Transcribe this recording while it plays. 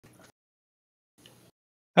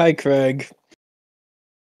Hi, Craig.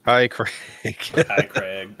 Hi, Craig. Hi,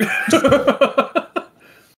 Craig.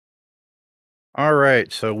 All right,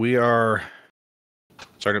 so we are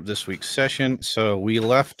starting up this week's session. So we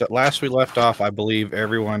left off. I believe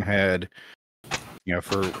everyone had,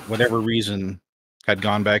 for whatever reason, had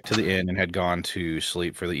gone back to the inn and had gone to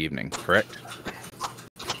sleep for the evening. Correct?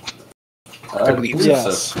 I believe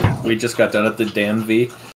so. We just got done at the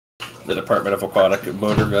DND, the Department of Aquatic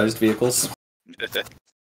Motorized Vehicles.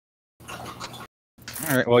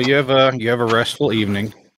 All right. Well, you have a restful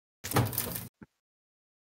evening,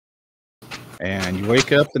 and you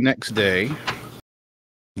wake up the next day.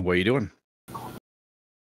 What are you doing?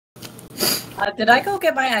 Did I go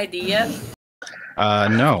get my ID yet?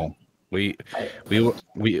 No, we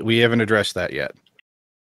haven't addressed that yet.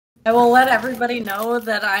 I will let everybody know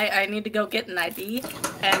that I need to go get an ID,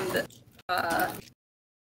 and if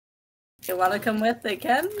they want to come with, they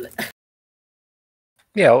can.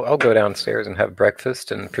 Yeah, I'll go downstairs and have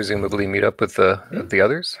breakfast, and presumably meet up with the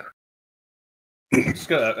others. Just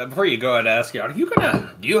gonna, before you go, I'd ask you: have you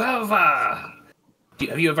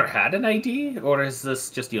ever had an ID, or is this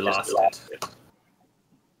just you lost it?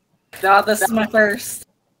 No, this is my first.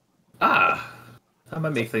 That might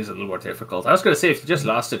make things a little more difficult. I was going to say, if you just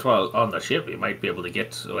lost it while on the ship, you might be able to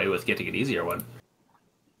get away with getting an easier one.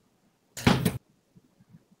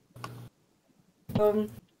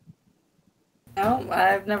 No,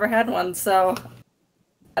 I've never had one, so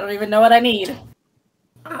I don't even know what I need.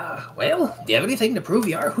 Well, do you have anything to prove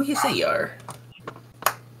you are who you say you are?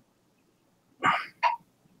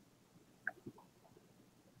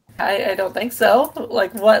 I don't think so.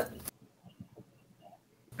 Like, what?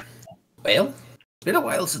 Well, it's been a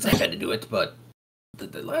while since I've had to do it, but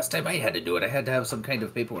the last time I had to do it, I had to have some kind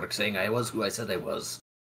of paperwork saying I was who I said I was.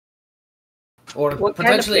 Or What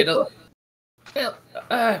potentially kind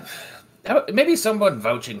of well, maybe someone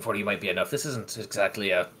vouching for you might be enough. This isn't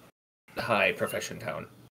exactly a high profession town.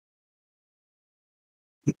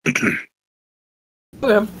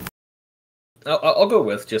 Okay. I'll go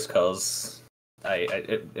with just because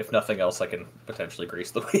if nothing else, I can potentially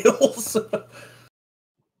grease the wheels. I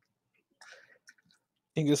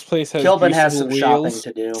think this place has Kilben has some wheels.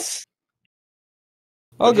 shopping to do.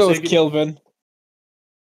 I'll go with Kilben.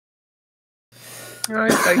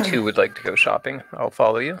 I too would like to go shopping. I'll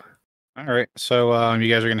follow you. All right. So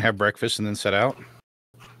you guys are gonna have breakfast and then set out.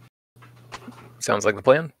 Sounds like the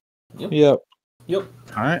plan. Yep. Yep.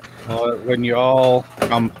 All right. Well, when you all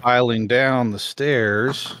come piling down the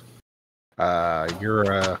stairs,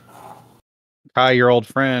 your Kai, your old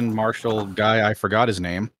friend, Marshall guy, I forgot his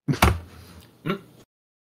name.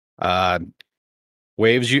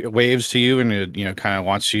 Waves to you, and kind of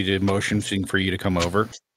wants you to motion for you to come over.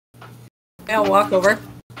 I'll walk over.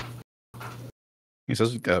 He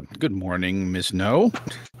says, "Good morning, Miss No.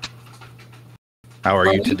 How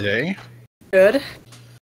are you today?" Good.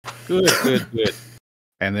 Good.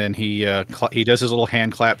 And then he does his little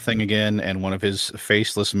hand clap thing again, and one of his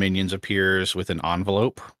faceless minions appears with an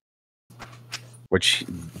envelope, which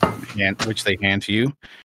they hand to you,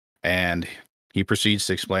 and he proceeds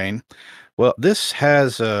to explain. Well, this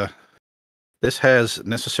has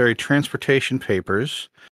necessary transportation papers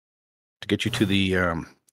to get you to the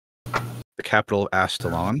capital of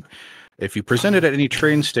Astalon. If you present it at any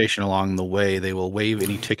train station along the way, they will waive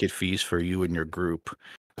any ticket fees for you and your group.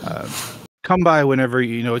 Come by whenever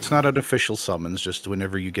it's not an official summons, just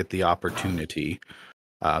whenever you get the opportunity.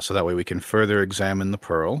 So that way we can further examine the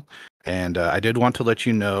pearl. And I did want to let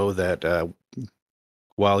you know that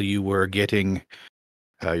while you were getting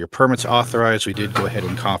your permits authorized, we did go ahead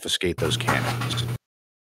and confiscate those cannons.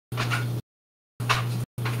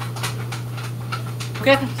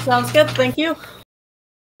 Okay, sounds good. Thank you.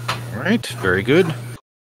 All right, very good.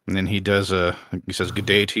 And then he says good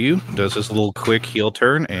day to you, does this little quick heel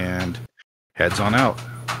turn, and heads on out.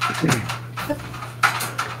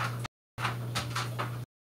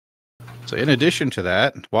 So in addition to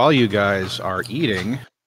that, while you guys are eating,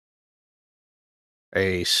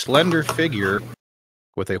 a slender figure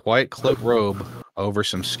with a white cloak robe over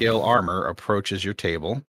some scale armor approaches your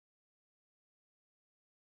table,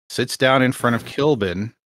 sits down in front of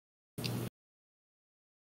Kilben, and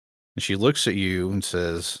she looks at you and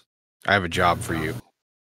says, "I have a job for you."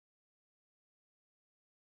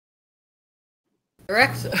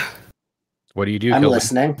 Correct. What do you do, I'm Kilben?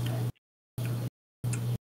 listening.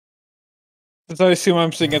 Since I assume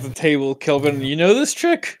I'm sitting at the table, Kilben, you know this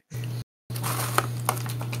trick?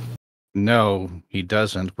 No, he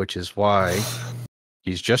doesn't, which is why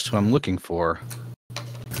he's just who I'm looking for.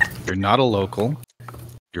 You're not a local.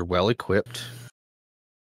 You're well equipped.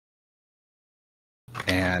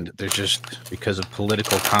 And there's just, because of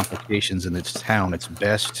political complications in this town, it's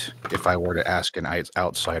best if I were to ask an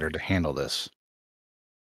outsider to handle this.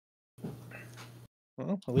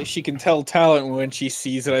 Well, at least she can tell talent when she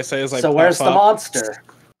sees it. I say as I So pop where's the up. monster?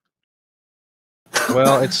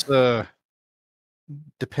 Well, it's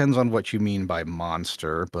depends on what you mean by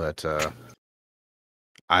monster, but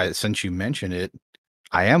since you mention it,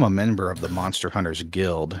 I am a member of the Monster Hunters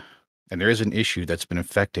Guild, and there is an issue that's been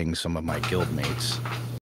affecting some of my guild mates.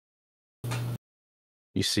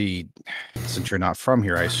 You see, since you're not from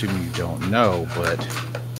here, I assume you don't know, but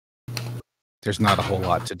there's not a whole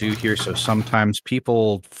lot to do here, so sometimes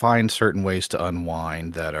people find certain ways to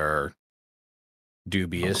unwind that are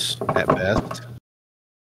dubious at best.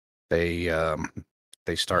 They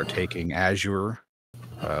start taking Azure,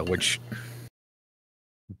 which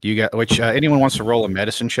anyone wants to roll a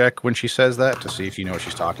medicine check when she says that to see if you know what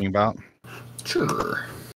she's talking about. Sure.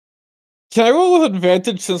 Can I roll with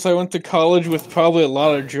advantage since I went to college with probably a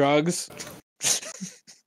lot of drugs?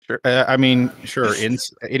 Sure. I mean, sure.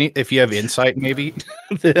 If you have insight, maybe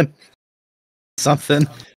then something.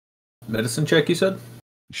 Medicine check, you said?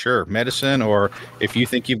 Sure, medicine, or if you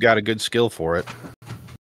think you've got a good skill for it.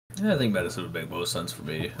 Yeah, I think medicine would make most sense for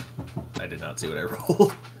me. I did not see what I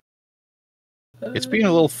rolled. It's being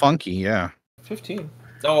a little funky, yeah. 15.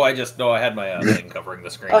 Oh, I had my thing covering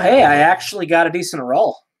the screen. Oh, hey, I actually got a decent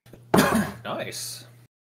roll. Nice.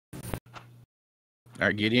 All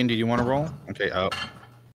right, Gideon, did you want to roll? Okay.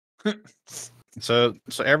 So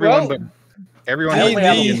everyone, Well, everyone. I only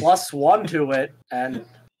have a Gideon. +1 to it, and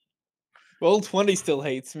Roll 20 still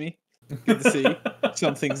hates me. Good to see.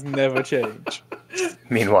 Some things never change.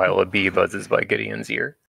 Meanwhile, a bee buzzes by Gideon's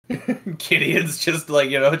ear. Gideon's just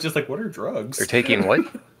like, what are drugs? They're taking what?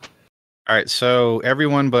 All right, so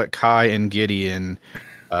everyone but Kai and Gideon,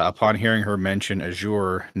 upon hearing her mention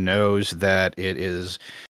Azure, knows that it is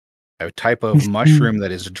a type of mushroom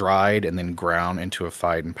that is dried and then ground into a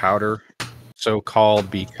fine powder. So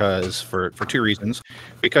called because for two reasons.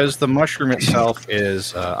 Because the mushroom itself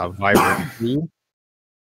is a vibrant blue,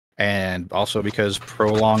 and also because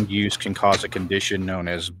prolonged use can cause a condition known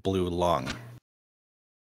as blue lung.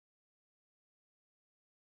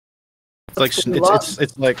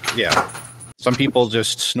 It's like, yeah. Some people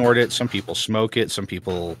just snort it, some people smoke it, some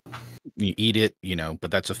people eat it,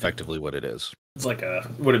 but that's effectively what it is. It's like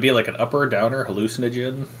would it be like an upper or downer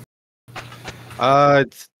hallucinogen? I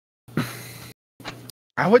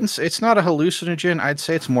wouldn't say it's not a hallucinogen. I'd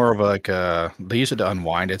say it's more of they use it to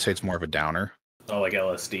unwind. I'd say it's more of a downer. Oh, like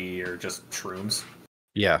LSD or just shrooms?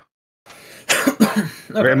 Yeah.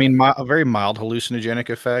 Okay. I mean, a very mild hallucinogenic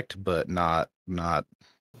effect, but not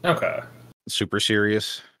Okay. super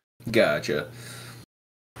serious. Gotcha.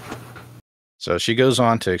 So she goes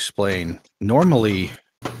on to explain, normally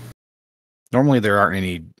there aren't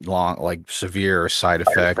any severe side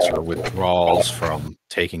effects or withdrawals from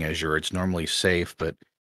taking Azure. It's normally safe, but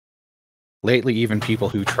lately even people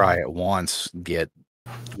who try it once get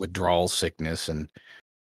withdrawal sickness, and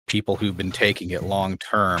people who've been taking it long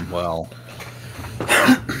term, well,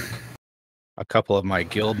 a couple of my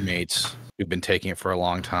guild mates who've been taking it for a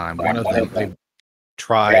long time, one of them, they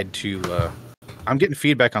tried to I'm getting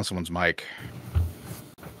feedback on someone's mic.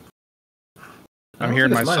 I'm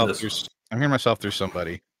hearing myself through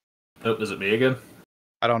somebody. Oh, is it me again?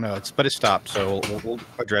 I don't know. But it stopped, so we'll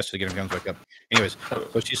address it again when it comes back up. Anyways,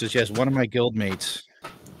 so she says, yes, one of my guild mates,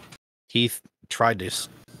 he tried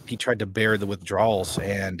to bear the withdrawals,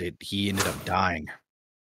 and he ended up dying.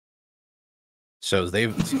 So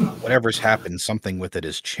whatever's happened, something with it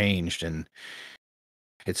has changed, and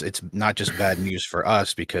it's not just bad news for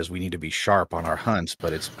us because we need to be sharp on our hunts,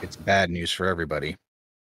 but it's bad news for everybody.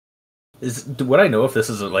 Would I know if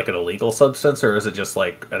this is like an illegal substance, or is it just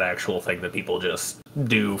like an actual thing that people just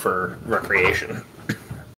do for recreation?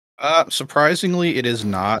 Surprisingly, it is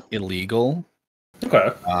not illegal.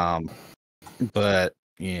 Okay. But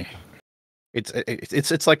yeah,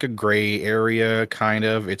 it's like a gray area kind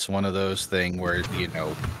of. It's one of those things where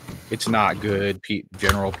it's not good.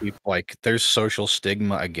 General people, like, there's social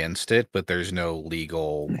stigma against it, but there's no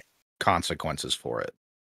legal consequences for it.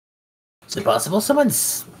 Is it possible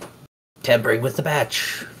someone's tampering with the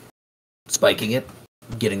batch, spiking it,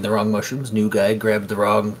 getting the wrong mushrooms? New guy grabbed the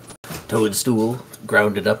wrong toadstool,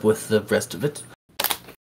 ground it up with the rest of it.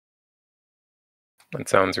 That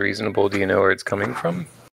sounds reasonable. Do you know where it's coming from?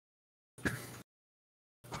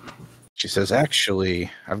 She says, actually,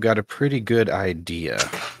 I've got a pretty good idea.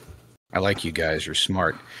 I like you guys. You're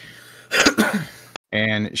smart.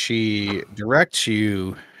 And she directs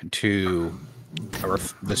you to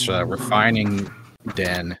this refining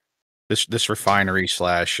den this refinery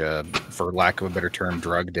slash, for lack of a better term,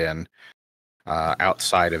 drug den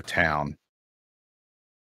outside of town.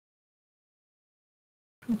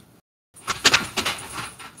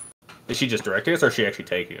 Is she just directing us, or is she actually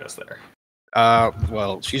taking us there?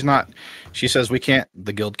 Well, she's not. She says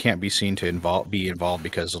the guild can't be seen to be involved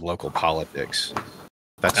because of local politics.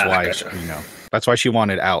 That's why, gotcha. That's why she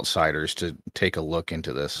wanted outsiders to take a look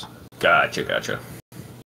into this. Gotcha.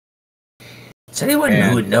 Is anyone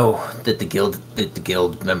who would know that the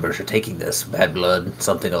guild members are taking this? Bad blood,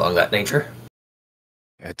 something along that nature?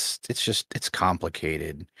 It's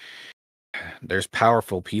complicated. There's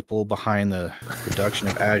powerful people behind the production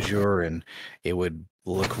of Azure, and it would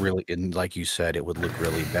look really, and like you said, it would look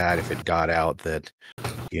really bad if it got out that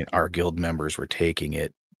our guild members were taking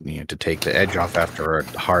it, to take the edge off after a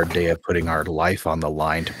hard day of putting our life on the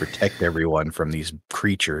line to protect everyone from these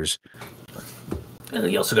creatures. Well,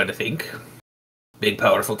 you also got to think, big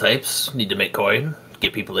powerful types need to make coin,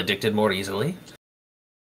 get people addicted more easily.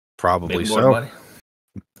 Probably Make more so. money.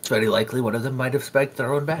 It's very likely one of them might have spiked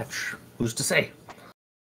their own batch. Who's to say?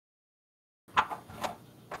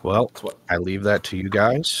 Well, I leave that to you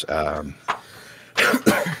guys.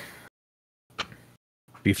 If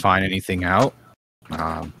you find anything out,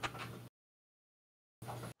 I'm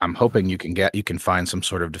hoping you can find some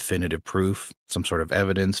sort of definitive proof, some sort of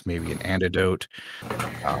evidence, maybe an antidote.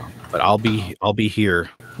 But I'll be here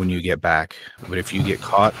when you get back. But if you get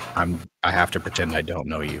caught, I have to pretend I don't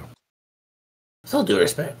know you. With all due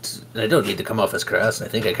respect, I don't need to come off as crass, and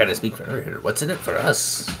I think I kind of speak for her here. What's in it for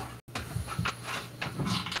us?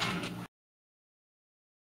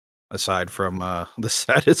 Aside from the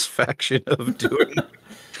satisfaction of doing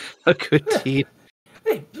a good deed.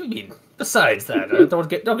 Hey, I mean, besides that, don't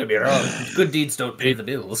get me wrong. Good deeds don't pay the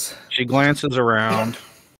bills. She glances around.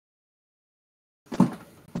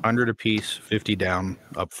 100 apiece, 50 down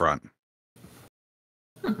up front.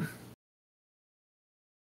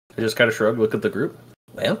 I just kind of shrug, look at the group.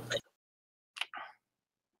 Well,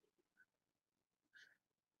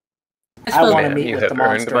 I want to Man, meet you with the have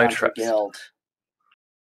earned monster my hunter trust. guild.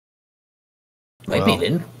 might be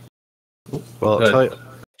in. Well,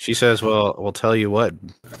 she says, well, we'll tell you what,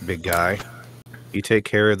 big guy. You take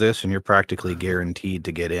care of this and you're practically guaranteed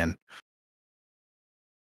to get in.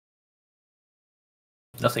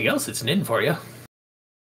 Nothing else, it's an in for you.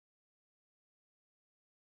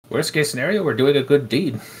 Worst case scenario, we're doing a good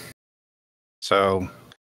deed. So,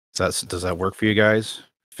 does that work for you guys?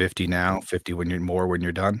 50 now, 50 when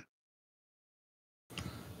you're done?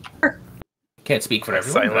 Can't speak for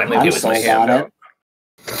everyone. Silently I'm give my sold hand on out. it.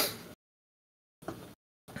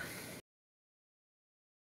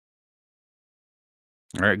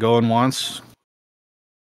 All right, going once.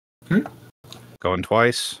 Going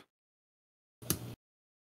twice.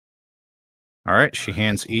 All right, she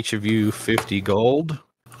hands each of you 50 gold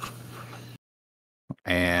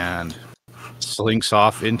and slinks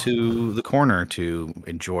off into the corner to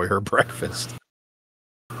enjoy her breakfast.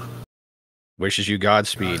 Wishes you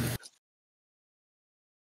Godspeed.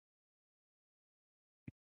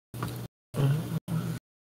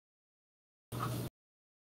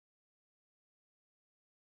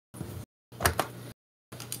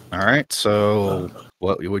 All right, so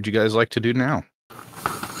what would you guys like to do now?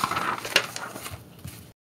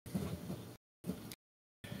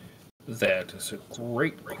 That is a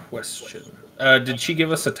great question. Did she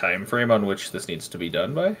give us a time frame on which this needs to be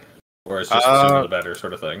done by? Or is just the sooner the better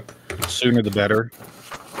sort of thing? Sooner the better.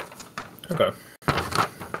 Okay.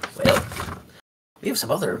 Well, we have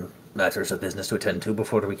some other matters of business to attend to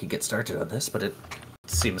before we can get started on this, but it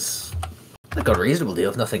seems like a reasonable deal.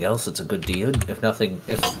 If nothing else, it's a good deal. If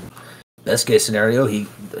best case scenario,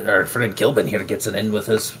 our friend Kilben here gets an in with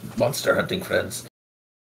his monster hunting friends.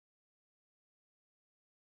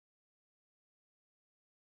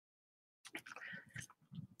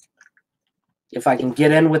 If I can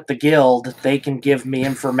get in with the guild, they can give me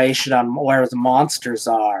information on where the monsters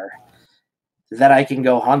are. Then I can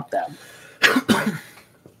go hunt them.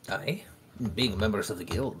 Aye. Being members of the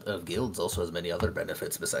guilds also has many other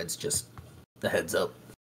benefits besides just the heads up.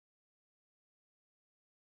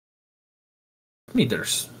 I mean,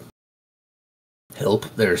 there's help,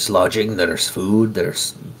 there's lodging, there's food,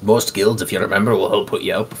 there's most guilds, if you remember, will help put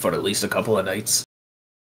you up for at least a couple of nights.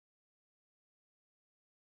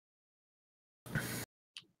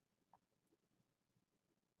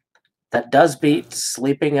 That does beat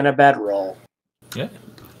sleeping in a bedroll. Yeah,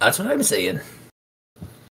 that's what I'm saying.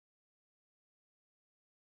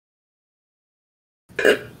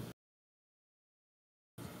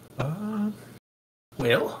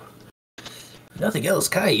 Well, nothing else.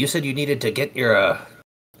 Kai, you said you needed to get your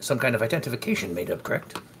some kind of identification made up,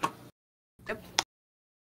 correct?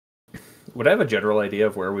 Would I have a general idea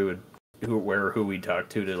of where we would, who we talk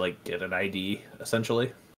to like get an ID,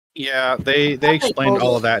 essentially? Yeah, they explained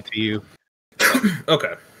all of that to you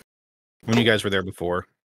Okay. when you guys were there before.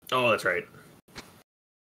 Oh, that's right.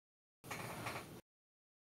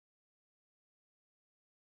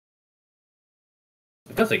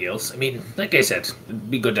 Nothing else. I mean, like I said,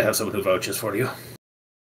 it'd be good to have someone who vouches for you.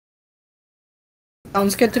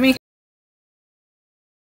 Sounds good to me.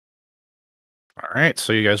 All right,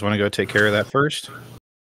 so you guys want to go take care of that first?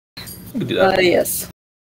 We can do that. Yes.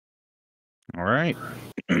 All right.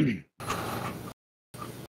 You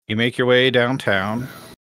make your way downtown,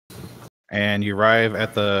 and you arrive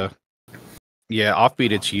at the. Yeah,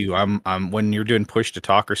 offbeat. It's you. I'm. When you're doing push to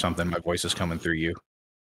talk or something, my voice is coming through you.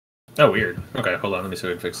 Oh, weird. Okay, hold on. Let me see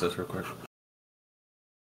if I can fix this real quick.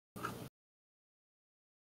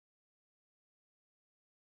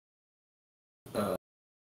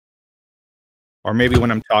 Or maybe when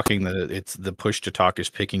I'm talking, it's the push to talk is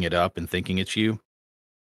picking it up and thinking it's you.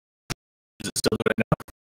 Is it still doing it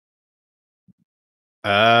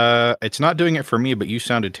It's not doing it for me, but you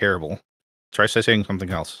sounded terrible. Try saying something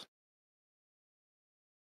else.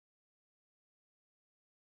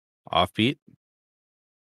 Offbeat.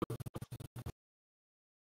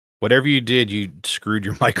 Whatever you did, you screwed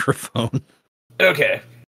your microphone. now? Okay.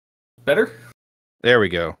 Better? There we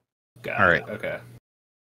go. Got All it. right. Okay.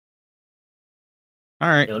 All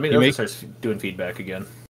right. Yeah, let me know if it starts doing feedback again.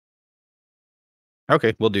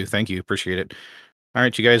 Okay, will do. Thank you. Appreciate it. All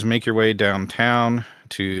right, you guys make your way downtown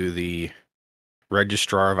to the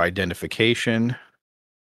Registrar of Identification.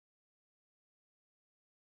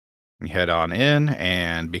 You head on in,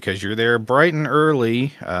 and because you're there bright and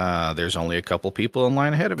early, there's only a couple people in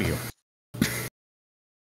line ahead of you.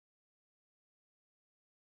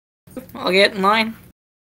 I'll get in line.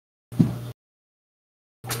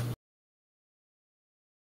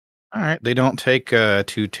 All right, they don't take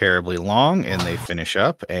too terribly long, and they finish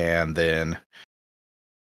up, and then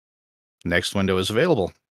next window is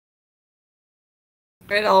available.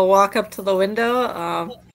 Right, I'll walk up to the window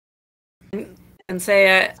and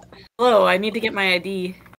say, "Hello, I need to get my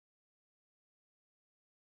ID."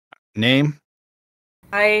 Name?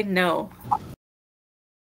 I know.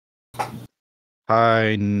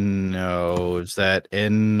 I know. Is that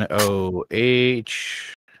NOH?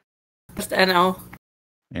 Just NO.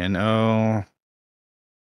 NO.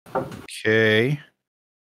 Okay.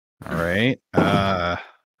 All right.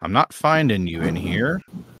 I'm not finding you in here.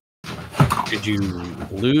 Did you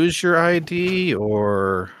lose your ID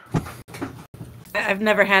or? I've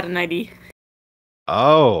never had an ID.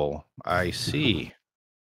 Oh, I see.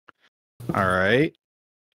 All right.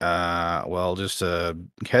 Well, just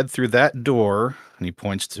head through that door, and he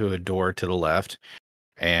points to a door to the left,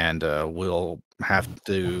 and we'll have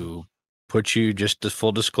to put you, just as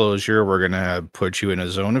full disclosure, we're gonna put you in a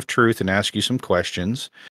zone of truth and ask you some questions,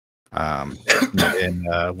 and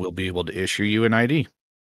we'll be able to issue you an ID.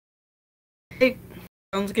 Hey,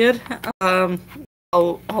 sounds good. I'll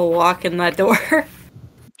walk in that door.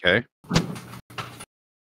 Okay.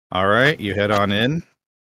 All right, you head on in,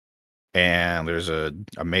 and there's a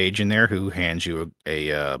mage in there who hands you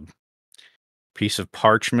a piece of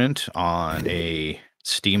parchment on a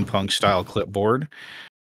steampunk style clipboard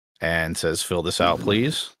and says, "Fill this out,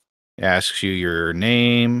 please." It asks you your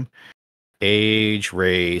name, age,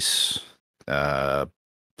 race,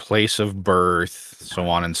 place of birth, so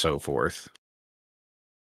on and so forth.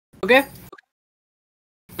 Okay.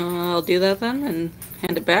 I'll do that then and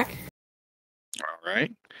hand it back. All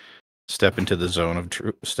right. Step into the zone of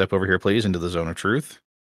truth. Step over here, please, into the zone of truth.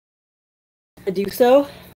 I do so.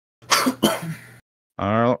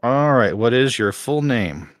 All right. What is your full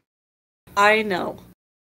name? I know.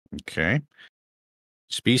 Okay.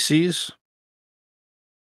 Species?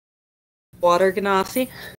 Water genasi.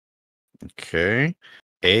 Okay.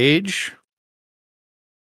 Age?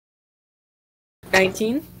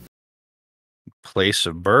 19. Place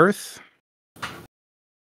of birth? I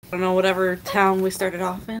don't know, whatever town we started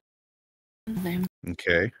off in. Name.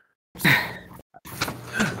 Okay.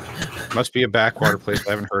 Must be a backwater place. I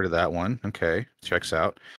haven't heard of that one. Okay. Checks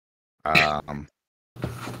out.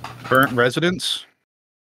 Current residence?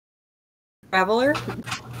 Traveler.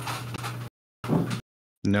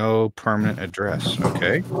 No permanent address.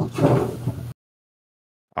 Okay.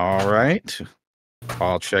 All right.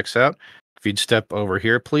 All checks out. If you'd step over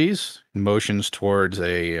here, please. Motions towards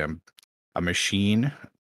a machine.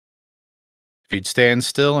 If you'd stand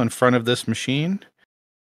still in front of this machine,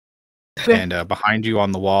 and behind you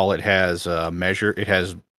on the wall, it has It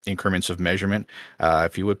has increments of measurement.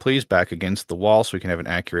 If you would please back against the wall, so we can have an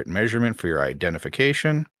accurate measurement for your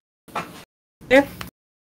identification. Yeah.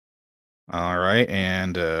 All right,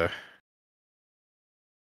 and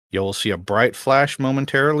you'll see a bright flash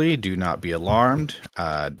momentarily. Do not be alarmed.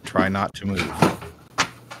 Try not to move.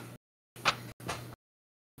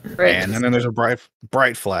 Great. And then there's a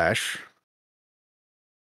bright flash.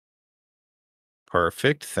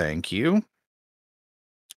 Perfect. Thank you.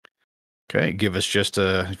 Okay, give us just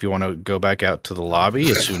if you want to go back out to the lobby,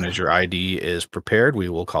 as soon as your ID is prepared, we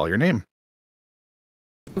will call your name.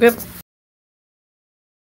 Okay.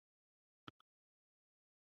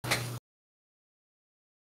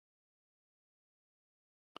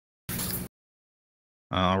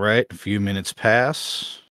 All right, a few minutes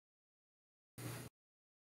pass.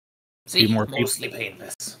 See, more people. mostly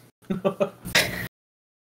painless.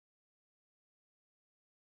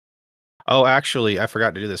 Oh, actually, I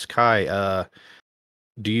forgot to do this. Kai,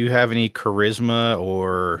 do you have any charisma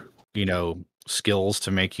or, skills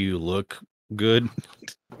to make you look good?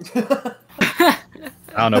 I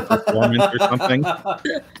don't know, performance or something?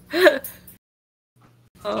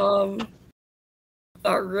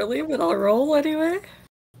 Not really, but I'll roll anyway.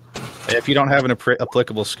 If you don't have an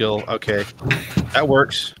applicable skill, okay, that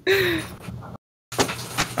works.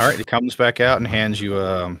 All right, he comes back out and hands you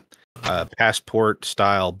a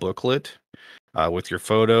passport-style booklet with your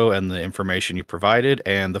photo and the information you provided,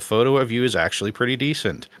 and the photo of you is actually pretty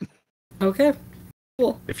decent. Okay,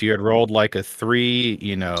 cool. If you had rolled like a 3,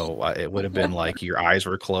 it would have been like your eyes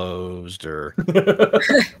were closed, or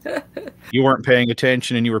you weren't paying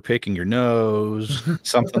attention and you were picking your nose,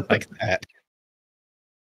 something like that.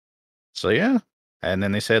 So yeah, and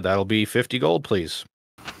then they said that'll be 50 gold, please.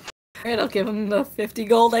 Alright, I'll give him the 50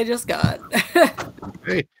 gold I just got.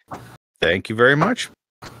 Okay, thank you very much.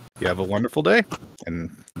 You have a wonderful day,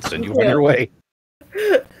 and send you on your way.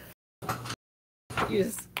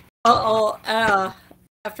 Jeez.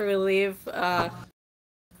 After we leave,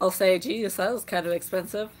 I'll say, geez, that was kind of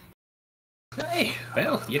expensive. Hey,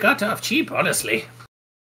 well, you got off cheap, honestly.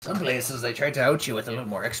 Some places they try to out you with a little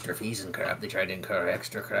more extra fees and crap. They try to incur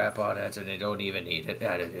extra crap on it, and they don't even need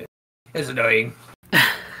it. It's annoying. Do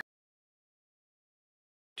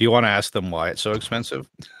you want to ask them why it's so expensive?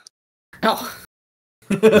 Oh.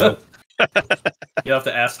 No. You have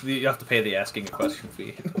to pay the asking a question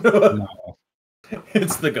fee. No.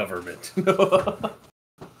 It's the government.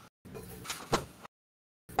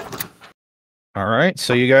 All right,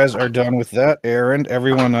 so you guys are done with that errand.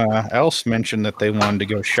 Everyone else mentioned that they wanted to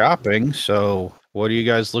go shopping, so what are you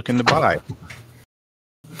guys looking to buy?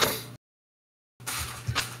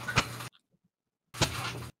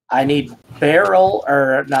 I need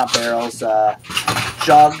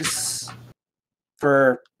jugs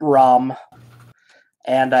for rum,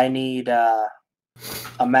 and I need a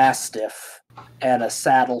mastiff and a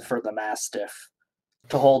saddle for the mastiff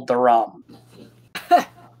to hold the rum.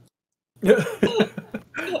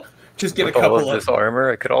 Just get With a couple all of this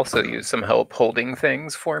armor, I could also use some help holding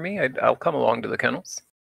things for me. I'll come along to the kennels.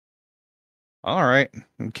 All right,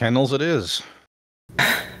 kennels it is.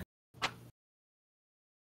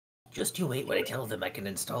 Just you wait when I tell them I can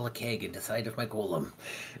install a keg in the side of my golem.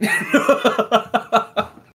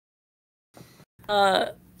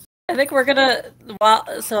 I think we're gonna.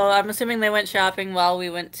 So I'm assuming they went shopping while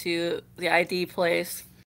we went to the ID place.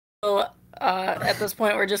 So at this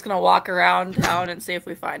point, we're just gonna walk around town and see if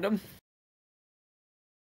we find them.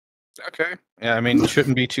 Okay. Yeah, I mean, it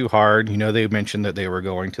shouldn't be too hard. They mentioned that they were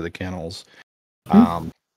going to the kennels.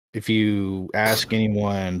 If you ask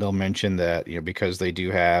anyone, they'll mention that, because they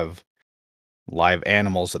do have live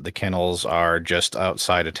animals, that the kennels are just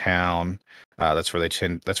outside of town. That's where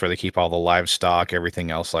they keep all the livestock,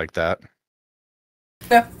 everything else like that.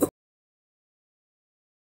 Yeah.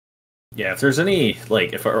 Yeah, if there's any,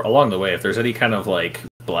 along the way, if there's any kind of,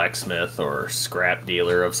 blacksmith or scrap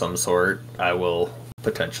dealer of some sort, I will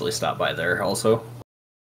potentially stop by there also.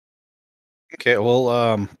 Okay,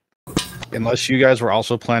 well, unless you guys were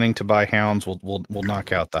also planning to buy hounds, we'll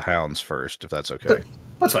knock out the hounds first, if that's okay.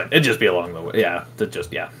 That's fine. It'd just be along the way. Yeah,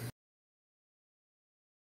 yeah.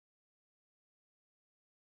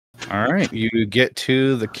 All right, you get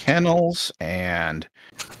to the kennels, and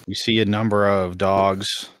you see a number of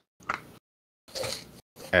dogs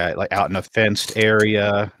out in a fenced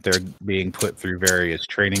area. They're being put through various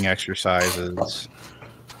training exercises.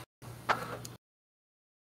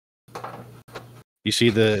 You see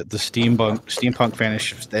the steampunk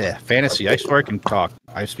fantasy. I swear I can talk.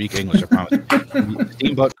 I speak English, I promise.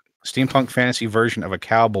 Steampunk fantasy version of a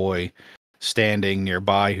cowboy standing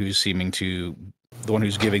nearby, who's seeming to the one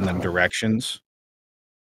who's giving them directions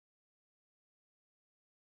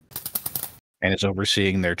and is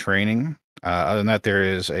overseeing their training. Other than that, there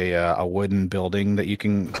is a wooden building that you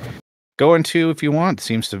can Go into if you want.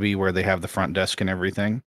 Seems to be where they have the front desk and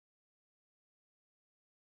everything.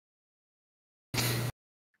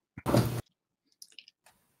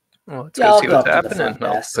 Well, let's Yeah, go I'll see go what's up to the happening. front And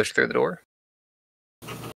I'll desk. push through the door.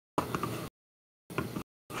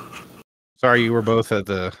 Sorry, you were both at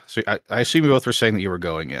the. So I assume you both were saying that you were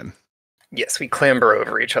going in. Yes, we clamber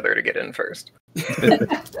over each other to get in first.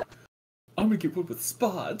 I'm gonna get one with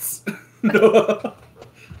spots. No.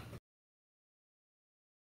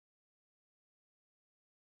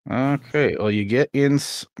 Okay, well, you get in.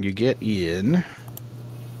 You get in,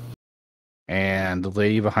 and the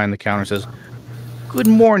lady behind the counter says, "Good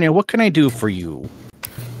morning. What can I do for you?"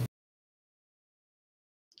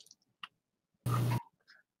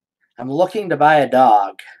 I'm looking to buy a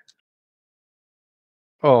dog.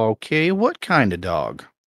 Okay, what kind of dog?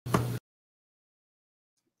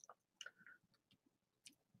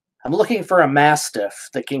 I'm looking for a mastiff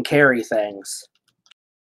that can carry things.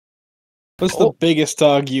 What's the biggest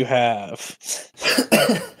dog you have?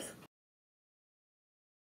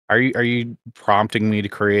 Are you prompting me to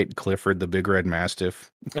create Clifford the Big Red Mastiff?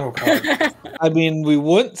 Oh god. I mean, we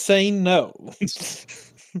wouldn't say no.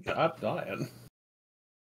 I'm dying.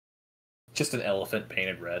 Just an elephant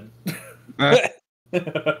painted red.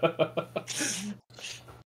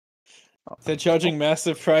 They're charging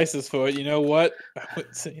massive prices for it. You know what? I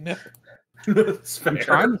wouldn't say no. That's I'm fair.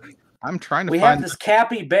 trying to We find. have this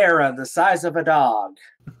capybara the size of a dog.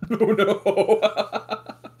 Oh no.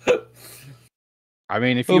 I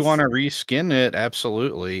mean, if you want to reskin it,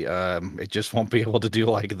 absolutely. It just won't be able to do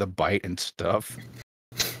like the bite and stuff.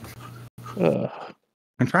 Ugh.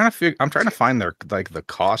 I'm trying to find their like the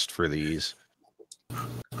cost for these.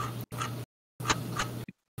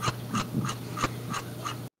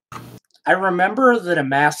 I remember that a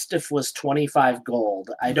mastiff was 25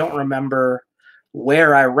 gold. I don't remember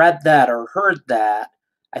where I read that or heard that.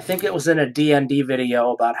 I think it was in a DND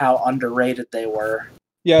video about how underrated they were.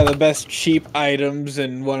 Yeah, the best cheap items,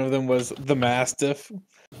 and one of them was the Mastiff.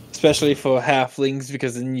 Especially for halflings,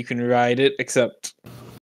 because then you can ride it, except...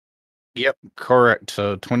 Yep, correct.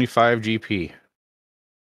 So 25 GP.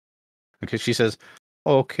 Okay, she says,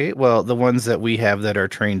 okay, well, the ones that we have that are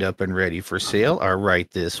trained up and ready for sale are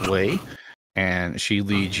right this way. And she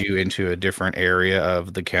leads you into a different area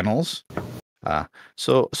of the kennels.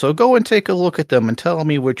 So go and take a look at them and tell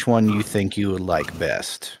me which one you think you would like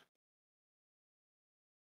best.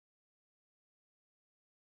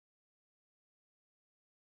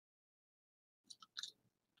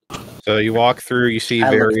 So you walk through, you see I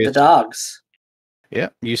look at various the dogs. Yeah,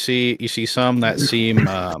 you see some that seem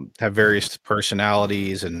have various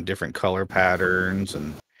personalities and different color patterns,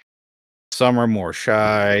 and some are more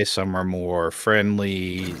shy, some are more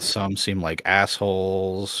friendly, some seem like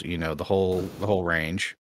assholes, you know, the whole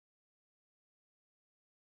range.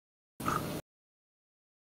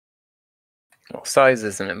 Well, size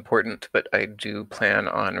isn't important, but I do plan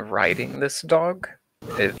on riding this dog.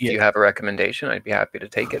 If Yeah. you have a recommendation, I'd be happy to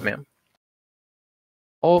take it, ma'am.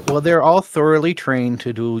 Oh, well, they're all thoroughly trained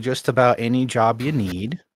to do just about any job you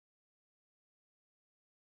need.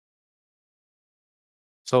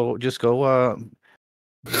 So just go.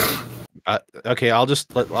 Okay,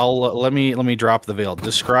 let me drop the veil.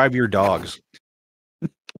 Describe your dogs.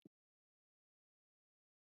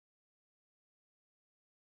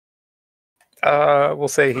 We'll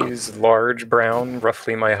say he's large, brown,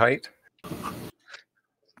 roughly my height,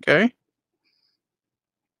 Okay.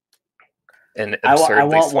 and I absurdly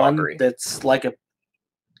want one slobbery. that's like a...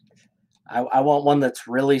 I want one that's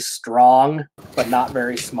really strong, but not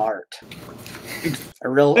very smart. A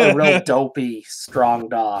real dopey, strong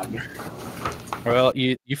dog. Well,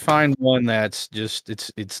 you find one that's just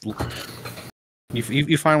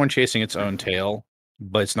you find one chasing its own tail,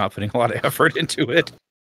 but it's not putting a lot of effort into it.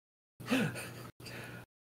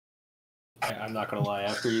 I'm not gonna lie,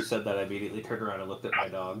 after you said that, I immediately turned around and looked at my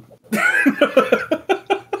dog.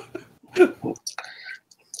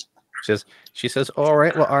 She says, all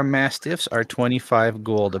right, well, our mastiffs are 25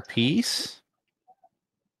 gold apiece.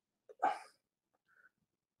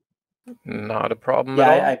 Not a problem Yeah,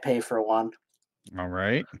 at all. I pay for one. All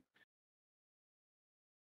right.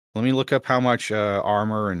 Let me look up how much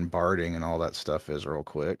armor and barding and all that stuff is real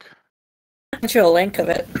quick. I'll send you a link of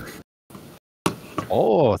it.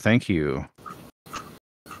 Oh, thank you.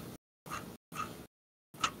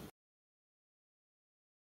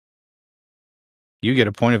 You get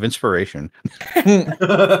a point of inspiration.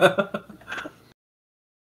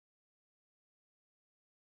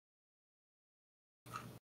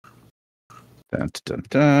 Dun, dun,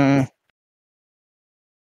 dun.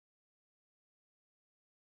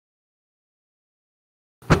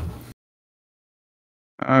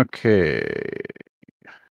 Okay.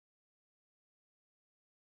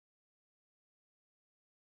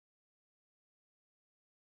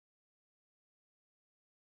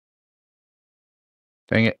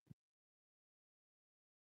 Dang it.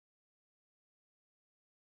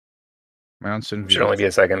 Mounts and Should only be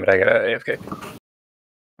a second, but I got AFK.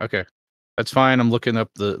 Okay. That's fine. I'm looking up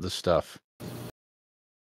the stuff.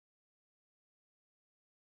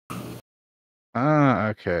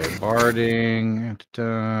 Okay. Barding.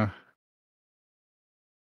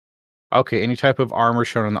 Okay, any type of armor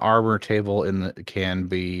shown on the armor table can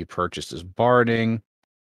be purchased as barding.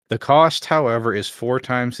 The cost, however, is 4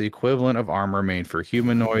 times the equivalent of armor made for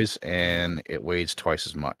humanoids, and it weighs twice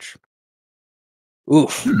as much.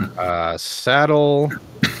 Oof. Saddle.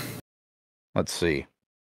 Let's see.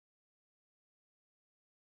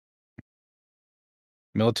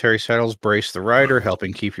 Military saddles brace the rider,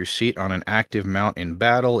 helping keep your seat on an active mount in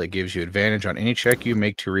battle. It gives you advantage on any check you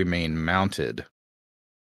make to remain mounted.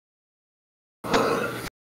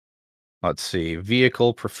 Let's see.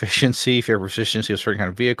 Vehicle proficiency. If you have proficiency of a certain kind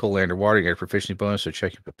of vehicle, land or water, you get a proficiency bonus. So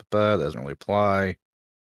check your that doesn't really apply.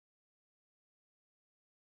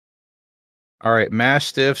 All right.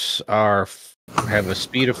 Mastiffs have a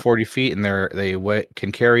speed of 40 feet, and they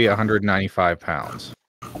can carry 195 pounds.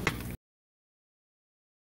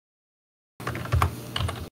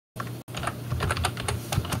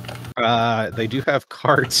 They do have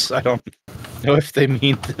carts. I don't know if they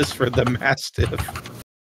mean this for the Mastiff.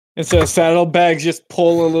 Instead of saddlebags, just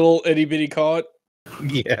pull a little itty bitty cart.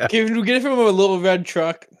 Yeah. Get it from a little red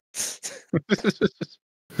truck.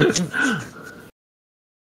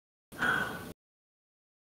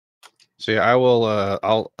 So yeah,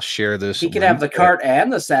 I'll share this. He can have the cart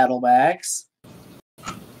and the saddlebags.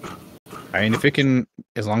 I mean, if it can,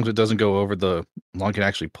 as long as it doesn't go over the, long it can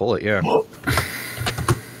actually pull it, yeah.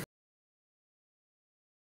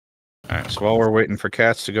 Alright, so while we're waiting for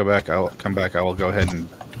Cats to go back, I'll come back. I will go ahead and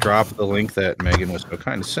drop the link that Megan was so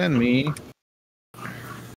kind to send me,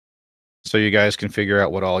 so you guys can figure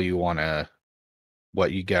out what all you want to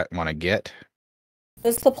get.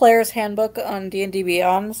 This is the player's handbook on D&D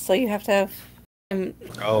Beyond, so you have to have...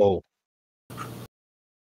 Oh.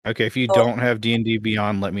 Okay, if you don't have D&D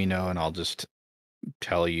Beyond, let me know, and I'll just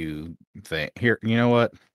tell you. Here, you know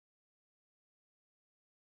what?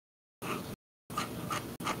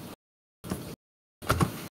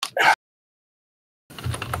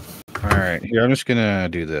 Alright, here, I'm just gonna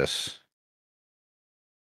do this.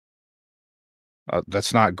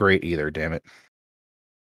 That's not great either, damn it.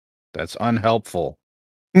 That's unhelpful.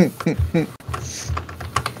 I'm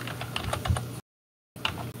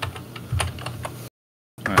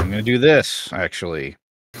gonna do this, actually.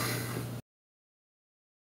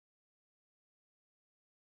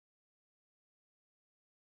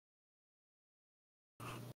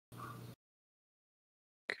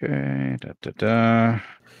 Okay, to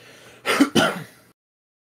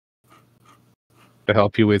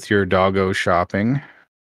help you with your doggo shopping.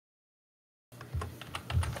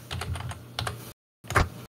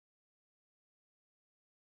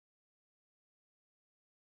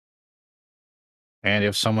 And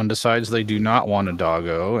if someone decides they do not want a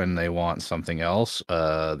doggo and they want something else,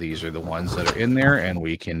 these are the ones that are in there, and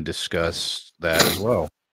we can discuss that as well.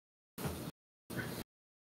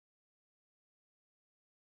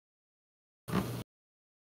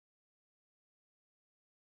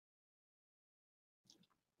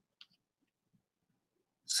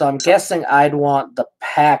 So I'm guessing I'd want the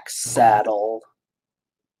pack saddle,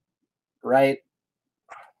 right?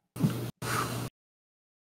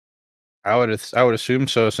 I would assume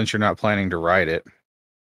so, since you're not planning to ride it.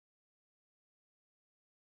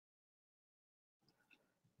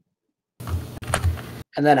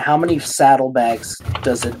 And then how many saddlebags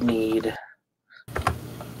does it need?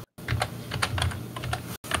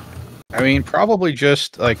 I mean, probably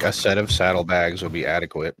just like a set of saddlebags would be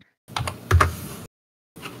adequate.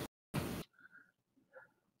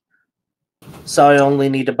 So I only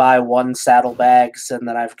need to buy 1 saddlebags, and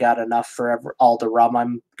then I've got enough for all the rum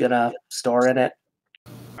I'm gonna store in it.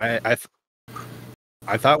 I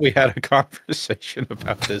thought we had a conversation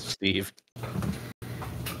about this, Steve.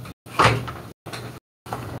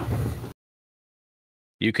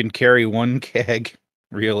 You can carry 1 keg,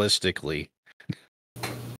 realistically.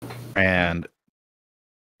 And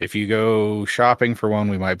if you go shopping for one,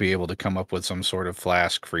 we might be able to come up with some sort of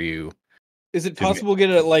flask for you. Is it possible to get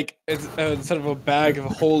it like instead of a bag of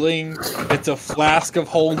holding, it's a flask of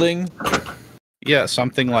holding? Yeah,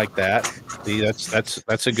 something like that. See,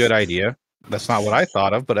 that's a good idea. That's not what I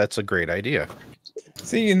thought of, but that's a great idea.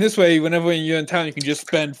 See, in this way, whenever you're in town, you can just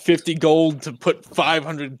spend 50 gold to put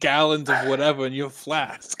 500 gallons of whatever in your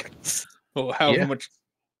flask. Or however much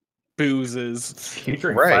booze is. You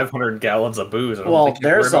drink Right. 500 gallons of booze. I don't Well, think you'd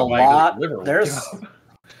there's worry a about buying lot. liver. There's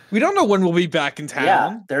We don't know when we'll be back in town.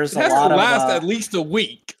 yeah. There's It a has lot to of. last at least a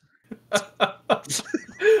week. I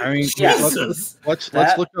mean, Yeah. let's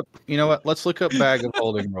That- look up. You know what? Let's look up bag of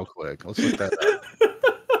holding real quick. Let's look that up.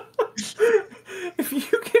 If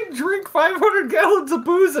you can drink 500 gallons of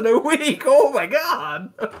booze in a week, oh my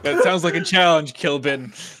god! That sounds like a challenge,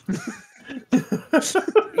 Kilben.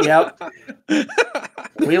 Yep.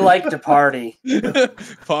 We like to party.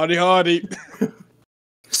 Party hardy.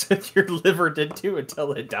 Said your liver did too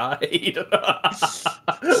until it died.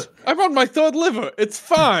 I'm on my third liver. It's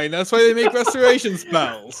fine. That's why they make restoration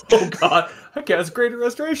spells. Oh god, I cast greater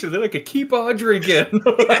restoration, then I could keep on drinking.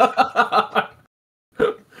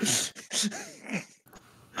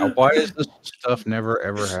 Why does this stuff never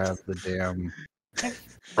ever have the damn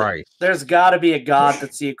price? There's got to be a god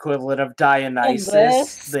that's the equivalent of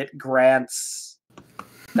Dionysus that grants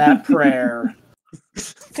that prayer.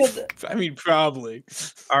 I mean, probably.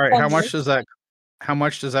 All right, how much does that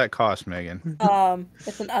cost, Megan?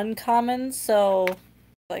 It's an uncommon, so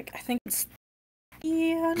like I think it's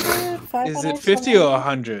 300, 500. Is it 50 or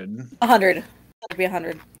 100? 100. Would be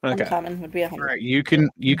 100. Okay. Uncommon would be 100. All right, you can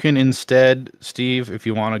instead, Steve, if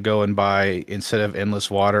you want to go and buy, instead of endless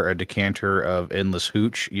water, a decanter of endless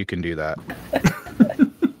hooch, you can do that.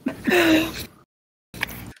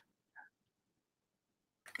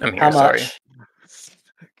 I'm here, How sorry. much?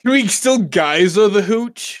 Can we still geyser the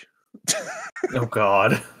hooch? Oh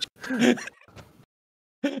god.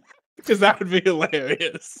 Because that would be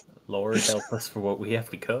hilarious. Lord help us for what we have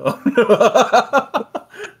become.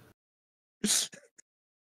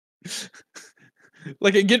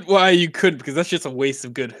 Like, I get why you couldn't, because that's just a waste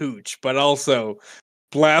of good hooch, but also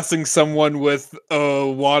blasting someone with a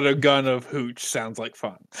water gun of hooch sounds like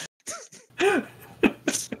fun.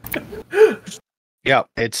 Yeah,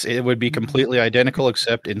 it would be completely identical,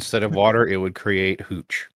 except instead of water, it would create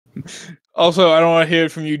hooch. Also, I don't want to hear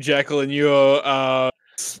it from you, Jekyll, and your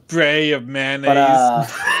spray of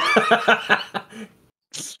mayonnaise.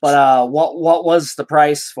 But what was the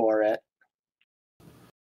price for it?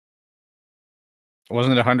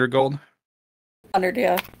 Wasn't it 100 gold? 100,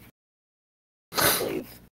 yeah. I believe.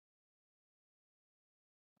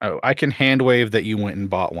 Oh, I can hand wave that you went and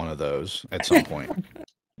bought one of those at some point.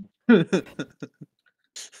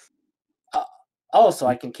 Oh, so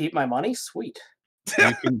I can keep my money? Sweet.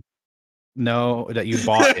 You can know that you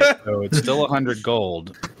bought it, so it's still 100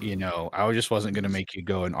 gold. You know, I just wasn't going to make you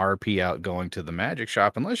go and RP out going to the magic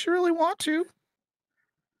shop unless you really want to.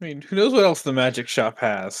 I mean, who knows what else the magic shop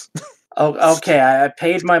has? Oh, okay, I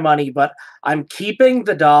paid my money, but I'm keeping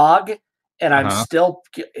the dog, and I'm still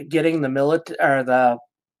getting the or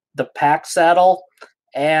the pack saddle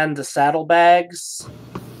and the saddlebags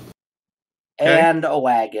and a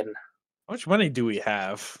wagon. How much money do we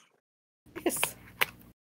have? Yes.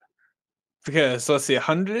 Because let's see,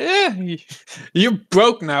 100. You're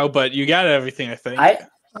broke now, but you got everything. I think.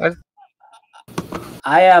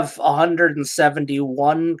 I have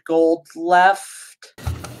 171 gold left.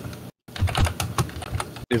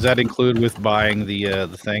 Does that include with buying the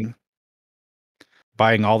thing?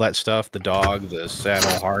 Buying all that stuff, the dog, the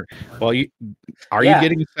saddle, heart. Well, you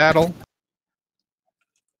getting a saddle?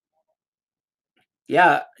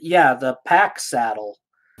 Yeah, the pack saddle.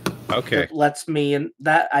 Okay. That lets me in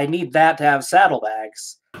that I need that to have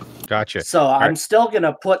saddlebags. Gotcha. So I'm still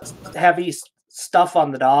gonna put heavy stuff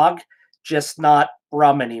on the dog, just not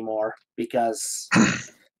rum anymore because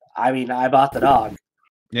I mean I bought the dog.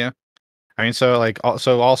 Yeah. I mean, so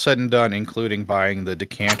all said and done, including buying the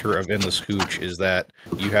decanter of endless hooch, is that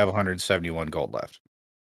you have 171 gold left.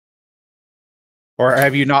 Or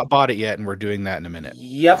have you not bought it yet, and we're doing that in a minute?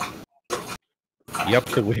 Yep. Yep,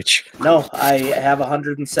 to which? No, I have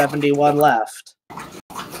 171 left.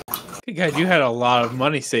 Hey, God, you had a lot of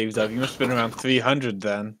money saved up. You must have been around 300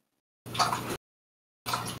 then.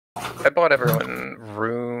 I bought everyone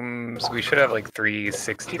rooms. We should have like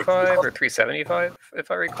 365 or 375, if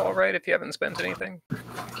I recall right, if you haven't spent anything.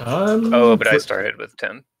 But I started with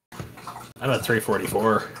 10. I'm at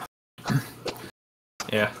 344.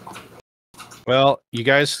 Yeah. Well, you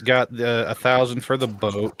guys got the 1,000 for the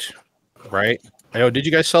boat, right? Oh, did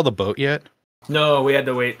you guys sell the boat yet? No, we had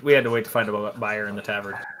to wait. We had to wait to find a buyer in the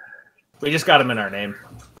tavern. We just got him in our name.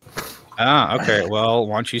 Ah, okay. Well,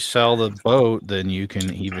 once you sell the boat, then you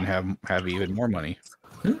can even have even more money.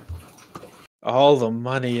 All the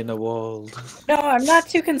money in the world. No, I'm not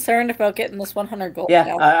too concerned about getting this 100 gold. Yeah,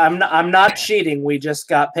 now. I'm not cheating. We just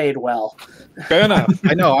got paid well. Fair enough.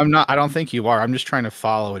 I know, I'm not. I don't think you are. I'm just trying to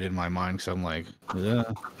follow it in my mind, because I'm like, yeah.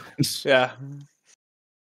 Yeah.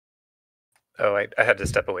 Oh, I had to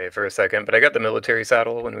step away for a second, but I got the military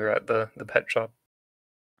saddle when we were at the pet shop.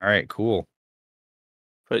 All right, cool.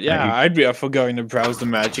 But yeah, I'd be up for going to browse the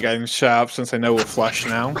magic item shop since I know we're flush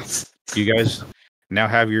now. You guys now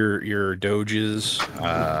have your doges.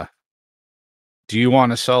 Do you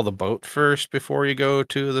want to sell the boat first before you go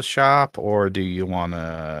to the shop, or do you want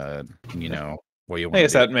to, what you want? I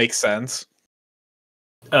guess that makes sense.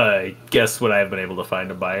 I guess would I have been able to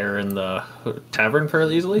find a buyer in the tavern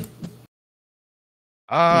fairly easily?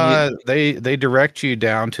 They direct you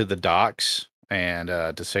down to the docks and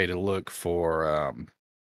to say to look for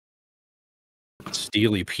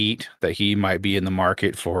Steely Pete, that he might be in the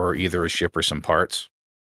market for either a ship or some parts.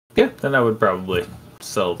 Yeah, then I would probably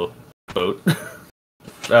sell the boat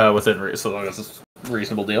within so long as it's a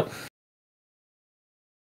reasonable deal.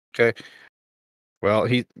 Okay. Well,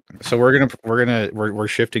 we're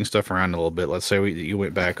shifting stuff around a little bit. Let's say you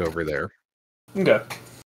went back over there. Okay.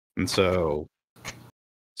 And so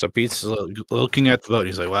Pete's looking at the boat.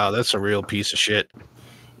 He's like, "Wow, that's a real piece of shit."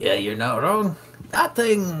 Yeah, you're not wrong. That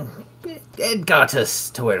thing, it got us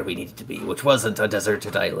to where we needed to be, which wasn't a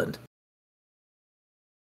deserted island.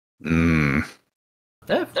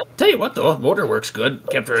 Tell you what, though, motor works good.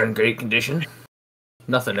 Kept her in great condition.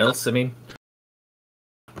 Nothing else, I mean.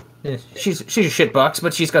 She's a shitbox,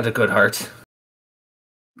 but she's got a good heart.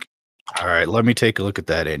 All right, let me take a look at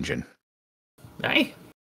that engine. Aye.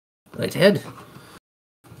 Right ahead.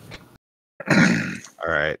 All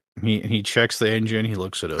right. He checks the engine. He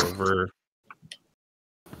looks it over,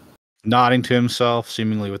 nodding to himself,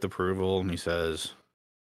 seemingly with approval, and he says,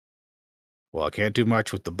 "Well, I can't do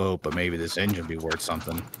much with the boat, but maybe this engine be worth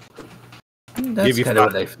something." That's kind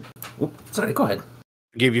of what I... Oops, sorry, go ahead.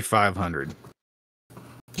 Give you 500.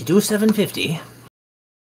 You do 750.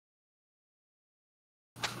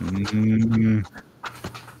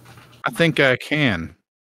 I think I can.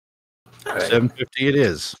 All right. 750 it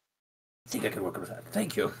is. I think I can work with that.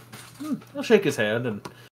 Thank you. I'll shake his hand and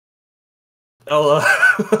I'll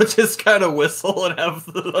just kind of whistle and have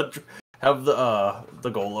the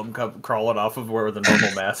golem come crawling off of where the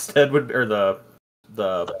normal masthead would, or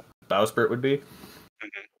the bowsprit would be,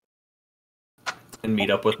 and meet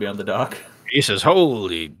up with me on the dock. He says,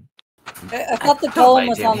 "Holy!" I thought the golem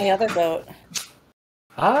was on the other boat.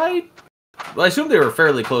 I assume they were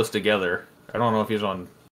fairly close together. I don't know if he's on.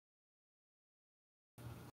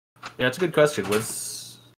 Yeah, it's a good question.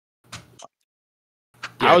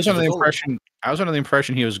 I was under the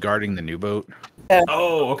impression he was guarding the new boat.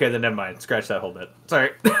 Oh, okay, then never mind. Scratch that whole bit.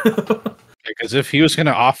 Sorry. Because if he was going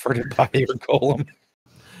to offer to buy your golem,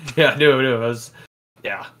 yeah, no, it was,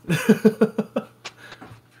 yeah.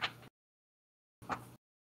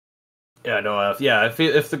 Yeah, no, yeah.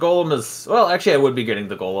 If the golem is, well, actually, I would be getting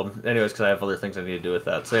the golem anyways because I have other things I need to do with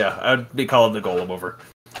that. So yeah, I'd be calling the golem over.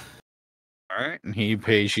 All right, and he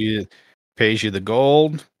pays you the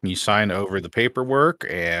gold. You sign over the paperwork,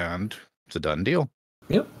 and it's a done deal.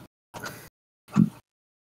 Yep.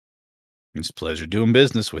 It's a pleasure doing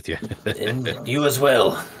business with you. And you as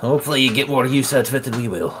well. Hopefully you get more use out of it than we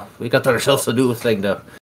will. We got ourselves a new thing to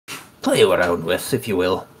play around with, if you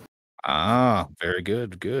will. Ah, very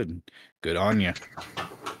good. Good on you.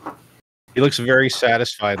 He looks very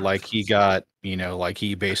satisfied, like he got, like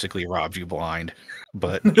he basically robbed you blind.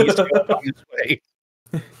 But he's on his way.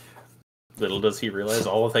 Little does he realize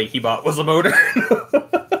all the thing he bought was a motor.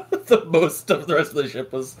 The most of the rest of the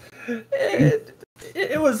ship was...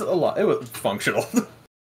 It was a lot. It was functional.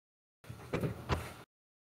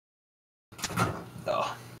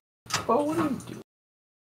 Oh. Well, what do you do?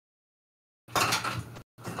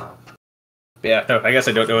 Yeah, no, I guess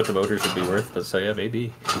I don't know what the motors would be worth, but so yeah,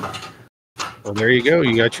 maybe. Well, there you go.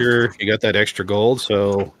 You got that extra gold,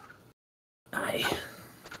 so... Aye.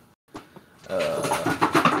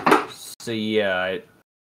 So yeah, I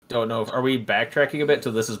don't know. Are we backtracking a bit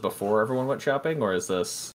to this is before everyone went shopping, or is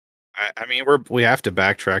this? I mean, we have to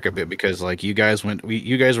backtrack a bit because like you guys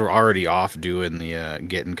were already off doing the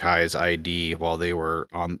getting Kai's ID while they were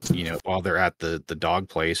on, while they're at the dog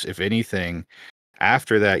place. If anything,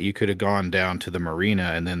 after that, you could have gone down to the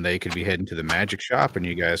marina, and then they could be heading to the magic shop, and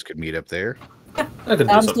you guys could meet up there. I could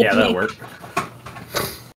do something. Yeah, that'll work.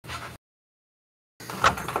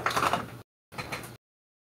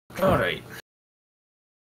 All right.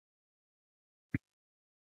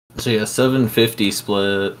 So yeah, 750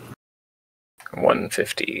 split.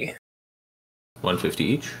 150. 150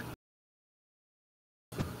 each.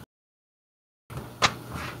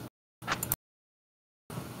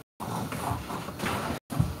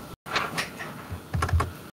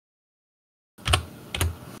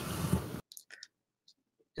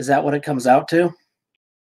 Is that what it comes out to?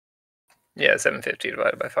 Yeah, 750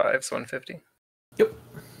 divided by 5 is 150. Yep.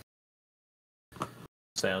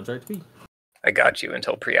 Sounds right to me. I got you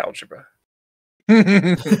until pre-algebra.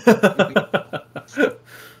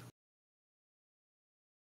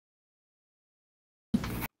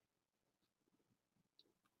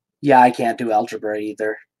 Yeah, I can't do algebra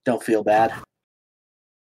either. Don't feel bad.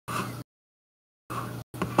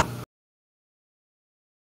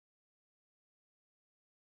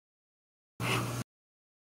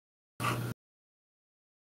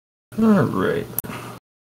 All right.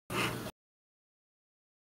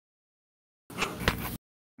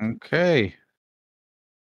 Okay.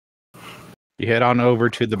 You head on over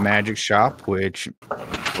to the magic shop, which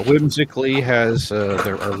whimsically has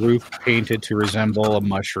a roof painted to resemble a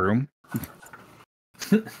mushroom.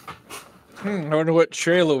 I wonder what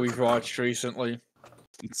trailer we've watched recently.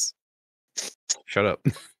 Shut up.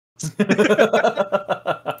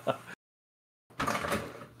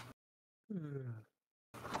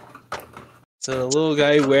 So a little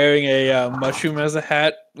guy wearing a mushroom as a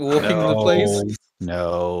hat, walking the place.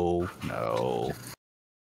 No.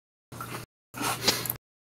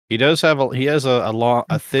 He does have he has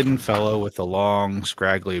a thin fellow with a long,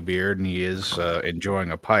 scraggly beard, and he is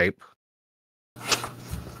enjoying a pipe.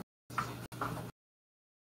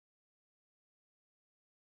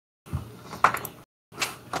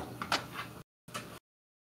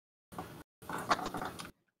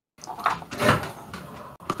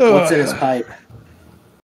 What's in his pipe?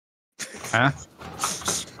 Huh?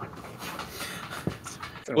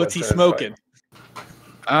 What's he smoking?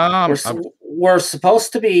 We're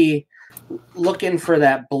supposed to be looking for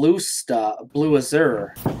that blue stuff, blue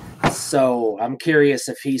Azure. So I'm curious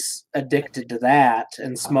if he's addicted to that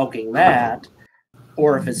and smoking that,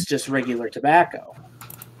 or if it's just regular tobacco.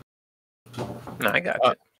 No, I got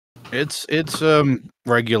you. It's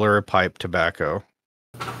regular pipe tobacco.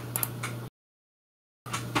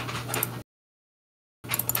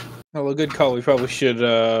 Well, a good call. We probably should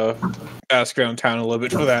ask around town a little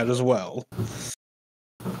bit for that as well.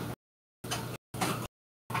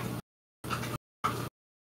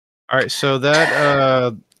 All right, so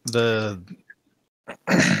that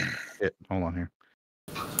hold on here.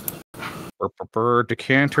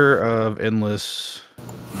 Decanter of endless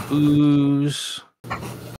booze.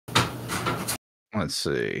 Let's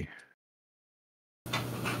see.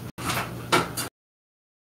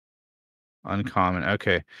 Uncommon.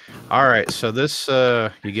 Okay. All right. So this,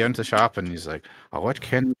 you get into shop and he's like, "Oh, what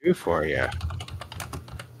can we do for you?"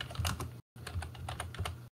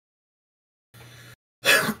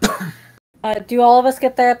 Do all of us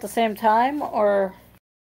get there at the same time, or?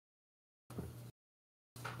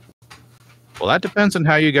 Well, that depends on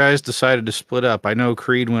how you guys decided to split up. I know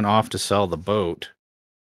Creed went off to sell the boat.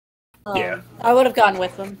 Yeah. I would have gone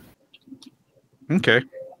with them. Okay.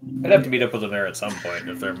 I'd have to meet up with them there at some point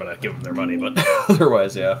if they're gonna give them their money, but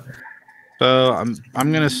otherwise, yeah. So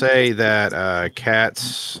I'm gonna say that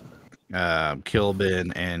Katz,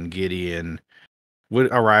 Kilben, and Gideon would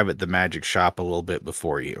arrive at the magic shop a little bit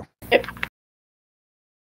before you. Yep.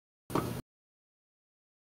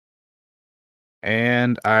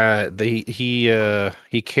 And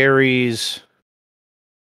he carries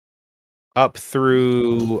up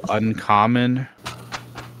through uncommon.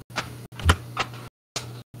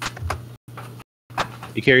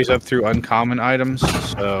 He carries up through uncommon items,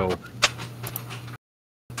 so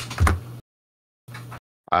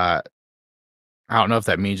I don't know if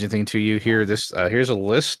that means anything to you. Here's a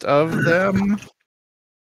list of them.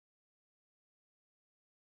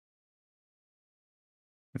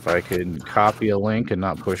 If I could copy a link and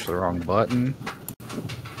not push the wrong button.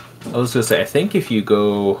 I was gonna say, I think if you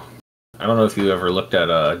go, I don't know if you ever looked at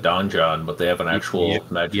Donjon, but they have an actual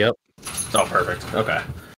magic. Yep. Oh, perfect. Okay.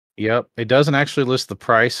 Yep. It doesn't actually list the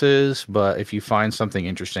prices, but if you find something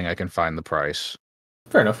interesting, I can find the price.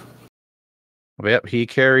 Fair enough. Yep. He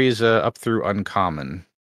carries up through uncommon,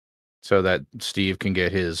 so that Steve can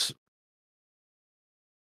get his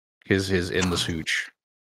endless hooch.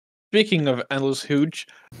 Speaking of endless hooch,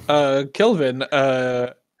 Kilben,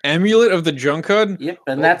 Amulet of the Drunkard? Yep,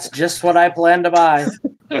 and that's just what I plan to buy.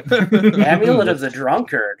 Amulet of the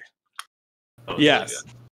Drunkard. Yes.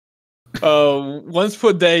 Once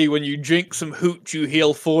per day, when you drink some hooch, you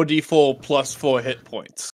heal 4d4 plus 4 hit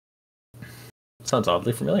points. Sounds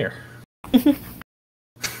oddly familiar. And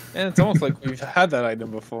it's almost like we've had that item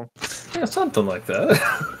before. Yeah, something like that.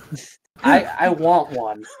 I want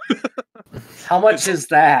one. How much is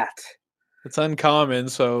that? It's uncommon,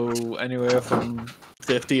 so anywhere from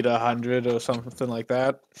 50 to 100 or something like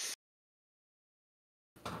that.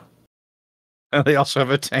 And they also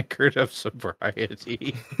have a tankard of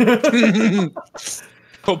sobriety.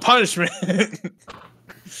 For punishment.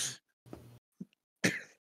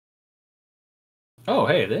 Oh,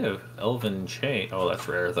 hey, they have Elven Chain. Oh, that's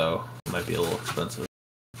rare, though. Might be a little expensive.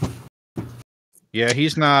 Yeah,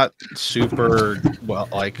 he's not super, well,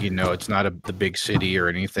 like, it's not the big city or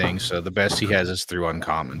anything, so the best he has is through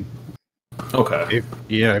uncommon. Okay.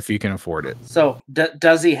 If you can afford it. So,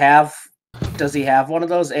 does he have one of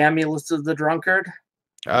those amulets of the drunkard?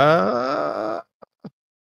 Let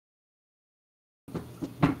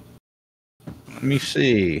me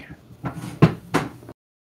see.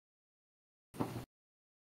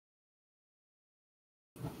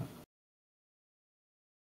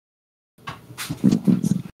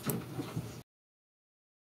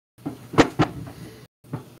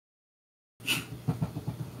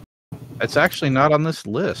 It's actually not on this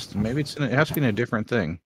list. Maybe it has to be in a different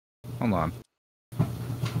thing. Hold on. I'm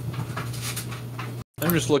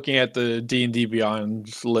just looking at the D&D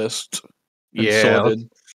Beyond list. Yeah,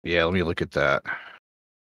 let me look at that.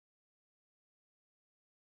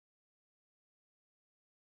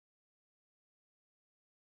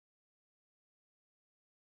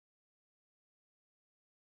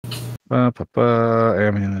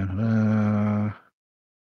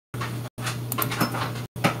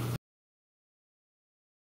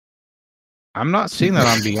 I'm not seeing that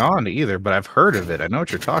on Beyond either, but I've heard of it. I know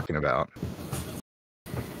what you're talking about.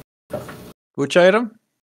 Which item?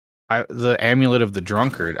 The Amulet of the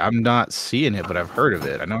Drunkard. I'm not seeing it, but I've heard of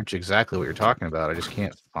it. I know exactly what you're talking about. I just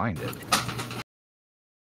can't find it.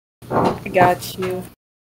 I got you.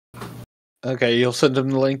 Okay, you'll send him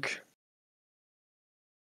the link.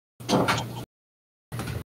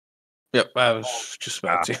 Yep, I was just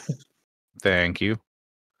about to. Thank you.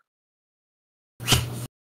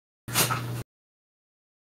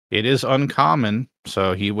 It is uncommon,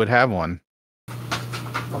 so he would have one.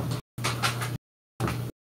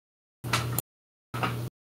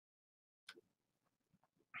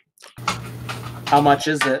 How much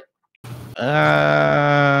is it?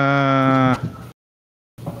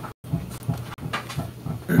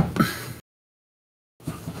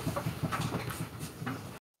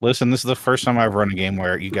 Listen, this is the first time I've run a game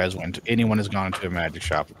where you guys anyone has gone into a magic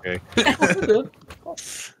shop, okay?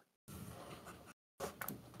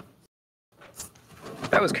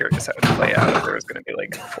 I was curious how it would play out, if there was going to be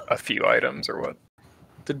like a few items or what.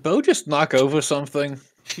 Did Bo just knock over something?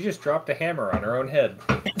 She just dropped a hammer on her own head.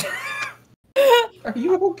 Are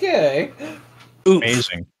you okay?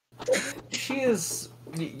 Amazing. She is...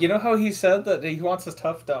 You know how he said that he wants a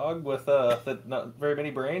tough dog with not very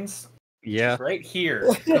many brains? Yeah. She's right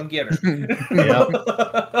here. Come get her.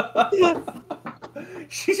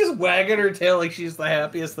 She's just wagging her tail like she's the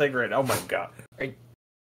happiest thing right now. Oh my god.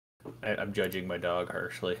 I'm judging my dog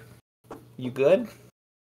harshly. You good?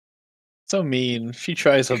 So mean. She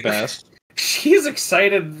tries her best. She's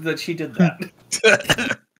excited that she did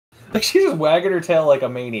that. Like she's just wagging her tail like a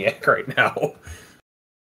maniac right now.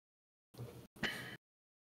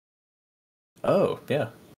 Oh, yeah.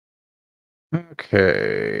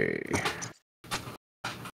 Okay.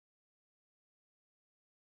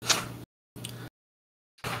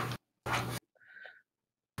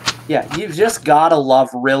 Yeah, you've just gotta love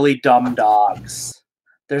really dumb dogs.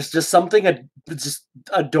 There's just something just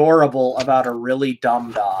adorable about a really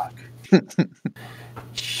dumb dog.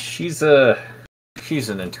 She's an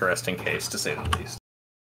interesting case, to say the least.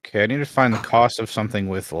 Okay, I need to find the cost of something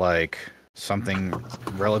with like something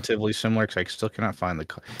relatively similar because I still cannot find the.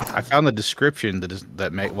 I found the description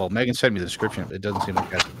Megan sent me the description. It doesn't seem like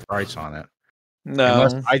it has a price on it. No,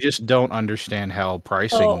 unless I just don't understand how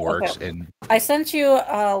pricing works. Okay. And I sent you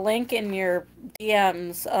a link in your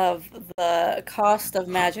DMs of the cost of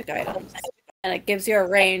magic items, and it gives you a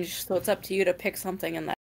range, so it's up to you to pick something in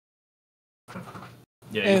that.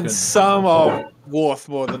 Yeah, and some are worth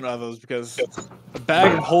more than others because a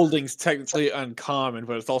bag of holding's technically uncommon,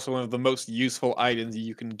 but it's also one of the most useful items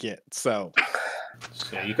you can get. So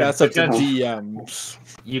yeah, that's up to DMs.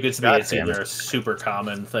 You could see it's either a super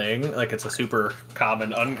common thing, like it's a super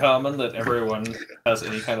common uncommon that everyone has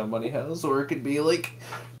any kind of money has, or it could be like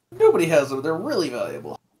nobody has them. They're really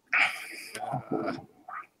valuable.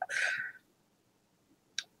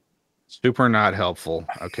 super not helpful.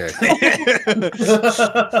 Okay.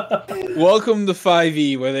 Welcome to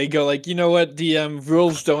 5e, where they go like, you know what, DM,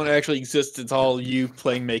 rules don't actually exist. It's all you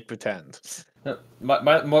playing make pretend. What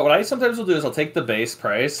I sometimes will do is I'll take the base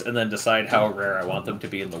price and then decide how rare I want them to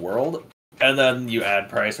be in the world, and then you add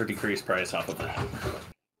price or decrease price off of that.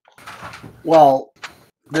 Well,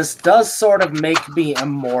 this does sort of make me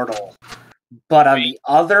immortal, But on the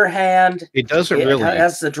other hand, it doesn't really. It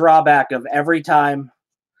has the drawback of every time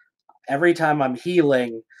I'm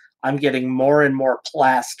healing, I'm getting more and more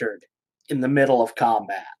plastered in the middle of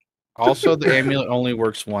combat. Also, the amulet only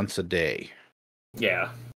works once a day. Yeah.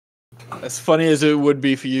 As funny as it would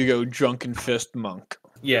be for you to go drunken fist monk.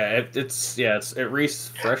 Yeah, it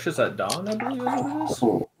refreshes at dawn, I believe is what it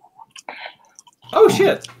is. Oh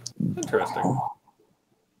shit! Interesting.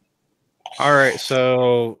 All right,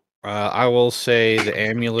 so I will say the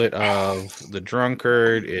amulet of the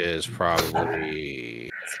drunkard is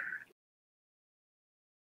probably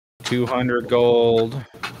 200 gold.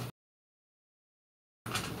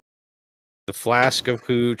 The flask of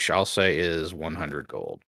hooch, I'll say, is 100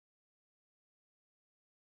 gold.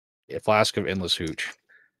 A flask of endless hooch.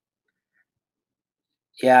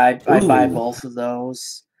 Yeah, I buy both of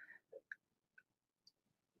those.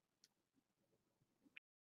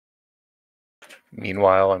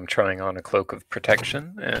 Meanwhile, I'm trying on a cloak of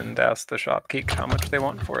protection and ask the shopkeep how much they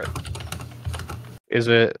want for it. Is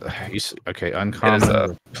it okay? Uncommon. It is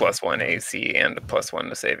a +1 AC and a +1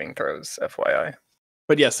 to saving throws, FYI.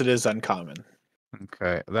 But yes, it is uncommon.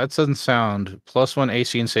 Okay, that doesn't sound +1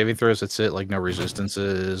 AC and saving throws. That's it. Like no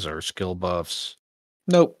resistances or skill buffs.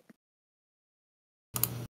 Nope.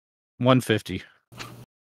 150.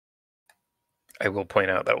 I will point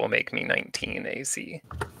out that will make me 19 AC.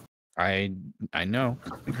 I know.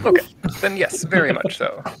 Okay, then yes, very much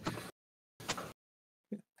so.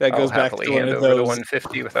 That goes back to hand one of over those. the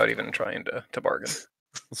 150 without even trying to bargain.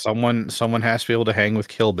 Someone has to be able to hang with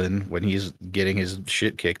Kilben when he's getting his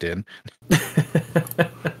shit kicked in.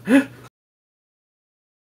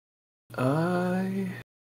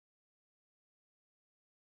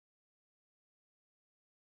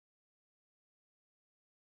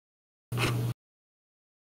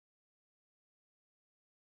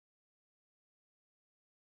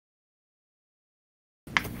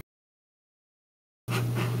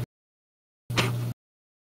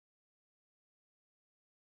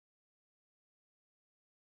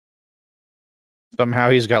 Somehow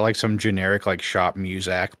he's got like some generic like shop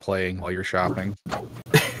music playing while you're shopping.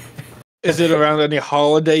 Is it around any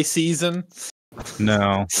holiday season?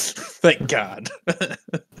 No. Thank God.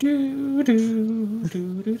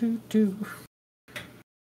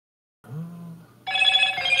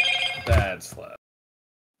 That's loud.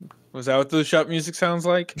 Was that what the shop music sounds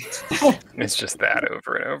like? It's just that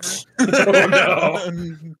over and over. Oh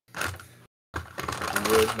no!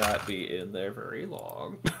 Would not be in there very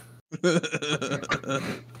long.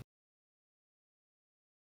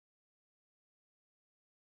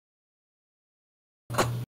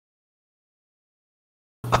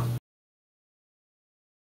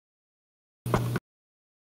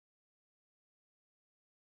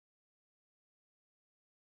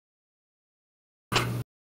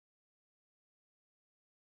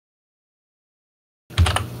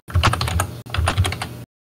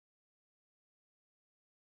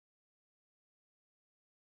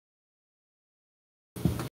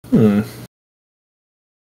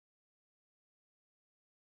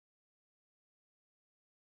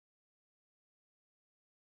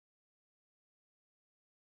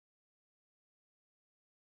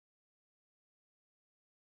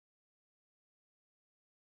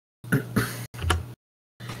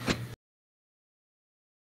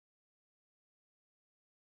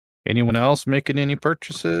 Anyone else making any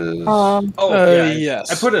purchases?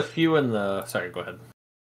 Yes. I put a few in the. Sorry, go ahead.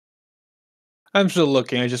 I'm still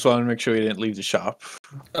looking. I just wanted to make sure you didn't leave the shop.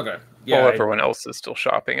 Okay. While everyone else is still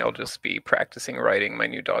shopping, I'll just be practicing riding my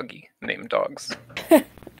new doggy named Dogs. It's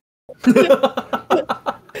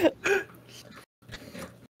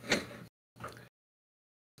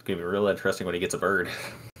gonna be real interesting when he gets a bird.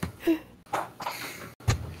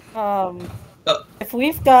 If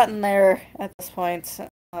we've gotten there at this point,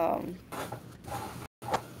 I'm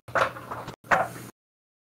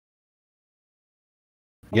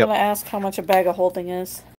gonna ask how much a bag of holding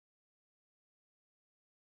is.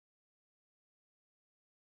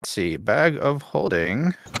 Let's see, bag of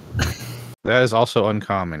holding. That is also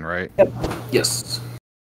uncommon, right? Yep. Yes.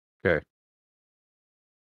 Okay.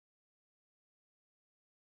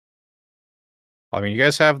 I mean, you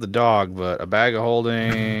guys have the dog, but a bag of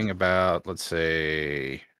holding about, let's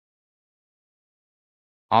say,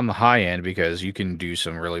 on the high end, because you can do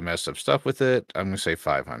some really messed up stuff with it, I'm going to say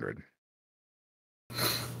 500.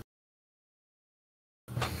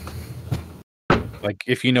 Like,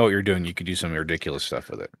 if you know what you're doing, you could do some ridiculous stuff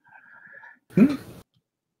with it.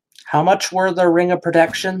 How much were the ring of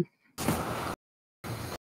protection?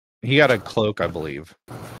 He got a cloak, I believe.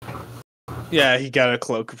 Yeah, he got a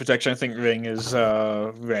cloak of protection. I think ring is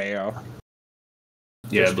rare.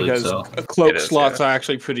 Yeah, just I believe because so. cloak slots are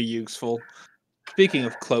actually pretty useful. Speaking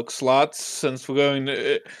of cloak slots, since we're going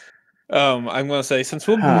to, I'm going to say, since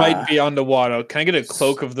we might be underwater, can I get a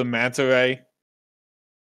cloak of the manta ray?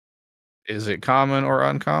 Is it common or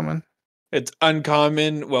uncommon? It's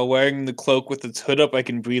uncommon. While wearing the cloak with its hood up, I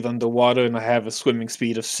can breathe underwater, and I have a swimming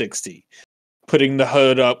speed of 60. Putting the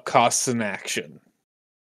hood up costs an action.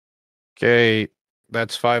 Okay,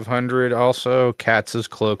 that's 500. Also, Katz's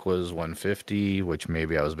cloak was 150, which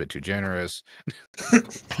maybe I was a bit too generous.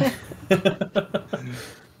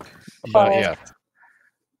 But yeah,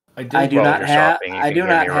 I do not have. I do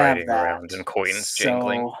not have that. Around and coins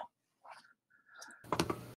jingling.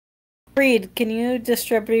 Reed, can you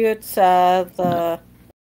distribute the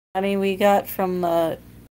money we got from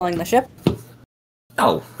selling the ship?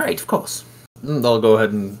 Oh, right, of course. I'll go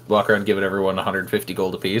ahead and walk around giving everyone 150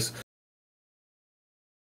 gold apiece.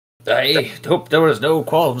 I hope there was no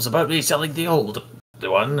qualms about me selling the old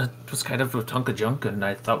one. It was kind of a hunk of junk, and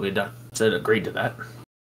I thought we'd agreed to that.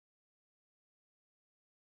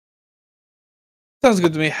 Sounds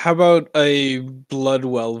good to me. How about a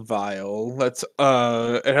Bloodwell vial? That's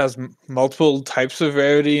it has multiple types of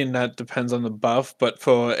rarity, and that depends on the buff. But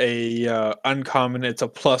for a uncommon, it's a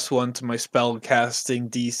 +1 to my spell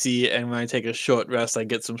casting DC, and when I take a short rest, I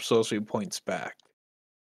get some sorcery points back.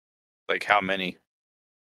 like how many?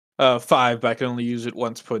 5, but I can only use it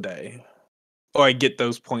once per day, or I get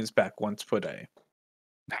those points back once per day.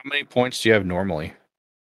 How many points do you have normally?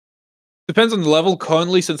 Depends on the level.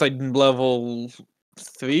 Currently, since I'm level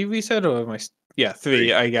 3, we said, or am I? Yeah,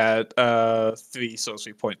 3. I got 3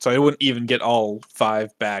 sorcery points, so I wouldn't even get all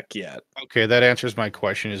 5 back yet. Okay, that answers my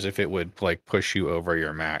question. Is if it would like push you over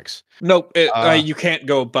your max? Nope, you can't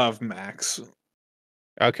go above max.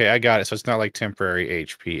 Okay, I got it. So it's not like temporary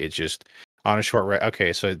HP. It's just on a short rest.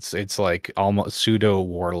 Okay, so it's like almost pseudo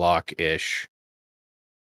warlock ish,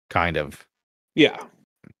 kind of. Yeah.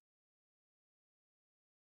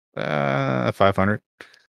 500.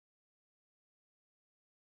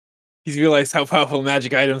 He's realized how powerful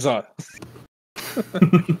magic items are.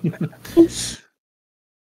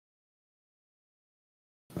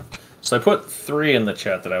 So I put 3 in the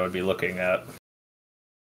chat that I would be looking at.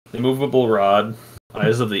 The movable rod,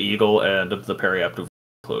 Eyes of the Eagle, and the periaptive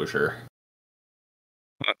closure.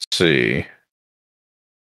 Let's see.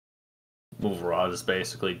 Movable rod is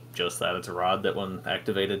basically just that. It's a rod that, when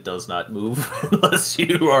activated, does not move unless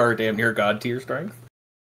you are damn near god tier strength.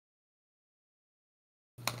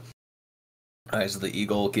 Eyes of the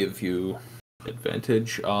Eagle give you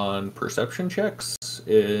advantage on perception checks,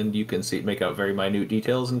 and you can make out very minute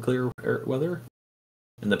details in clear weather.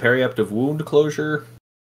 And the periaptive wound closure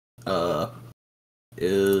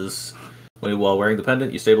is while wearing the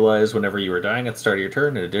pendant, you stabilize whenever you are dying at the start of your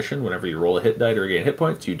turn. In addition, whenever you roll a hit die to regain hit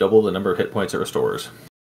points, you double the number of hit points it restores.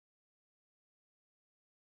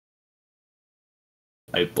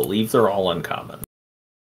 I believe they're all uncommon.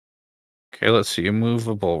 Okay, let's see.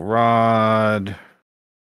 Immovable rod.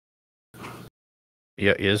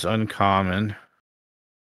 Yeah, is uncommon.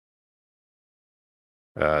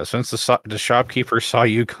 Since the shopkeeper saw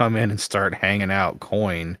you come in and start hanging out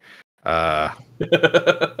coin,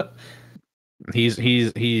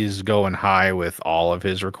 he's going high with all of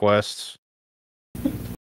his requests.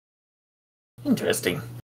 Interesting.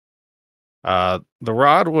 The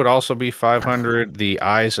rod would also be 500. The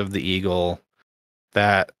Eyes of the Eagle,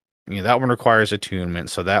 that one requires attunement,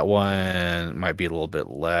 so that one might be a little bit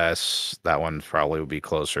less. That one probably would be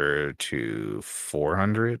closer to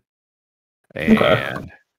 400.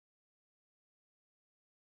 And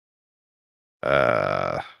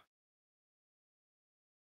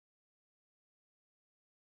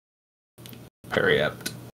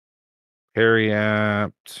Periapt.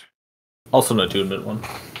 Also an attunement one.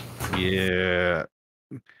 Yeah.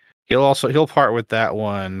 He'll part with that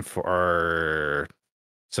one for,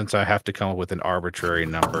 since I have to come up with an arbitrary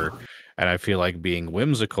number, and I feel like being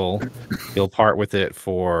whimsical, he'll part with it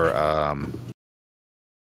for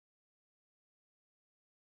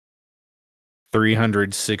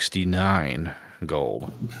 369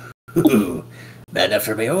 gold. Ooh, mana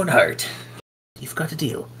for my own heart. You've got a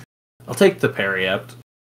deal. I'll take the periapt.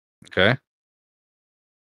 Okay.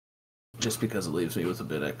 Just because it leaves me with a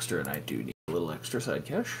bit extra, and I do need a little extra side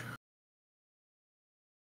cash.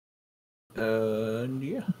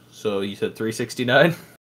 Yeah. So you said 369?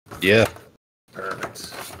 Yeah.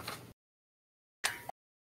 Perfect.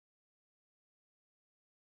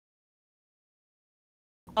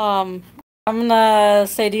 I'm gonna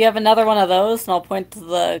say, do you have another one of those? And I'll point to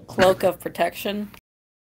the cloak of protection.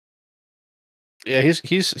 Yeah,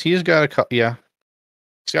 he's got a couple. Yeah,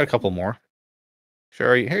 he's got a couple more.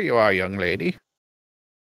 Sure, here you are, young lady.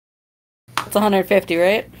 It's 150,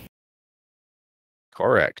 right?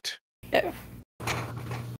 Correct. Yeah.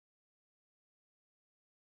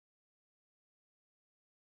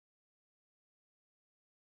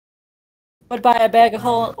 Would buy a bag of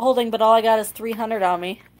holding, but all I got is 300 on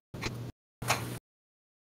me.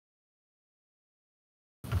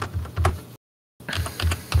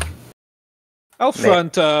 I'll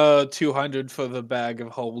front 200 for the bag of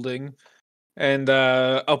holding, and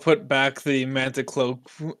I'll put back the manta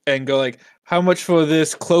cloak and go like, how much for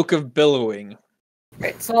this cloak of billowing?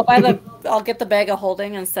 Right, so I'll get the bag of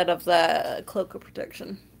holding instead of the cloak of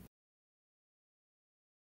protection.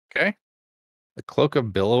 Okay. The cloak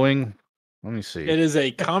of billowing. Let me see. It is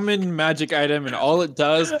a common magic item, and all it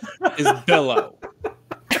does is billow.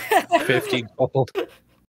 50 gold.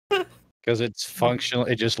 Because it's functional.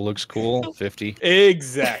 It just looks cool. 50.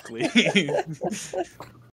 Exactly.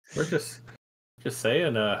 We're just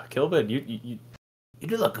saying, Kilben, you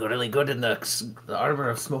do look really good in the armor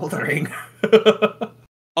of smoldering.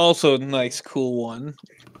 Also, nice, cool one.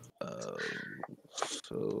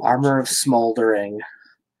 Armor of smoldering.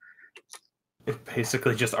 It's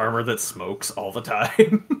basically just armor that smokes all the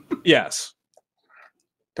time. Yes.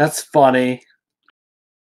 That's funny.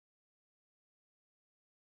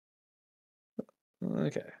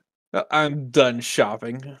 Okay. I'm done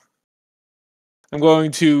shopping. I'm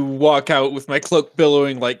going to walk out with my cloak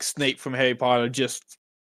billowing like Snape from Harry Potter. Just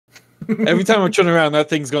every time I turn around, that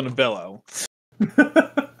thing's going to billow.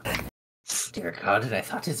 Dear God, and I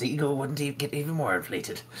thought his ego wouldn't get even more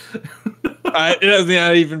inflated. It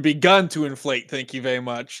hasn't even begun to inflate, thank you very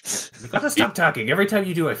much. You gotta stop talking. Every time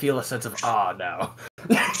you do, I feel a sense of awe now.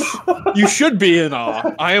 You should be in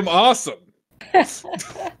awe. I am awesome.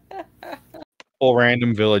 All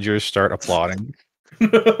random villagers start applauding.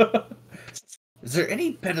 Is there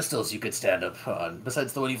any pedestals you could stand up on,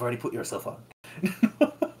 besides the one you've already put yourself on?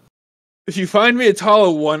 If you find me a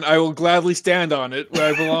taller one, I will gladly stand on it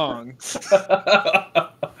where I belong.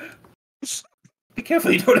 Be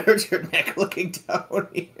careful you don't hurt your neck looking down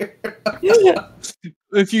here.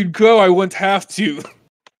 If you'd grow, I wouldn't have to.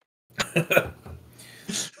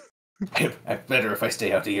 I'm better if I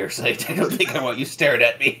stay out of your sight. I don't think I want you staring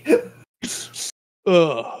at me.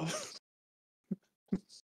 Ugh.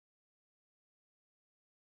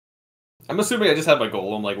 I'm assuming I just have my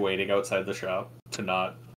golem like waiting outside the shop to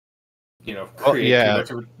not, create too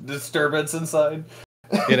much of a disturbance inside.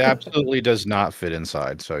 It absolutely does not fit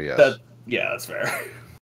inside, so yes. That's fair.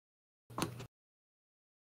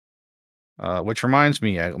 Which reminds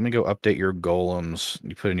me, let me go update your golems.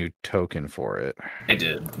 You put a new token for it. I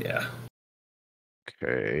did, yeah.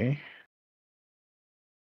 Okay.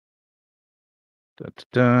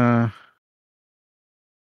 Da-da-da.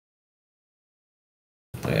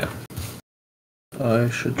 Yeah. I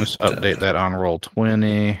should just update that on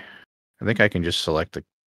Roll20. I think I can just select the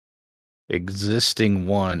existing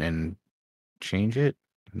one and change it,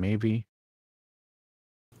 maybe.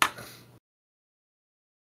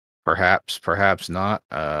 Perhaps not.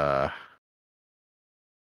 Well,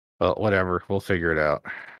 whatever. We'll figure it out.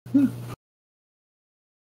 Yeah,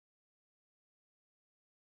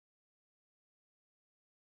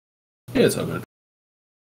 it's all good.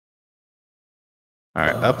 All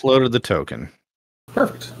right, uploaded the token.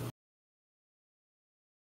 Perfect.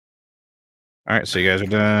 All right, so you guys are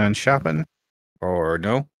done shopping, or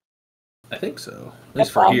no? I think so. At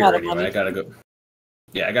least for here, anyway. I gotta go.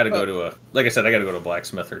 Yeah, I gotta go to a. Like I said, I gotta go to a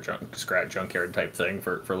blacksmith or junkyard type thing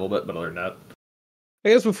for a little bit. But other than that, I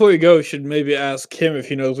guess before you go, you should maybe ask him if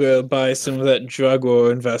he knows where to buy some of that drug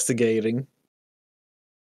we're investigating.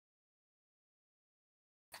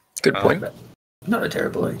 Good point. Not a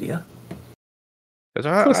terrible idea.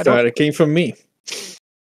 It came from me.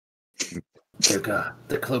 Dear God,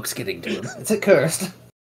 the cloak's getting to him. Is it cursed?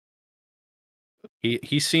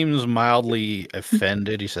 He seems mildly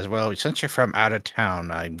offended. He says, well, since you're from out of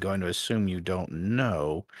town, I'm going to assume you don't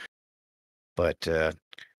know. But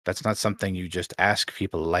that's not something you just ask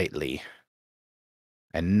people lightly.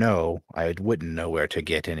 And no, I wouldn't know where to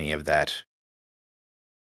get any of that.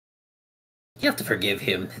 You have to forgive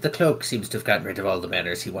him. The cloak seems to have gotten rid of all the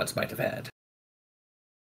manners he once might have had.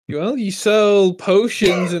 Well, you sell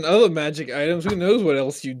potions and other magic items. Who knows what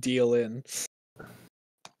else you deal in?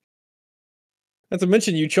 Not to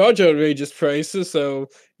mention, you charge outrageous prices, so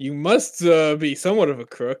you must be somewhat of a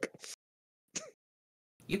crook.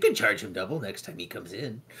 You can charge him double next time he comes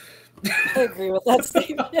in. I agree with that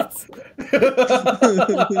statement. Yes.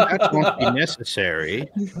 That won't be necessary,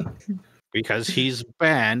 because he's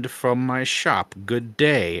banned from my shop. Good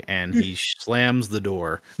day. And he slams the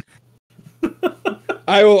door.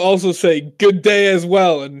 I will also say good day as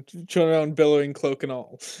well, and turn around billowing cloak and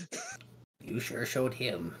all. You sure showed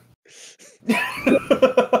him.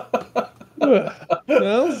 Well,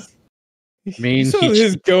 I mean, you saw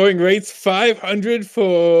his going rates 500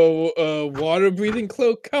 for a water breathing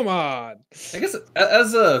cloak. Come on. I guess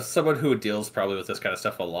as someone who deals probably with this kind of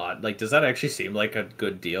stuff a lot, like, does that actually seem like a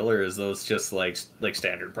good deal, or is those just like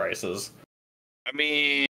standard prices? I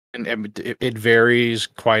mean, it varies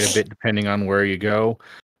quite a bit depending on where you go,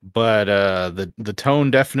 but the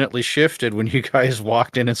tone definitely shifted when you guys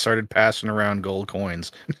walked in and started passing around gold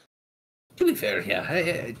coins. To be fair,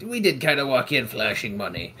 yeah, we did kind of walk in flashing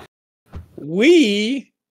money.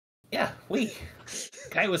 We? Yeah, we.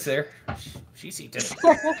 Kai was there. She seemed to.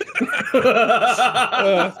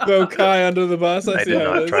 Throw Kai under the bus. I did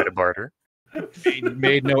not try to barter.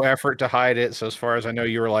 Made no effort to hide it, so as far as I know,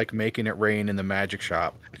 you were like making it rain in the magic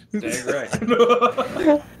shop. Dang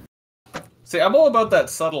right. See, I'm all about that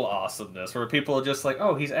subtle awesomeness where people are just like,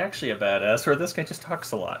 oh, he's actually a badass, or this guy just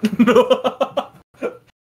talks a lot.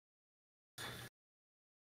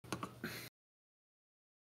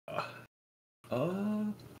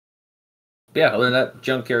 Yeah, other than that,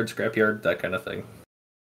 junkyard, scrapyard, that kind of thing.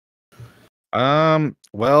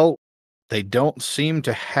 Well, they don't seem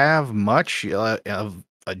to have much of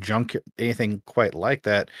a junk, anything quite like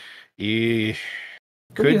that. You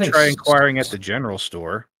could try inquiring at the general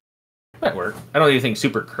store. Might work. I don't need anything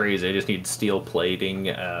super crazy. I just need steel plating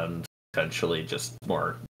and potentially just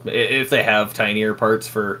more. If they have tinier parts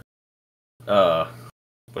for,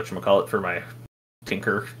 whatchamacallit, for my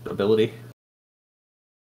tinker ability.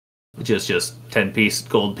 Just 10-piece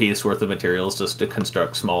gold piece worth of materials just to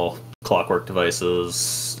construct small clockwork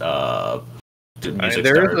devices, music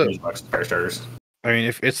fire starters. I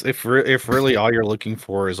mean, if really all you're looking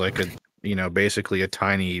for is like basically a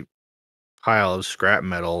tiny pile of scrap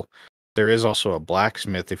metal, there is also a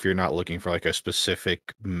blacksmith if you're not looking for like a specific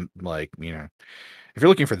if you're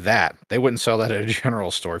looking for that, they wouldn't sell that at a general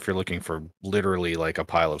store if you're looking for literally like a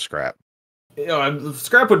pile of scrap.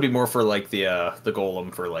 Scrap would be more for like the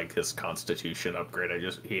golem for like his constitution upgrade.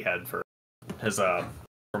 He had for his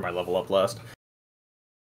for my level up last.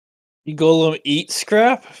 You golem eat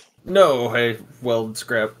scrap? No, I weld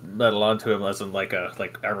scrap metal onto him as in like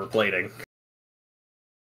armor plating.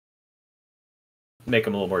 Make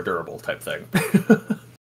him a little more durable type thing.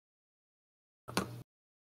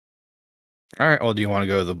 All right. Well, do you want to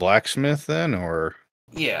go to the blacksmith then, or?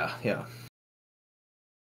 Yeah.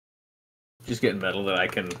 Just getting metal that I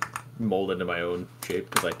can mold into my own shape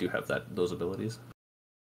because I do have those abilities.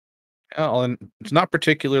 Well, and it's not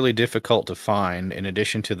particularly difficult to find. In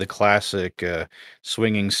addition to the classic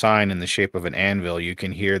swinging sign in the shape of an anvil, you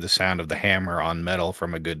can hear the sound of the hammer on metal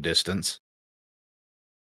from a good distance.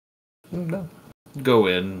 No. Go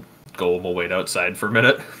in. Golem will wait outside for a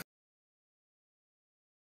minute.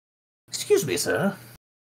 Excuse me, sir.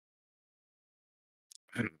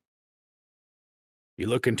 You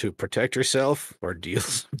looking to protect yourself or deal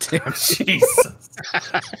some damage? Jesus.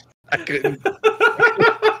 I couldn't.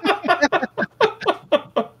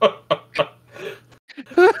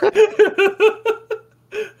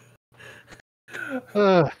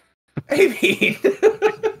 I mean,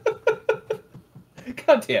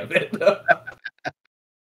 God damn it. I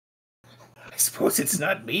suppose it's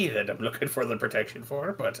not me that I'm looking for the protection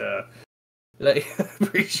for, but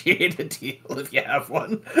appreciate a deal if you have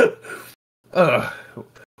one.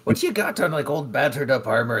 What you got on like old battered up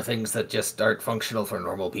armor, things that just aren't functional for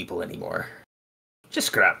normal people anymore? Just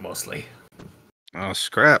scrap mostly. Oh,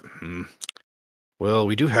 scrap. Well,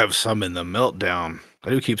 we do have some in the meltdown. I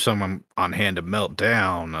do keep some on hand to melt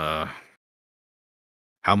down.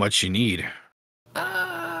 How much you need?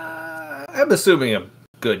 I'm assuming a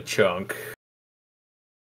good chunk.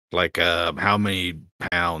 Like, how many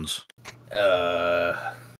pounds?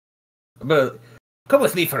 But come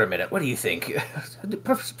with me for a minute. What do you think?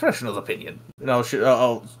 Professional opinion. And I'll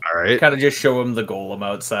all right. Kind of just show him the golem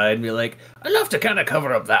outside and be like, I'd love to kind of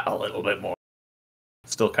cover up that a little bit more.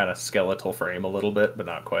 Still kind of skeletal frame a little bit, but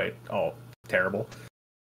not quite all terrible.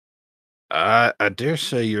 I dare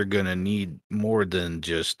say you're gonna need more than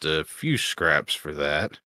just a few scraps for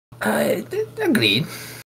that. I agreed.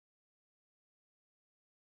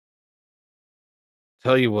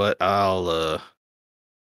 Tell you what, I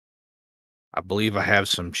believe I have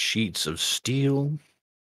some sheets of steel.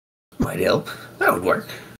 Might help. That would work.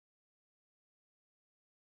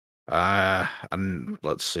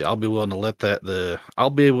 Let's see. I'll be willing to let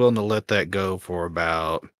that go for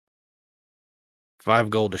about 5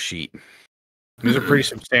 gold a sheet. These are pretty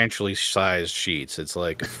substantially sized sheets. It's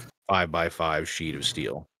like a 5x5 sheet of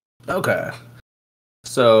steel. Okay.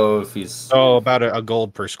 So if he's about a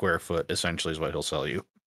gold per square foot, essentially, is what he'll sell you.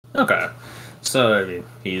 Okay. So I mean,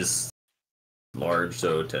 he's large,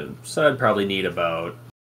 so I'd probably need about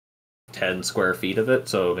 10 square feet of it,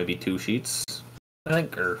 so maybe 2 sheets, I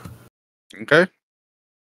think, or... Okay.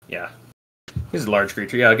 Yeah. He's a large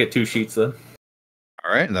creature. Yeah, I'll get 2 sheets then.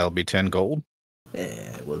 All right, and that'll be 10 gold.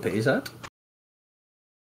 We'll pay that.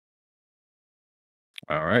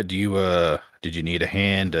 All right. Did you need a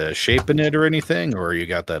hand shaping it or anything, or you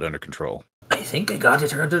got that under control? I think I got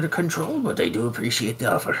it under control, but I do appreciate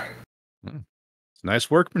the offer. It's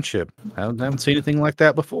nice workmanship. I haven't seen anything like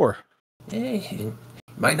that before.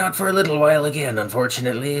 Might not for a little while again,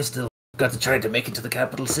 unfortunately. Still got to try to make it to the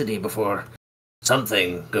capital city before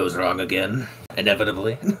something goes wrong again,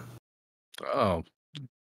 inevitably. Oh,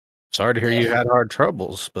 sorry to hear you had hard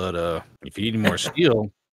troubles, but if you need more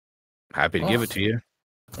steel, happy to give it to you.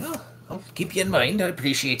 Well, I'll keep you in mind. I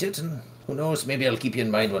appreciate it, and who knows, maybe I'll keep you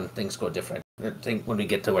in mind when things go different. I think when we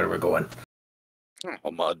get to where we're going.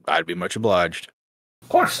 Well, I'd be much obliged. Of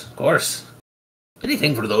course.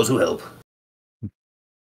 Anything for those who help.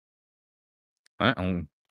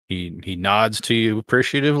 He nods to you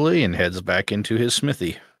appreciatively and heads back into his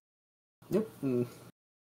smithy. Yep.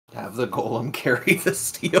 Have the golem carry the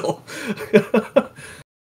steel.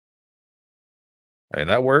 Hey,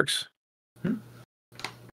 that works.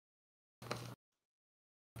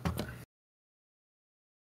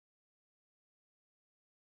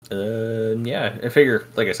 Yeah, I figure,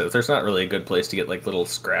 like I said, there's not really a good place to get like little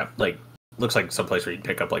scrap, like looks like some place where you can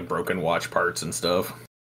pick up like broken watch parts and stuff.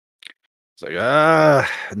 It's like,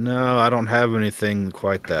 no, I don't have anything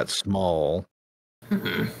quite that small.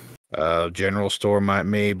 General store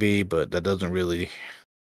maybe, but that doesn't really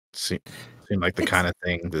seem like the kind of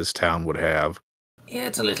thing this town would have. Yeah,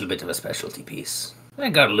 it's a little bit of a specialty piece. I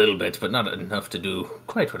got a little bit, but not enough to do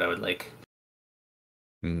quite what I would like.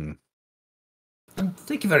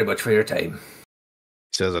 Thank you very much for your time.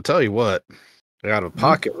 He says, I'll tell you what, I got a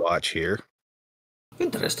pocket watch here.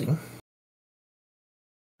 Interesting.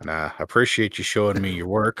 And I appreciate you showing me your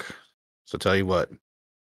work. So tell you what,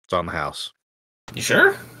 it's on the house. You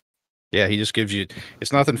sure? Yeah, he just gives you,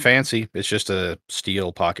 it's nothing fancy. It's just a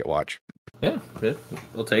steel pocket watch. Yeah,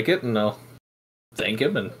 we'll take it and I'll thank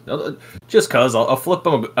him, and just cause I'll flip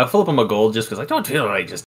him a gold just because I don't feel right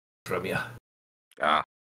just from you.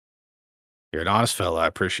 You're an honest fella. I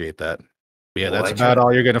appreciate that. But yeah, that's about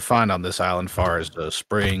all you're going to find on this island, far as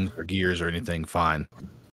springs or gears or anything fine.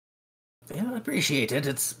 Yeah, I appreciate it.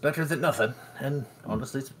 It's better than nothing, and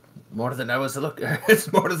honestly, it's more than I was looking.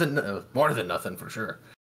 It's more than nothing for sure.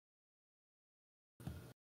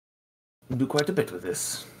 We'll do quite a bit with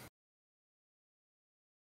this.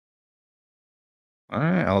 All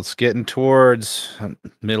right, well, it's getting towards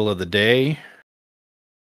middle of the day.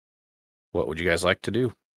 What would you guys like to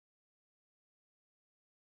do?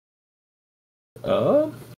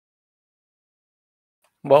 While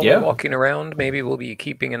we're walking around, maybe we'll be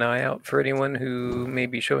keeping an eye out for anyone who may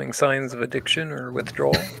be showing signs of addiction or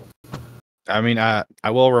withdrawal. I mean, I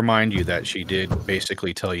will remind you that she did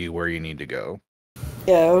basically tell you where you need to go.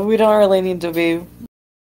 Yeah, we don't really need to be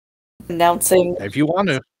announcing. If you want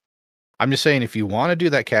to, I'm just saying, if you want to do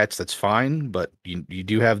that, Cats, that's fine, but you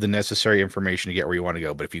do have the necessary information to get where you want to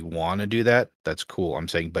go. But if you want to do that, that's cool. I'm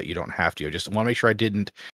saying, but you don't have to. I just want to make sure I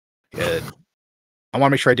didn't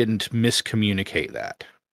miscommunicate that.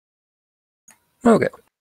 Okay.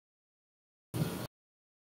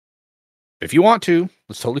 If you want to,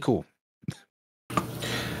 it's totally cool.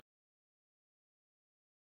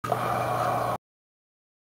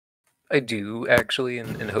 I do, actually,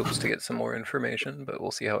 in hopes to get some more information, but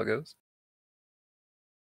we'll see how it goes.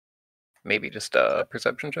 Maybe just a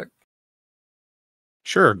perception check.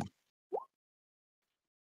 Sure.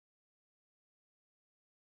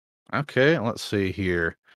 Okay, let's see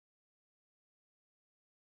here.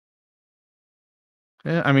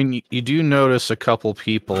 Yeah, I mean, you do notice a couple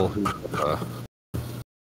people who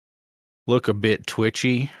look a bit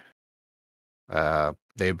twitchy.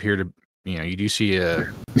 They appear to, you do see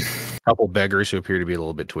a couple beggars who appear to be a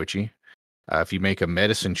little bit twitchy. If you make a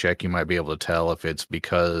medicine check, you might be able to tell if it's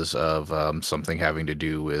because of something having to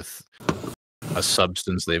do with a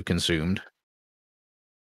substance they've consumed.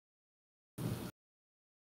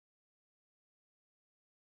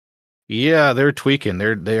 Yeah, they're tweaking.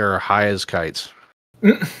 They are high as kites.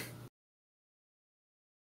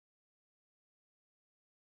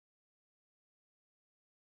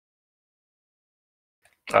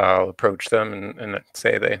 I'll approach them and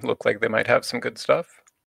say they look like they might have some good stuff.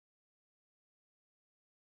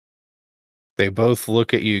 They both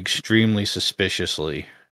look at you extremely suspiciously.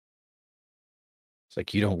 It's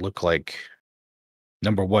like, you don't look like...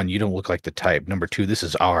 Number one, you don't look like the type. Number two, this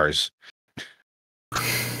is ours.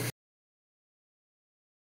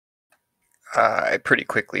 I pretty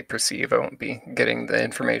quickly perceive I won't be getting the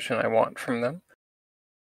information I want from them.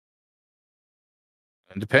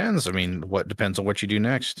 It depends. I mean, what depends on what you do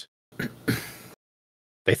next.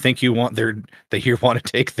 They think you want you want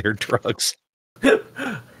to take their drugs.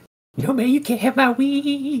 No, man, you can't have my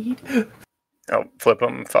weed. I'll flip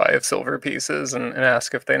them 5 silver pieces and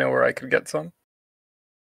ask if they know where I could get some.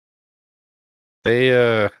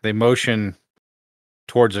 They motion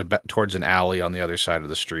towards an alley on the other side of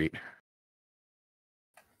the street.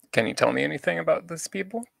 Can you tell me anything about these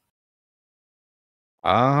people?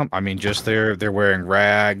 I mean, just they're wearing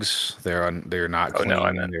rags. They're not clean.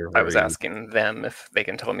 No, I was asking them if they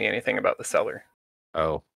can tell me anything about the cellar.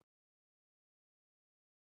 Oh.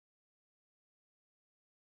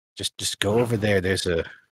 Just go over there. There's a...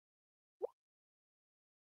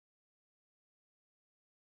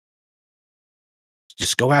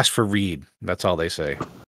 Just go ask for Reed. That's all they say.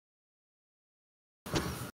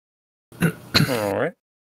 All right.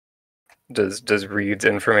 Does Reed's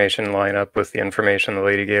information line up with the information the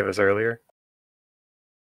lady gave us earlier?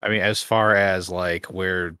 I mean, as far as like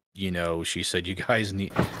where, she said you guys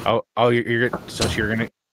need... Oh, you're gonna...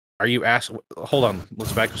 Are you asked? Hold on,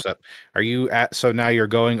 let's back this up. Are you so now you're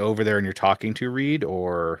going over there and you're talking to Reed,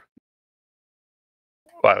 or?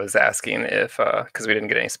 Well, I was asking if, because we didn't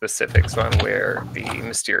get any specifics on where the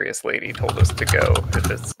mysterious lady told us to go,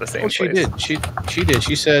 if it's the same place. She did. She did.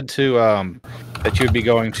 She said to that you would be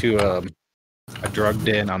going to a drug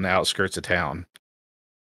den on the outskirts of town.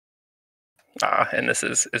 And this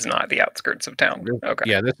is not the outskirts of town. Okay.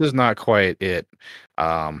 Yeah, this is not quite it.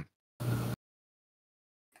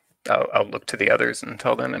 I'll look to the others and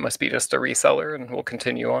tell them it must be just a reseller, and we'll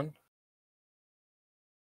continue on.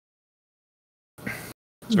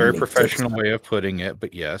 It's a very professional way of putting it,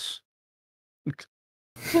 but yes.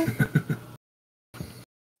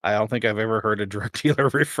 I don't think I've ever heard a drug dealer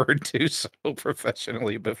referred to so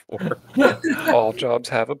professionally before. All jobs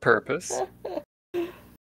have a purpose. I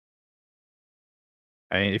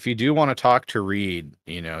mean, if you do want to talk to Reed,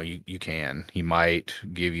 you can. He might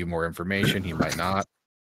give you more information. He might not.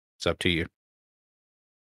 It's up to you.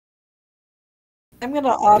 I'm gonna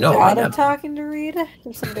opt out of talking to Reed.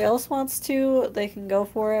 If somebody else wants to, they can go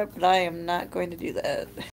for it, but I am not going to do that.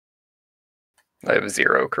 I have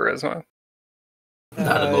 0 charisma.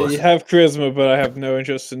 You have charisma, but I have no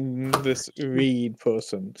interest in this Reed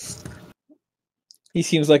person. He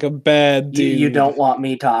seems like a bad dude. You don't want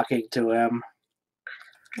me talking to him.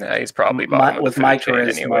 Yeah, he's probably bottom with my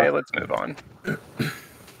charisma. Anyway, let's move on.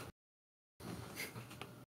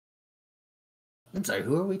 I'm sorry,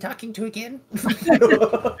 who are we talking to again?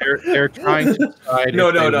 they're trying to decide. No,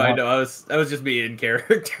 I know. I was just being in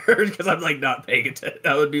character because I'm like not paying attention.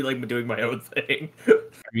 I would be like doing my own thing. I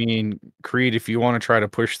mean, Creed, if you want to try to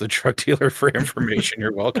push the drug dealer for information,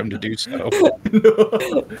 you're welcome to do so.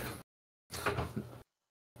 No.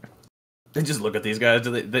 They just look at these guys.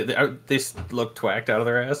 Do they look twacked out of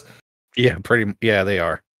their ass? Yeah, yeah, they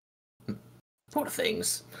are. Poor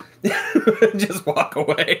things. Just walk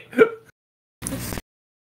away.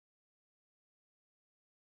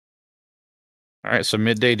 All right, so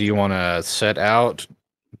midday, do you want to set out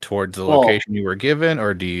towards the location you were given,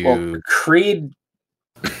 or do you... Well,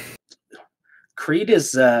 Creed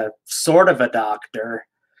is sort of a doctor.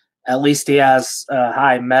 At least he has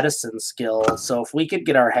high medicine skill. So if we could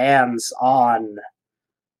get our hands on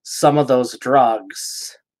some of those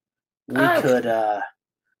drugs, we could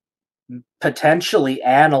potentially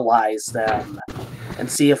analyze them and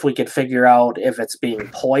see if we could figure out if it's being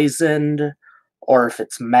poisoned or if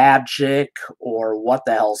it's magic or what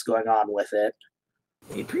the hell's going on with it.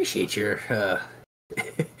 I appreciate your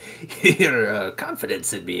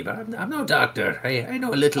confidence in me, but I'm no doctor. I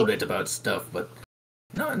know a little bit about stuff, but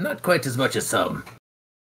not quite as much as some.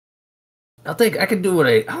 I'll take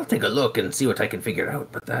a look and see what I can figure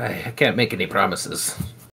out, but I can't make any promises.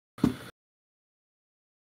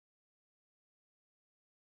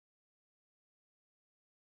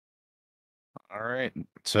 All right,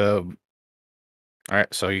 so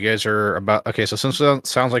you guys are about... Okay, so since it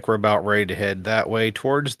sounds like we're about ready to head that way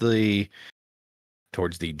towards the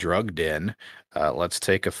drug den, let's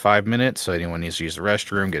take a 5 minutes. So anyone needs to use the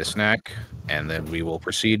restroom, get a snack, and then we will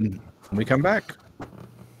proceed when we come back.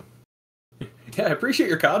 Yeah, I appreciate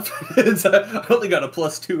your confidence. I only got a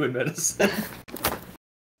 +2 in medicine.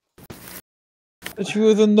 But you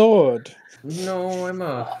were the Nord. No, I'm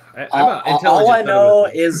all I know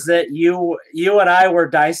is that you and I were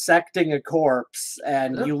dissecting a corpse,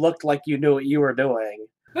 and you looked like you knew what you were doing.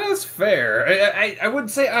 That's fair. I wouldn't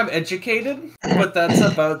say I'm educated, but that's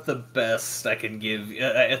about the best I can give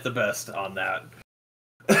at the best on that.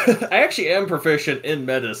 I actually am proficient in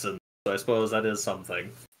medicine, So I suppose that is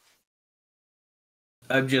something.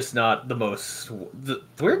 I'm just not the most... The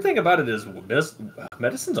weird thing about it is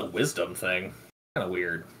medicine's a wisdom thing. Kind of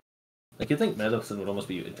weird. Like, you'd think medicine would almost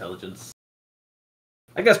be intelligence.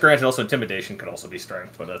 I guess, granted, also intimidation could also be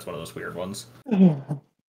strength, but that's one of those weird ones. Alright,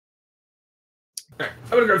 I'm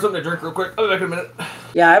gonna grab something to drink real quick. I'll be back in a minute.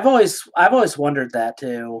 Yeah, I've always wondered that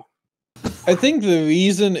too. I think the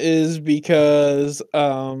reason is because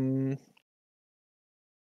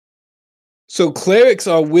so clerics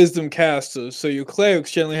are wisdom casters, so your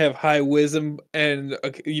clerics generally have high wisdom and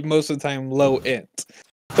most of the time low int.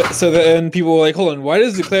 But, so then people were like, hold on, why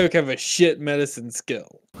does the cleric have a shit medicine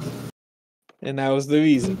skill? And that was the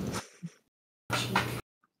reason.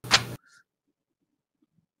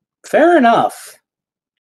 Fair enough.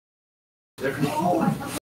 Good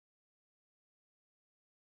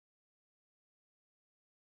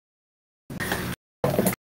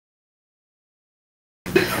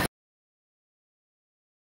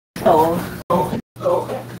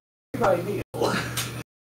idea.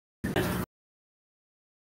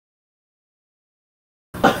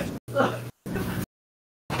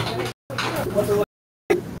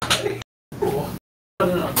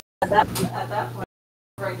 At that point,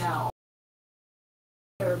 right now,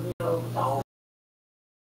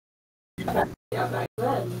 yeah, back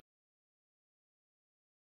then.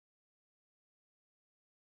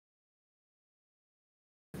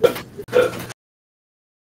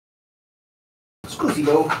 Squishy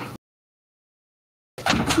go.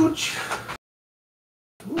 Scooch.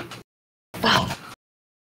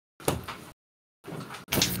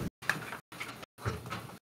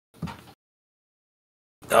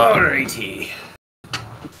 Alrighty.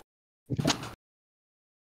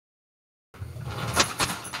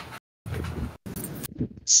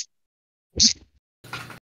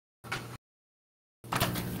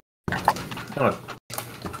 Oh,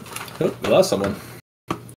 we lost someone.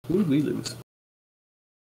 Who did we lose?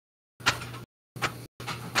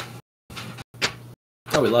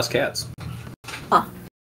 Oh, we lost cats. Huh.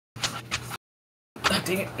 Oh,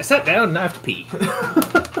 dang it. I sat down and I have to pee.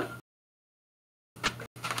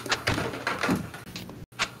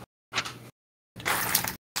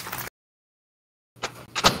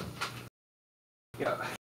 Yeah.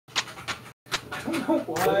 I don't know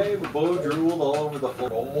why the bow drooled all over the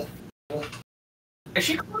floor. And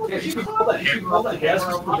she called that gas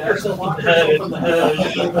herself in the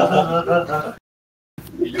head.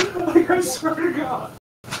 Like, I swear to God.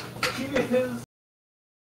 She is.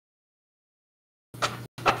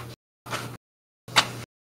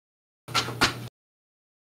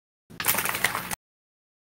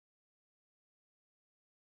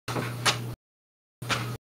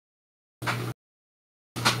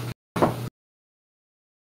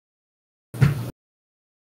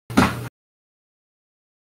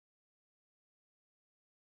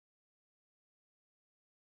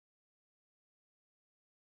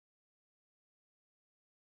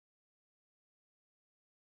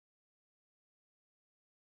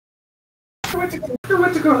 I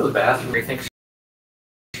went to go to the bathroom. I think she's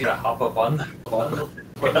gonna hop up on the bundle.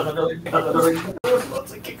 I was about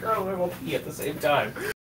to kick her out and I won't pee at the same time.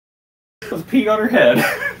 I was peeing on her head.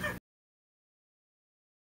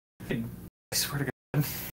 I swear to God,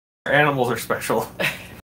 our animals are special.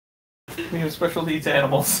 We have special needs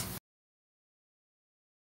animals.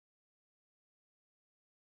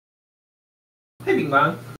 Hey, Big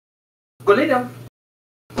Man. Go lay down.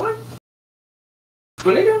 What?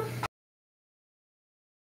 Go lay down.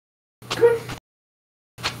 Come on.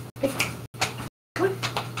 Hey. Come on.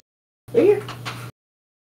 Right here.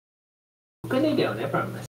 Go lay down, I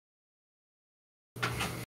promise.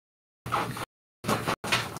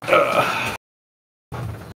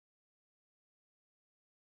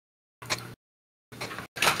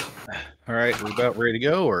 All right, we about ready to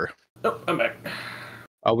go, or? Nope, I'm back.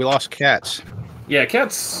 Oh, we lost cats. Yeah,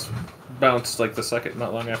 cats bounced like the second,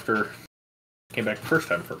 not long after I came back the first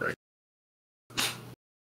time for a break.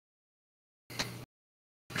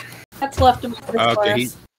 That's left him for the Okay,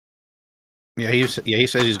 class. he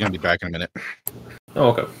says he's going to be back in a minute. Oh,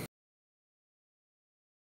 okay.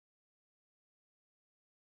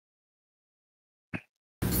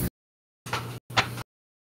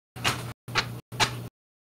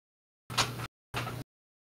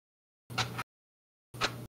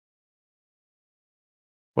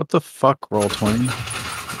 What the fuck, Roll20?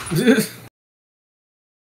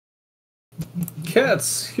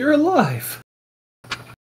 Cats, you're alive.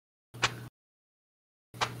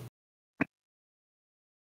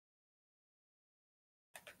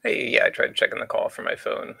 Hey, yeah, I tried checking the call from my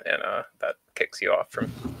phone, and that kicks you off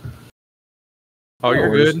from. Oh, you're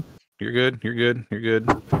good. You're good. You're good. You're good.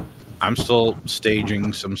 I'm still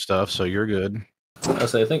staging some stuff, so you're good. I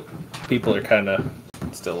think people are kind of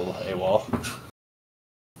still AWOL.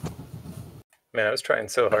 Man, I was trying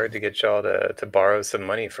so hard to get y'all to borrow some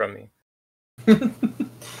money from me.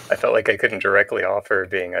 I felt like I couldn't directly offer,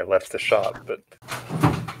 being I left the shop, but...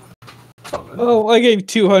 Oh, I gave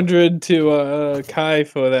 200 to Kai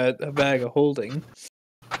for that bag of holding.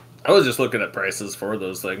 I was just looking at prices for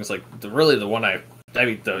those things. Like, the one I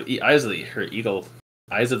mean, the Eyes of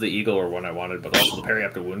the Eagle are one I wanted, but also the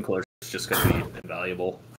Periaptic Wound Clerk is just going to be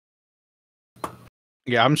invaluable.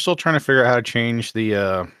 Yeah, I'm still trying to figure out how to change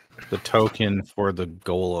the token for the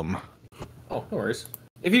golem. Oh, no worries.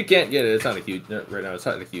 If you can't get it, it's not a huge right now. It's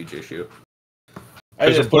not a huge issue.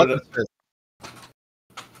 There's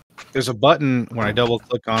a button when I double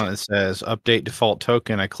click on it that says update default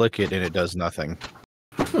token. I click it and it does nothing.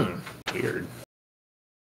 Weird.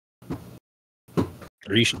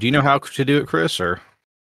 Do you know how to do it, Chris? Or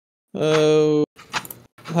Not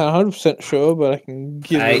 100% sure, but I can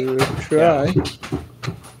give it a try. Yeah.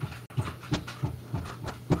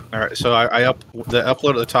 all right, so the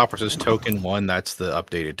upload at the top where it says token 1. That's the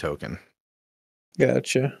updated token.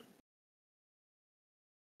 Gotcha.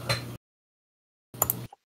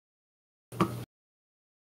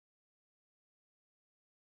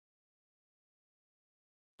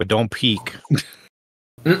 But don't peek.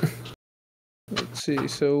 Let's see.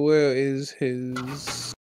 So where is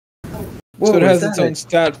his? Whoa, so it has is its that own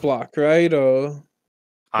stat block, right? Or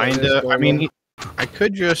Kinda. I mean, I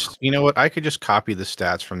could just, you know what? I could just copy the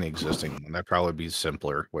stats from the existing one. That'd probably be a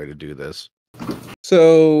simpler way to do this.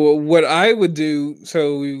 So what I would do,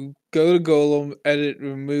 so we go to Golem, edit,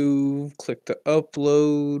 remove, click to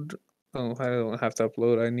upload. Oh, I don't have to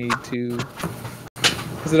upload. I need to.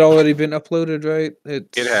 Has it already been uploaded, right?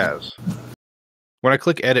 It has. When I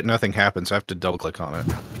click edit, nothing happens. I have to double click on it.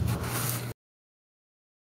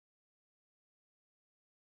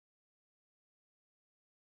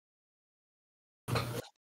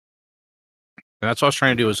 And that's what I was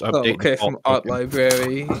trying to do is update. Oh, okay, from Art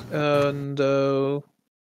Library. And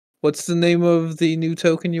what's the name of the new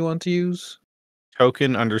token you want to use?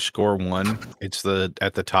 Token _1. It's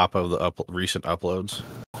at the top of the recent uploads.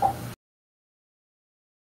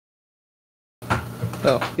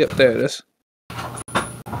 Oh, yep, there it is.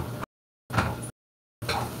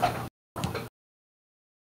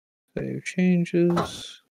 Save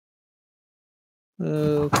changes.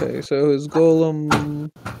 Okay, so his golem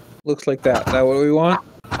looks like that. That what we want?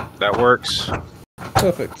 That works.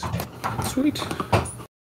 Perfect. Sweet.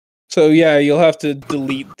 So yeah, you'll have to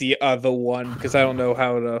delete the other one because I don't know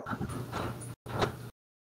how to.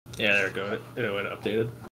 Yeah, there we go. It went updated.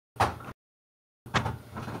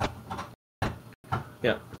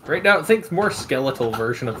 Yeah. Right now, I think more skeletal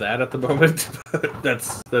version of that at the moment. But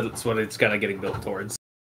that's what it's kind of getting built towards.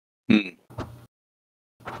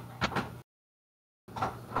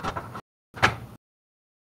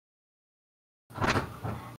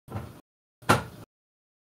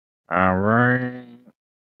 All right.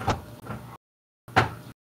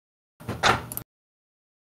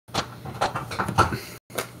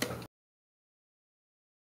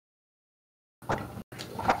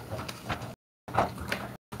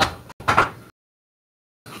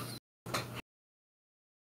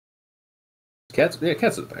 Cats in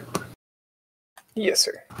the back. Yes,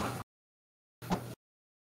 sir.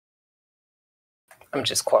 I'm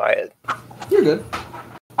just quiet. You're good.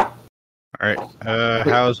 All right.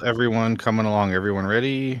 How's everyone coming along? Everyone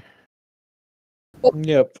ready?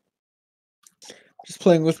 Yep. Just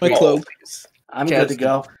playing with my cloak. I'm good to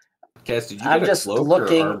go. Cass, did you I'm get a just cloak or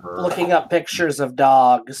armor? looking up pictures of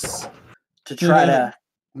dogs to try to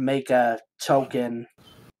make a token.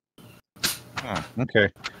 Oh, okay.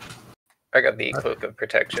 I got the Cloak of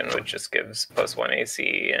Protection, which just gives +1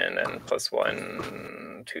 AC and then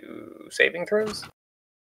 +1 to saving throws.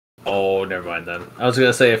 Oh, never mind then. I was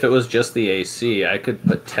gonna say if it was just the AC, I could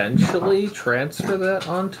potentially transfer that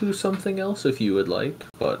onto something else if you would like,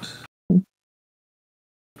 but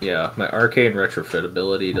yeah, my arcane retrofit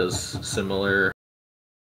ability does similar.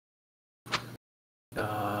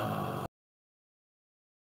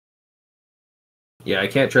 Yeah, I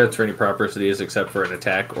can't transfer any properties except for an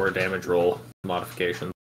attack or damage roll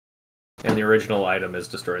modification, and the original item is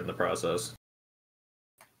destroyed in the process.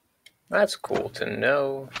 That's cool to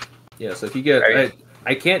know. Yeah, so if you get...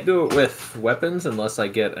 I can't do it with weapons unless I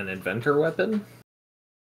get an inventor weapon,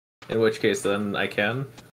 in which case then I can.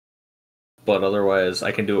 But otherwise,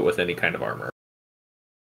 I can do it with any kind of armor.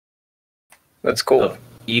 That's cool. Of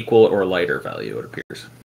equal or lighter value, it appears.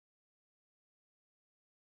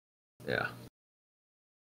 Yeah.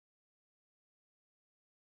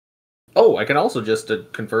 Oh, I can also just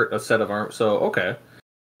convert a set of armor. So, okay.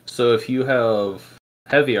 So if you have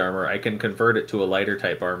heavy armor, I can convert it to a lighter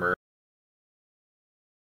type armor.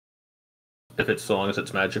 If it's so long as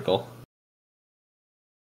it's magical.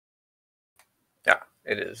 Yeah,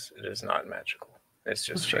 it is. It is not magical. It's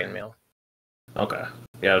just chainmail. Okay.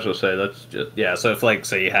 Yeah, I was gonna say that's just yeah. So if like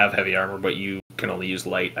say you have heavy armor but you can only use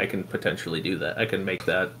light, I can potentially do that. I can make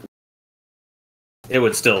that. It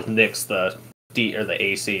would still nix the D or the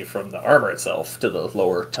AC from the armor itself to the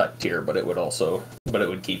lower tier, but it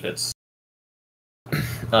would keep its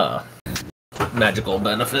magical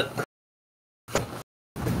benefit.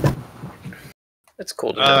 It's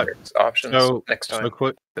cool to know there's options next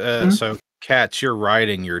time. So Cats, you're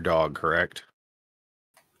riding your dog, correct?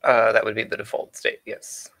 That would be the default state,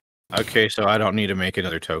 yes. Okay, so I don't need to make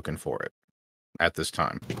another token for it at this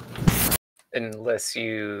time. Unless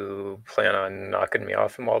you plan on knocking me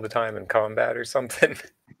off him all the time in combat or something,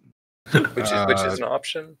 which is an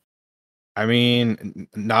option. I mean,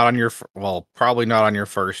 probably not on your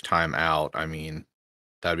first time out. I mean,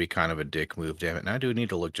 that'd be kind of a dick move, damn it. And I do need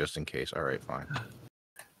to look just in case. All right, fine.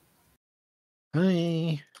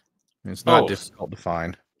 Hey, it's not difficult to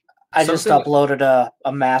find. I just uploaded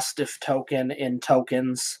a Mastiff token in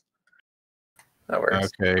tokens. That works.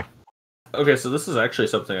 Okay, so this is actually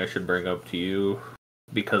something I should bring up to you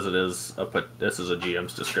because this is a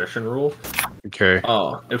GM's discretion rule. Okay.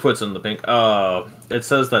 Oh, it puts in the pink. It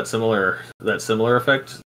says that similar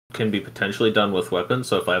effect can be potentially done with weapons.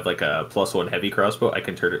 So if I have like a +1 heavy crossbow, I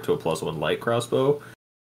can turn it to a +1 light crossbow.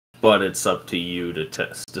 But it's up to you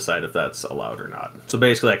to decide if that's allowed or not. So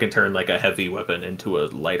basically, I can turn like a heavy weapon into a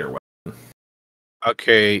lighter weapon.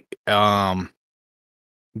 Okay.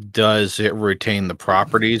 Does it retain the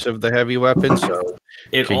properties of the heavy weapon? So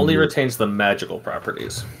it only retains the magical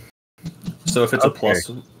properties. So if it's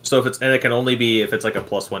and it can only be if it's like a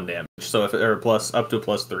 +1 damage. So if up to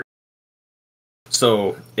 +3.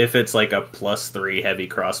 So if it's like a +3 heavy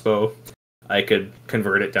crossbow, I could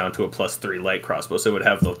convert it down to a +3 light crossbow. So it would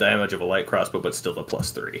have the damage of a light crossbow, but still the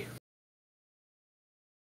 +3.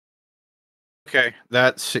 Okay,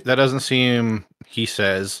 that doesn't seem. He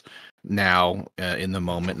says. Now, in the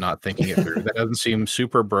moment, not thinking it through. That doesn't seem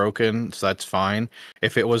super broken, so that's fine.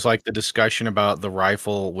 If it was like the discussion about the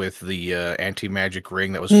rifle with the anti-magic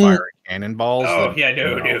ring that was firing cannonballs. Oh, yeah,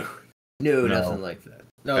 no, nothing like that.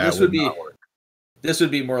 No, this would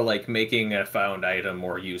be more like making a found item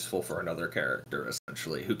more useful for another character,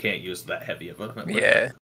 essentially, who can't use that heavy of a weapon. Yeah.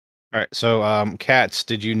 All right, so, Cats,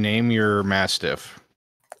 did you name your Mastiff?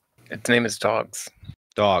 Its name is Dogs.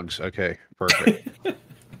 Dogs, okay, perfect.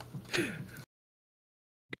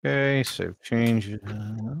 Okay, save changes.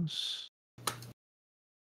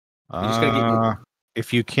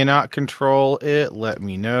 If you cannot control it, let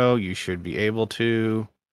me know. You should be able to.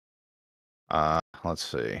 Let's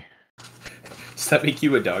see. Does that make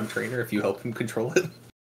you a dog trainer if you help him control it?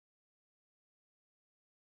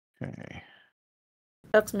 Okay.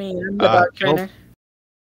 That's me. I'm the dog trainer.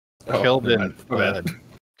 Kilben,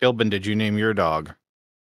 Kilben, did you name your dog?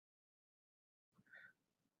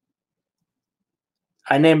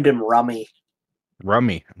 I named him Rummy.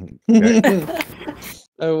 Rummy. Okay.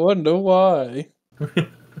 I wonder why.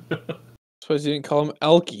 Suppose you didn't call him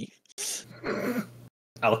Elky.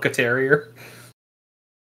 Alka Terrier.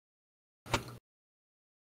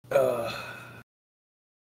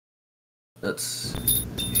 That's.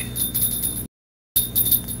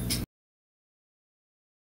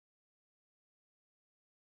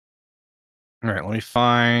 All right, let me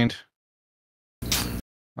find.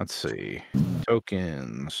 Let's see.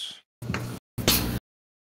 Tokens.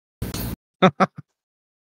 It's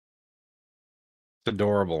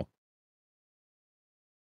adorable.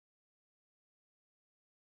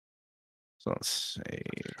 So let's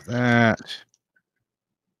save that.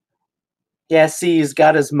 Yeah, see, he's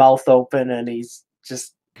got his mouth open and he's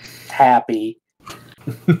just happy.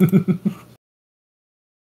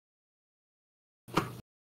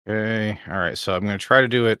 Okay. All right. So I'm going to try to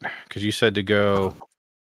do it because you said to go.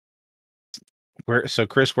 So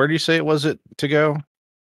Chris, where do you say it was to go?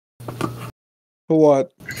 For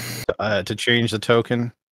what? To change the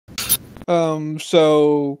token.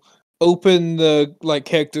 So open the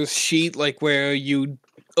character sheet, where you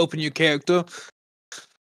open your character.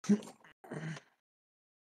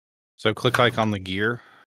 So click on the gear.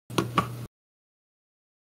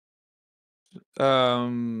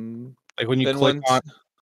 When you click on.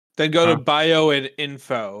 Then go to bio and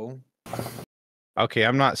info. Okay,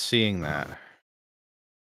 I'm not seeing that.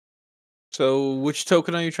 So which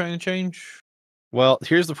token are you trying to change? Well,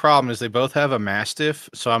 here's the problem: is they both have a Mastiff,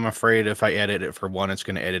 so I'm afraid if I edit it for one, it's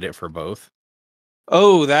going to edit it for both.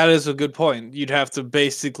 Oh, that is a good point. You'd have to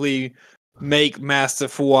basically make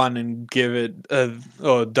Mastiff 1 and give it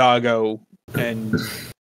a Doggo and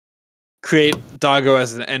create Doggo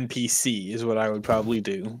as an NPC is what I would probably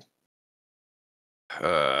do.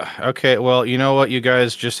 Okay, well, you know what? You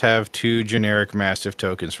guys just have 2 generic Mastiff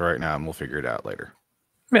tokens for right now, and we'll figure it out later.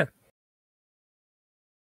 Yeah.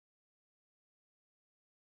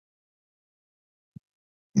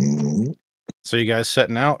 So you guys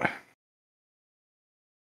setting out?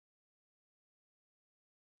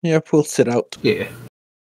 Yep, we'll sit out. Yeah.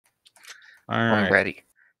 All I'm right. ready.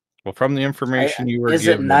 Well, from the information you were Is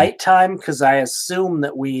given, it nighttime? Because I assume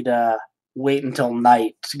that we'd wait until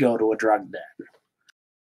night to go to a drug den.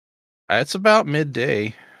 it's about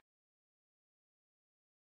midday.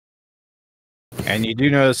 And you do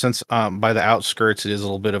know, since by the outskirts it is a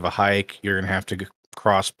little bit of a hike, you're going to have to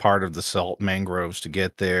cross part of the salt mangroves to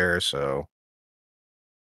get there, so...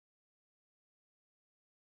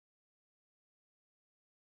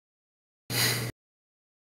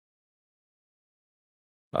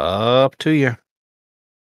 Up to you.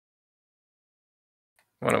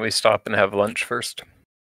 Why don't we stop and have lunch first?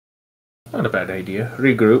 Not a bad idea.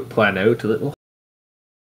 Regroup, plan out a little.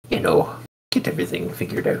 You know, get everything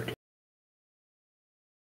figured out.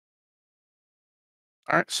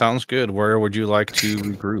 All right, sounds good. Where would you like to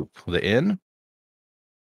regroup? The inn?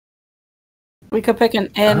 We could pick an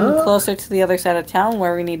inn closer to the other side of town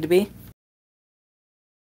where we need to be.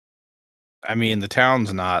 I mean, the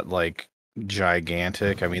town's not, like,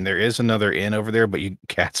 gigantic. I mean, there is another inn over there, but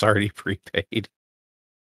Cat's already prepaid.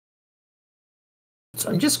 So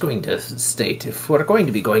I'm just going to state, if we're going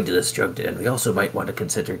to be going to this drug den, we also might want to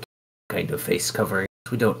consider kind of face covering.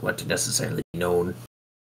 We don't want to necessarily be known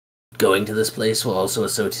going to this place while also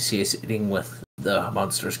associating with the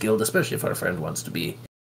Monsters Guild, especially if our friend wants to be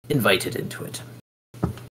invited into it. I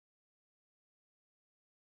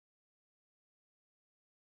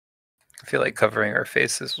feel like covering our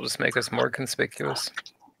faces will just make us more conspicuous.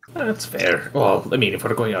 That's fair. Well, I mean, if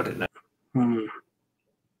we're going out at night.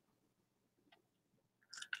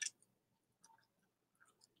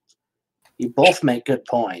 You both make good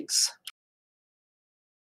points.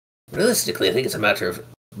 Realistically, I think it's a matter of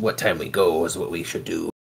what time we go is what we should do.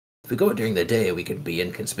 If we go during the day, we can be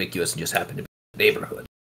inconspicuous and just happen to be in the neighborhood.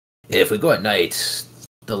 If we go at night,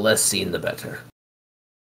 the less seen, the better.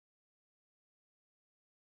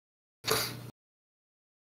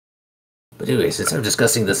 But anyways, instead of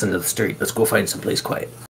discussing this into the street, let's go find someplace quiet.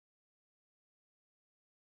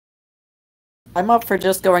 I'm up for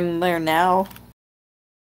just going there now.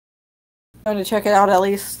 Going to check it out at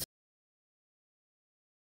least.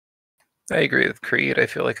 I agree with Creed. I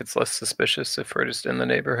feel like it's less suspicious if we're just in the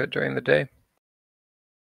neighborhood during the day.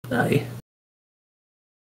 Aye.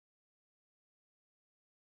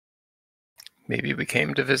 Maybe we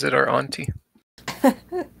came to visit our auntie.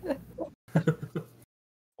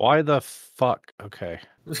 Why the fuck? Okay.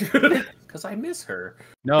 Because I miss her.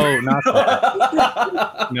 No, not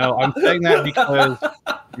that. No, I'm saying that because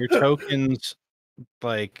your tokens,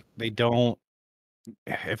 like, they don't...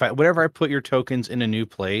 whenever I put your tokens in a new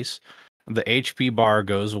place, the HP bar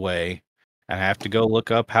goes away, and I have to go look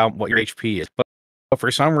up what your HP is. But for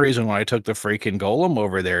some reason, when I took the freaking golem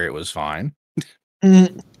over there, it was fine.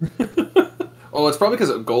 Oh, it's probably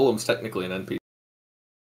because Golem's technically an NPC.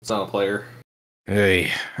 It's not a player.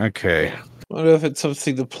 Hey, okay. What if it's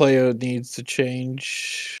something the player needs to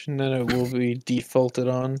change, and then it will be defaulted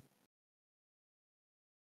on?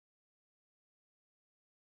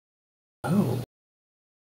 Oh.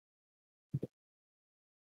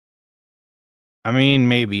 I mean,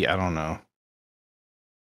 maybe. I don't know.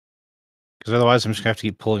 Because otherwise, I'm just going to have to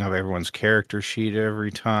keep pulling up everyone's character sheet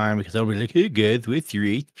every time, because I'll be like, hey, guys, what's your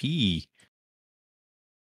HP?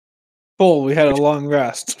 Bull, we had a long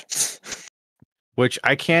rest. Which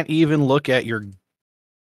I can't even look at your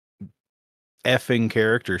effing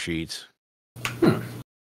character sheets.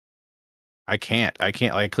 I can't. I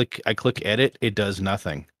click edit, it does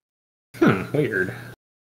nothing. Weird.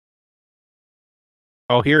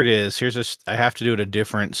 Oh, here it is. I have to do it a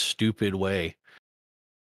different stupid way.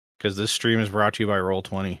 Because this stream is brought to you by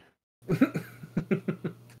Roll20.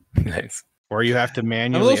 Nice. Or you have to I'm a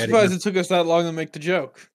manually little surprised it took us that long to make the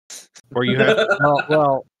joke. Or you have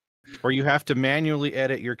or you have to manually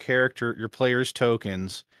edit your player's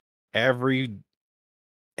tokens every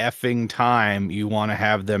effing time you want to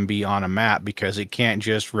have them be on a map, because it can't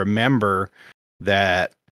just remember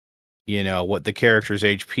that, you know, what the character's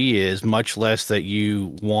HP is, much less that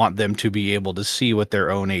you want them to be able to see what their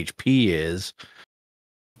own HP is.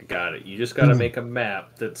 Got it. You just got to make a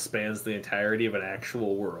map that spans the entirety of an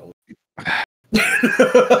actual world.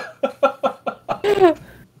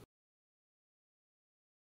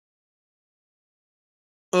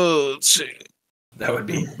 Oh, let's see. That would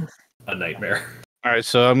be a nightmare. All right,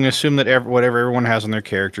 so I'm going to assume that whatever everyone has on their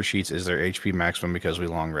character sheets is their HP maximum because we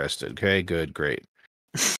long rested. Okay, good, great.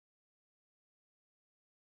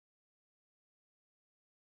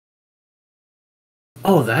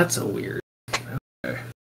 Oh, that's a weird. Okay.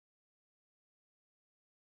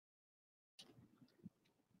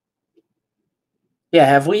 Yeah,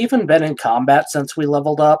 have we even been in combat since we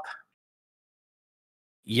leveled up?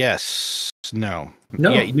 Yes. No.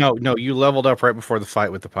 No. Yeah, no, you leveled up right before the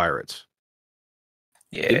fight with the pirates.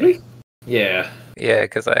 Yeah. Did we? Yeah. Yeah,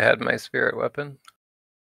 because I had my spirit weapon.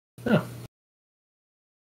 Oh.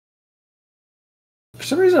 For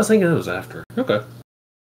some reason, I was thinking it was after. Okay.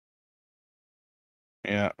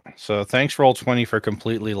 Yeah. So thanks, Roll20, for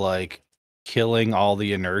completely like killing all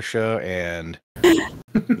the inertia and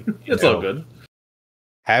It's all good.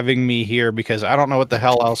 having me here because I don't know what the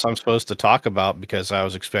hell else I'm supposed to talk about because I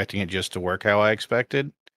was expecting it just to work how I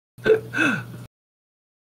expected.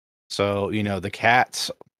 So, the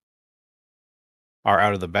cats are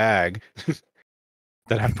out of the bag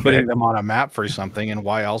that I'm putting them on a map for something, and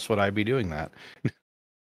why else would I be doing that?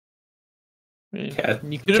 You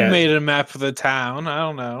could have made a map for the town. I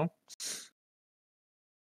don't know.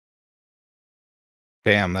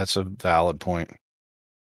 Damn, that's a valid point.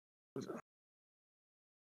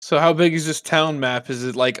 So how big is this town map? Is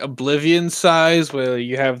it like Oblivion size where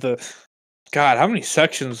you have the... God, how many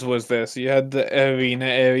sections was this? You had the arena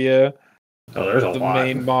area, Oh, there's a lot. the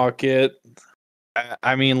main market.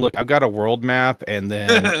 I mean, look, I've got a world map, and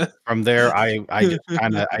then from there, I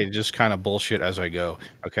just kind of bullshit as I go.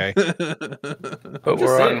 Okay. But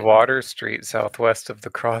we're on Water Street, southwest of the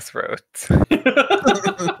crossroads.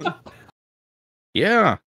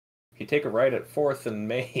 Yeah. You take a right at 4th and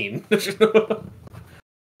Main.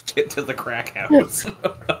 Get to the crack house.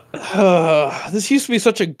 This used to be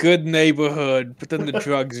such a good neighborhood, but then the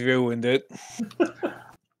drugs ruined it.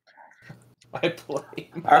 I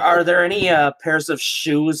blame. Are there any pairs of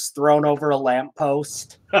shoes thrown over a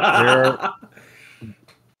lamppost?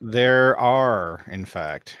 There are, in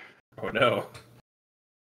fact. Oh no.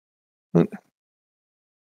 All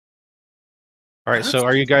right, so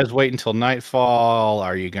are you guys waiting until nightfall?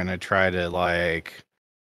 Are you gonna try to like?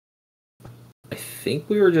 I think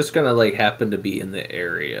we were just gonna like happen to be in the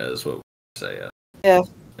area, is what we say. Yeah.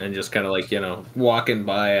 And just kind of like walking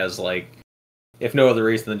by as like, if no other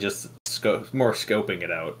reason than just more scoping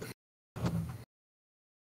it out.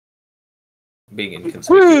 Being inconspicuous.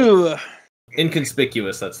 Woo!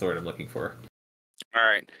 Inconspicuous, that's the word I'm looking for. All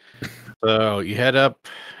right. So you head up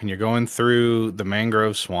and you're going through the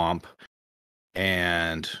mangrove swamp,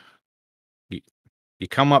 and you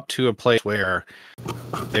come up to a place where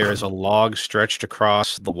there is a log stretched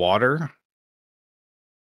across the water.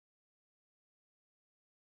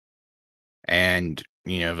 And,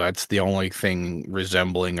 that's the only thing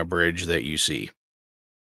resembling a bridge that you see.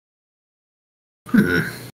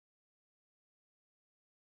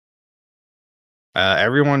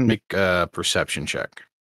 Everyone make a perception check.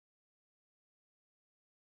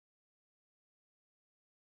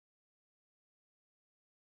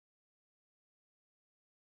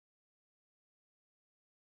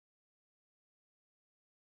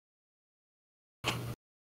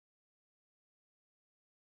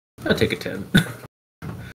 I'll take a 10.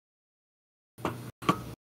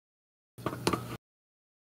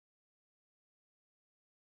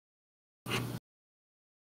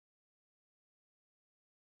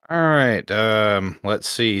 All right. Let's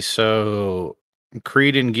see. So,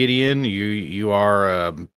 Creed and Gideon, you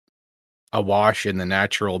are awash in the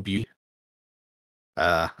natural beauty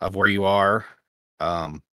of where you are.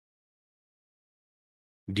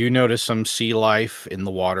 Do notice some sea life in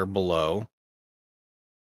the water below.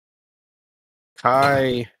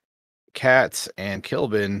 Kai, Cats, and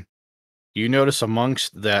Kilben, you notice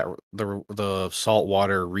amongst the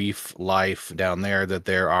saltwater reef life down there that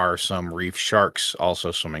there are some reef sharks also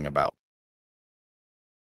swimming about.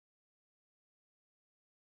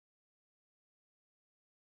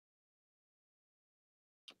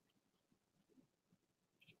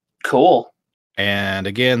 Cool. And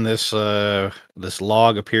again, this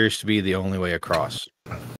log appears to be the only way across.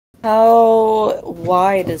 How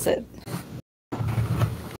wide is it?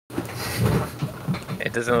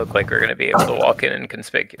 It doesn't look like we're going to be able to walk in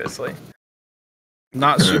inconspicuously.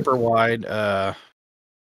 Not super wide. To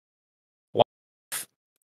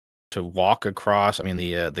walk across. I mean,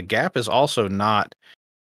 the gap is also not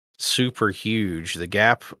super huge. The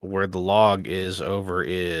gap where the log is over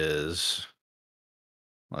is,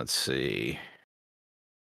 let's see,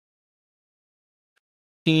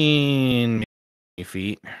 15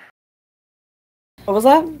 feet. What was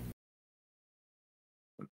that?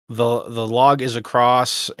 The log is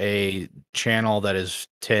across a channel that is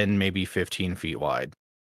 10, maybe 15 feet wide.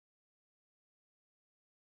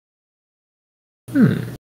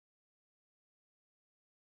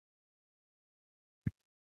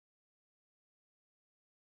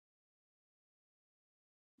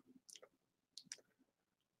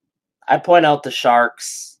 I point out the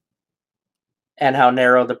sharks and how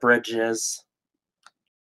narrow the bridge is.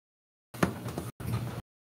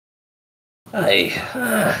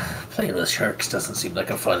 Playing with sharks doesn't seem like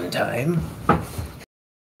a fun time.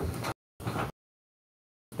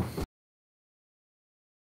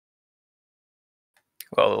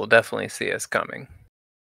 Well, they'll definitely see us coming.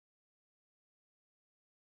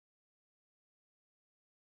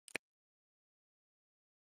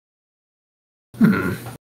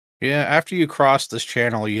 Yeah, after you cross this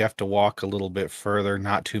channel, you have to walk a little bit further,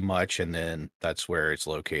 not too much, and then that's where it's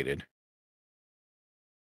located.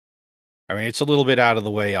 I mean, it's a little bit out of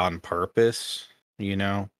the way on purpose, you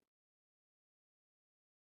know?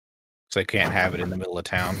 So they can't have it in the middle of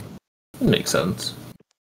town. Makes sense.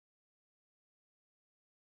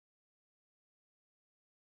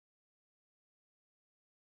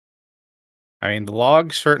 I mean, the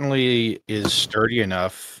log certainly is sturdy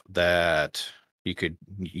enough that you could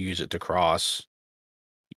use it to cross.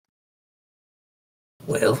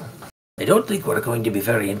 Well, I don't think we're going to be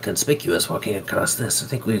very inconspicuous walking across this. I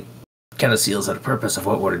think we kind of seals out the purpose of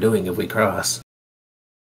what we're doing if we cross.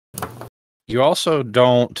 You also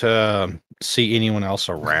don't see anyone else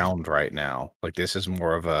around right now. Like, this is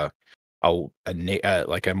more of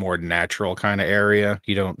like a more natural kind of area.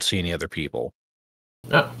 You don't see any other people.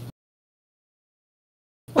 Oh.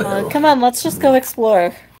 Well, Come on, let's just go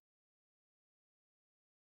explore.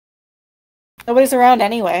 Nobody's around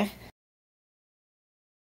anyway.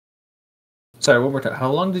 Sorry, one more time.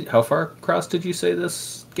 How far across did you say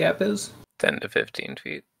this gap is? 10 to 15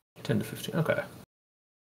 feet. 10 to 15. Okay.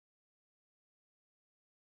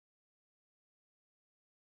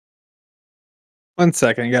 One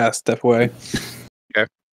second, I gotta step away.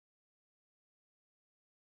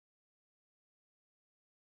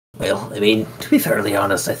 well, I mean, to be fairly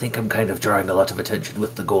honest, I think I'm kind of drawing a lot of attention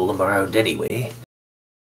with the golem around anyway.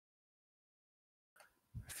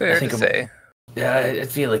 Fair to say. Yeah, I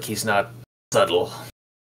feel like he's not subtle.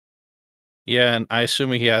 Yeah, and I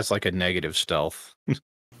assume he has like a negative stealth.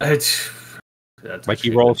 That's Like he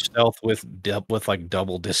rolls stealth with like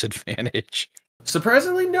double disadvantage.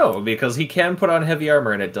 Surprisingly, no, because he can put on heavy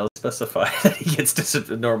armor, and it does specify that he gets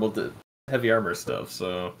normal heavy armor stuff.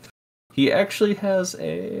 So he actually has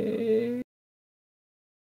a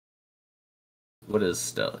what is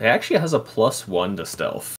stealth? He actually has a +1 to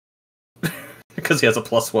stealth because he has a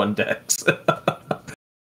 +1 dex.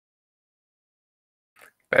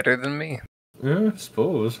 Better than me. Yeah, I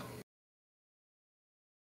suppose.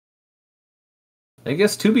 I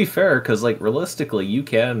guess to be fair, because like realistically, you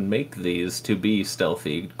can make these to be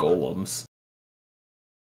stealthy golems.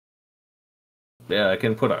 Yeah, I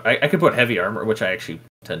can put heavy armor, which I actually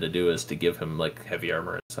tend to do, is to give him like heavy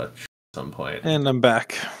armor and such at some point. And I'm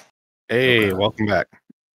back. Hey, welcome back.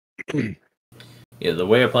 Yeah, the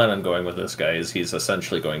way I plan on going with this guy is he's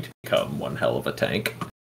essentially going to become one hell of a tank.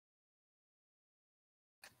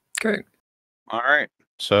 Great. All right.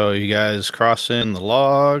 So you guys crossing the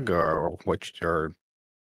log, or what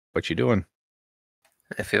you doing?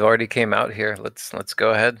 If you already came out here, let's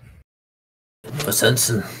go ahead. No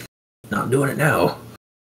sense in not doing it now.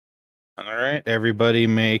 All right. Everybody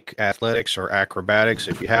make athletics or acrobatics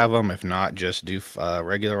if you have them. If not, just do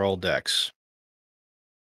regular old dex.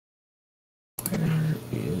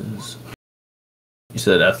 You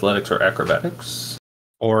said athletics or acrobatics?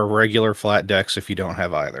 Or regular flat dex if you don't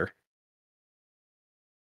have either.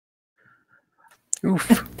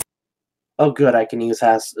 Oof. Oh, good. I can use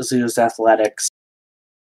athletics.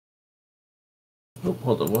 Oh,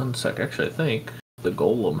 hold on one sec. Actually, I think the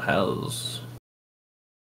golem has.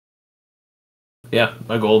 Yeah,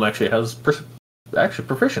 my golem actually has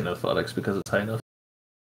proficient athletics because it's high enough.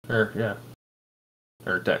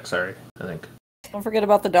 Or dex. Sorry, I think. Don't forget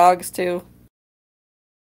about the dogs too.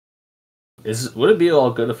 Would it be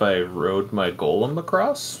all good if I rode my golem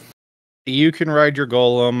across? You can ride your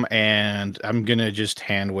golem, and I'm gonna just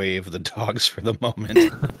hand wave the dogs for the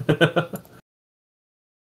moment.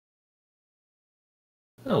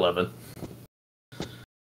 11.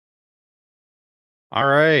 All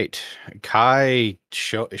right. Kai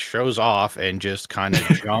shows off and just kind of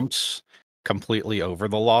jumps completely over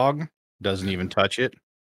the log. Doesn't even touch it.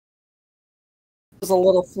 There's a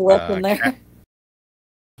little flip in there.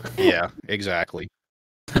 Yeah, exactly.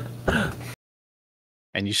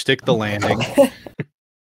 and you stick the landing.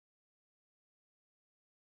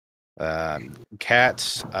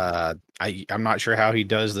 Cats, I'm not sure how he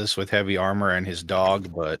does this with heavy armor and his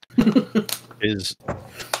dog, but his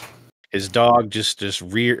dog just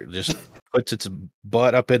puts its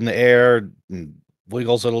butt up in the air and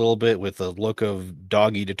wiggles it a little bit with a look of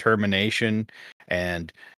doggy determination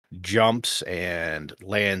and jumps and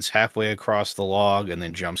lands halfway across the log and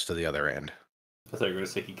then jumps to the other end. I thought you were going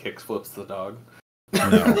to say he kicks flips the dog.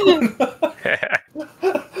 No.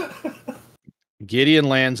 Gideon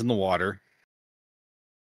lands in the water.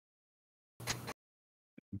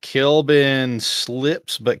 Kilben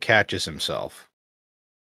slips but catches himself.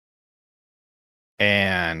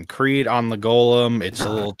 And Creed on the golem, it's a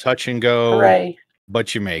little touch and go, Hooray.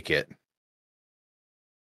 but you make it.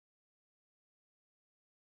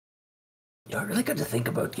 I really got to think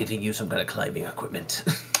about getting you some kind of climbing equipment.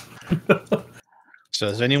 So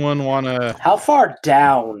does anyone want to... How far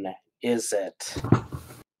down is it?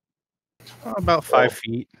 About 5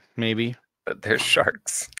 feet, maybe. But there's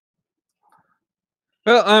sharks.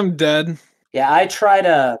 Well, I'm dead. Yeah, I try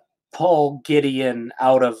to pull Gideon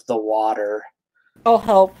out of the water. I'll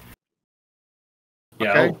help.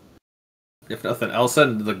 Yeah, Okay. if nothing, I'll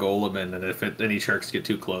send the golem in, and if any sharks get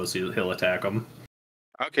too close, he'll attack them.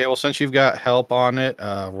 Okay, well, since you've got help on it,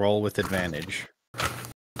 roll with advantage.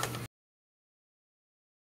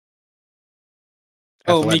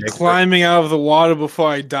 Oh, me Athletics. climbing out of the water before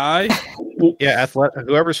I die? Yeah,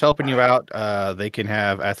 whoever's helping you out, they can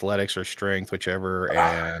have athletics or strength, whichever,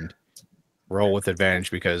 and roll with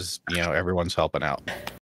advantage because, everyone's helping out.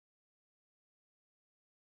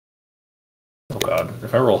 Oh god,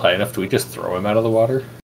 if I roll high enough, do we just throw him out of the water?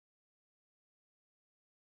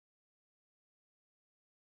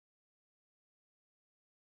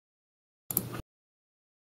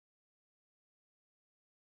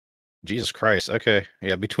 Jesus Christ. Okay.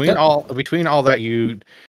 Yeah, between all that you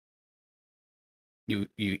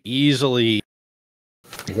easily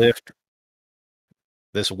lift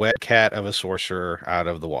this wet cat of a sorcerer out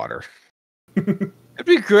of the water. It'd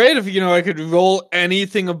be great if, I could roll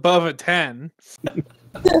anything above a 10.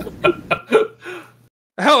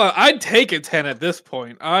 Hell, I'd take a 10 at this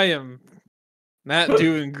point. I am not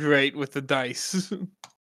doing great with the dice. And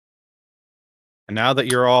now that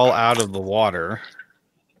you're all out of the water,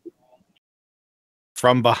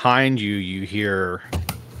 from behind you, you hear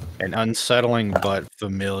an unsettling but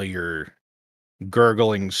familiar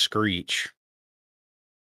gurgling screech.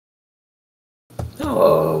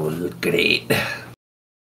 Oh, great.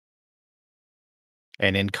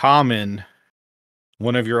 And in common,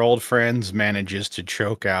 one of your old friends manages to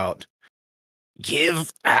choke out,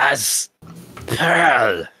 "Give us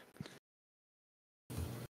Pearl!"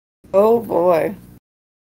 Oh boy.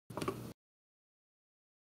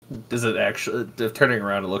 Is it actually, turning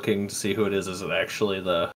around and looking to see who it is it actually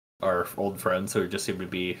our old friends who just seem to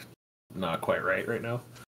be not quite right now?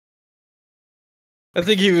 I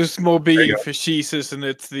think he was more being you go. facetious, and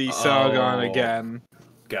it's the Sargon Oh. again.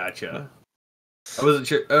 Gotcha. I wasn't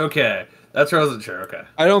sure. Okay, that's where I wasn't sure. Okay,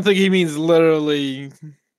 I don't think he means literally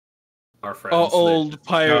our friends. old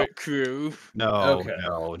pirate crew. No, Okay.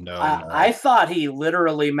 no. I thought he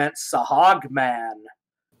literally meant Sahag Man.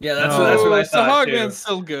 Yeah, that's No. what I thought too. Sahagman's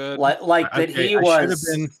still good. Like that Okay, he I should have was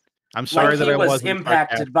been. I'm sorry like that he I was wasn't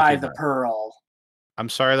impacted sarcastic by in the that. pearl. I'm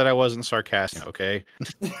sorry that I wasn't sarcastic. Okay.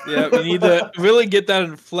 Yeah, we need to really get that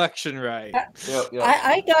inflection right. Yep.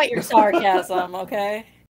 I got your sarcasm, okay?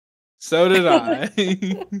 So did I.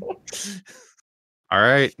 All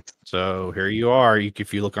right. So here you are.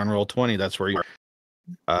 If you look on Roll20, that's where you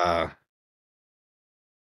are.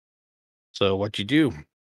 So what you do?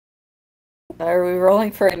 Are we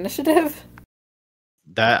rolling for initiative?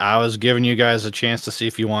 That I was giving you guys a chance to see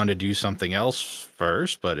if you wanted to do something else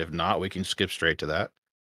first, but if not, we can skip straight to that.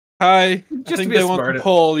 Hi. I Just think to be they want smart. the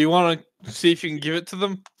poll. You want to see if you can give it to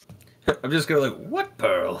them? I'm just gonna what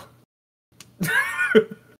pearl?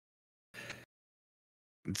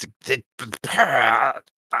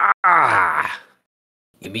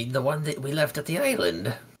 You mean the one that we left at the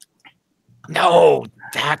island? No,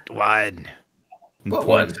 that one. What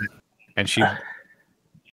one? And she.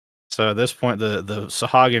 So at this point, the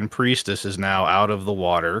Sahagin priestess is now out of the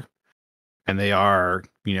water, and they are,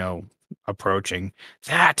 approaching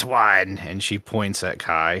that one. And she points at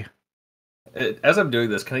Kai. As I'm doing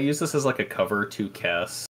this, can I use this as like a cover to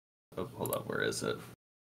cast? Oh, hold on, where is it?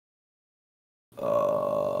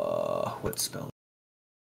 What spell?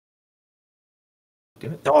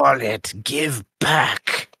 Damn it! All it, give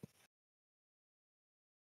back.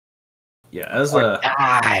 Yeah, as Or a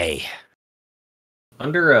die.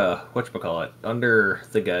 under whatchamacallit, under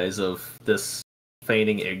the guise of this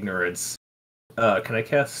feigning ignorance, can I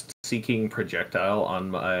cast Seeking Projectile on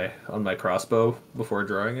my crossbow before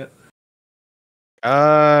drawing it?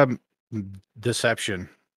 Deception.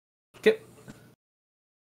 Okay.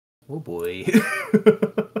 Oh boy.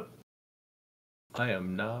 I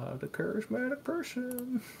am not a charismatic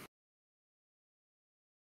person.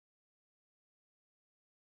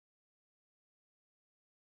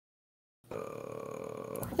 I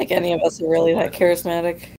don't think any of us are really that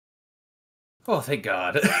charismatic. Oh, thank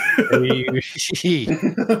God. All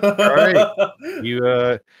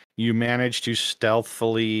right. You managed to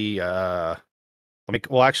stealthily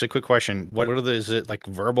well, actually, quick question. What are is it like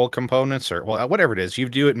verbal components or whatever it is? You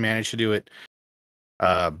do it and manage to do it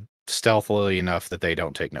stealthily enough that they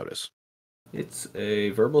don't take notice. It's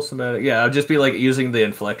a verbal somatic. Yeah, I'll just be like using the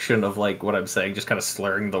inflection of like what I'm saying, just kind of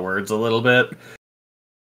slurring the words a little bit.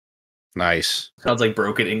 Nice. Sounds like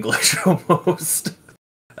broken English almost.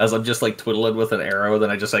 As I'm just like twiddling with an arrow, then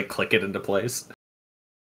I just like click it into place.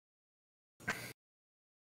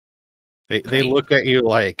 They look at you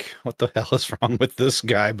like, what the hell is wrong with this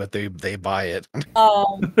guy? But they buy it.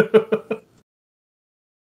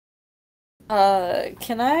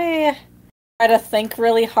 Can I try to think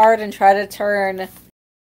really hard and try to turn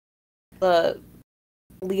the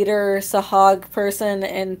leader Sahag person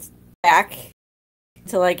and back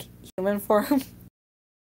to like human form?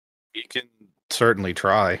 You can certainly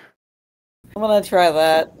try. I'm gonna try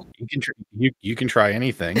that. You can try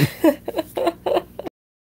anything.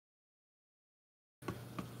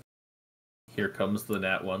 Here comes the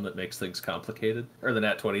nat 1 that makes things complicated, or the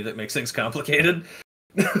nat 20 that makes things complicated.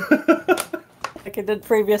 Like I did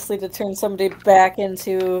previously to turn somebody back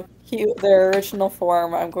into their original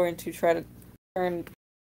form, I'm going to try to turn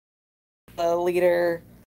the leader,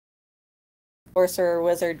 sorcerer,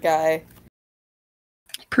 wizard guy.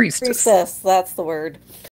 Priestess, that's the word.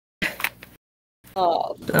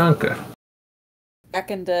 Okay.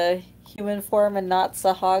 Back into human form and not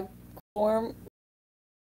Sahag form.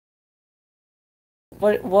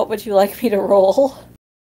 What would you like me to roll? I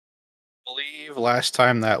believe last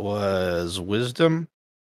time that was wisdom.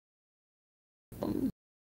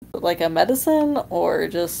 Like a medicine or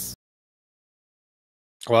just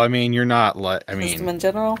Well, I mean, you're not wisdom in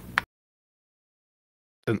general?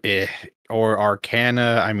 Or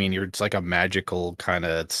arcana. I mean, it's like a magical kind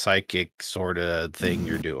of psychic sort of thing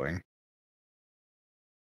you're doing.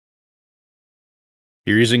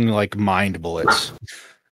 You're using like mind bullets.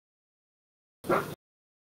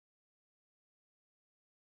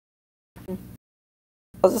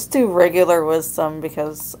 I'll just do regular wisdom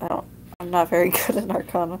because I'm not very good at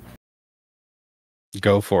arcana.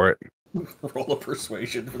 Go for it. Roll a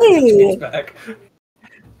persuasion for the back.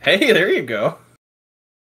 Hey, there you go.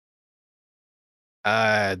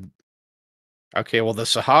 Okay, well, the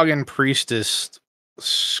Sahagan priestess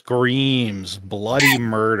screams bloody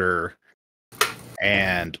murder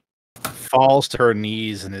and falls to her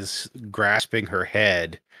knees and is grasping her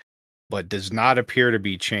head, but does not appear to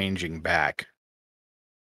be changing back.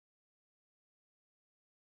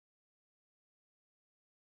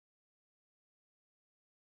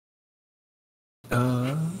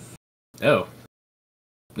 Oh.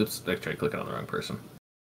 Oops, I tried clicking on the wrong person.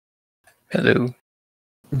 Hello.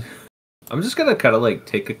 I'm just gonna kind of like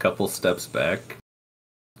take a couple steps back,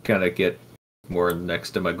 kind of get more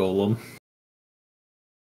next to my golem.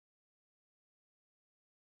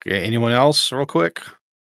 Okay, anyone else, real quick?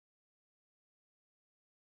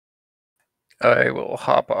 I will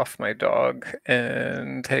hop off my dog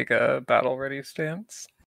and take a battle ready stance.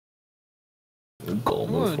 I'm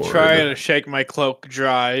gonna try to shake my cloak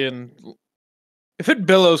dry, and if it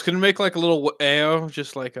billows, can it make like a little air,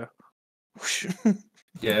 just like a whoosh?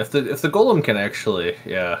 Yeah, if the golem can actually,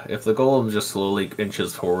 if the golem just slowly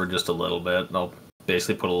inches forward just a little bit, and I'll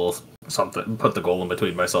basically put a little something, put the golem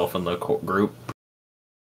between myself and the group.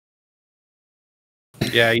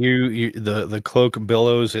 Yeah, the cloak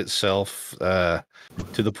billows itself to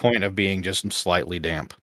the point of being just slightly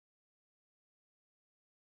damp.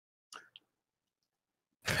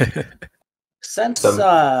 Since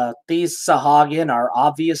these Sahagin are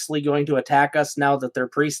obviously going to attack us now that their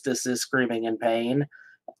priestess is screaming in pain,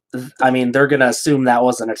 I mean, they're going to assume that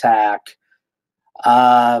was an attack.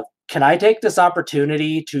 Can I take this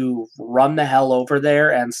opportunity to run the hell over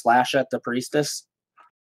there and slash at the priestess?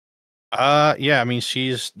 Yeah, I mean,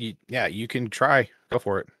 you can try. Go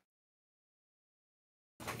for it.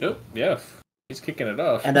 Yep, yeah. He's kicking it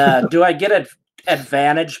off. And do I get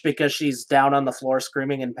advantage because she's down on the floor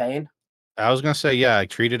screaming in pain? I was going to say, yeah,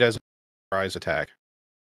 treat it as a surprise attack.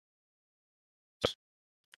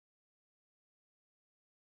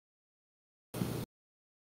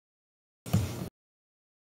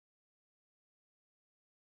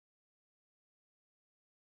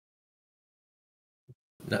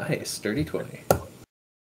 Nice, dirty 20.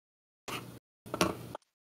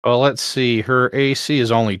 Well, let's see. Her AC is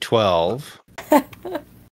only 12.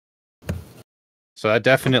 So that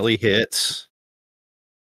definitely hits.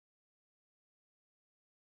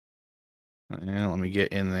 Yeah, let me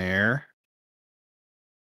get in there.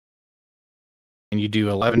 And you do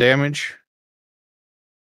 11 damage.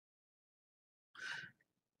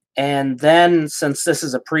 And then, since this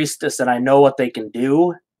is a priestess and I know what they can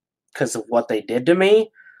do because of what they did to me,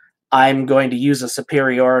 I'm going to use a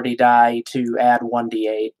superiority die to add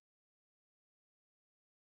 1d8.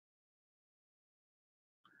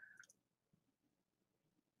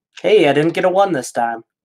 Hey, I didn't get a 1 this time.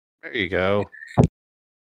 There you go.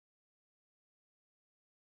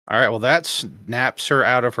 All right, well, that snaps her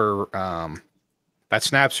out of her. That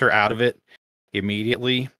snaps her out of it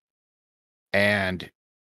immediately, and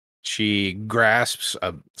she grasps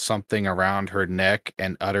something around her neck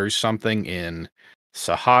and utters something in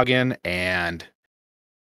Sahagin, and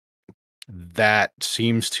that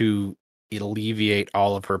seems to alleviate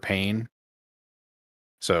all of her pain.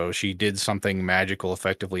 So she did something magical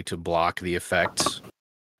effectively to block the effects.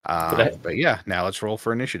 But yeah, now let's roll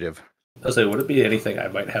for initiative. I was like, would it be anything I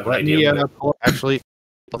might have an Let idea me of? actually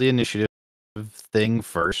pull the initiative thing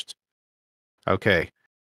first. Okay.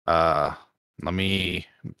 Let me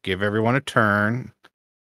give everyone a turn.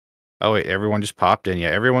 Oh wait, everyone just popped in. Yeah,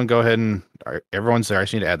 everyone go ahead and everyone's there. I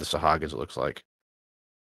just need to add the Sahagas, it looks like.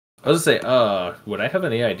 I was gonna say, would I have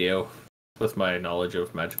any idea with my knowledge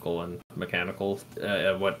of magical and mechanical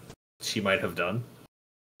what she might have done?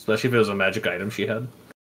 Especially if it was a magic item she had.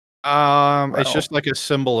 It's just like a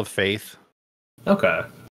symbol of faith. Okay.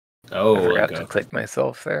 Oh, I forgot to click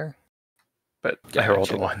myself there, but I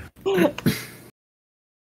rolled a 1.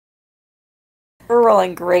 We're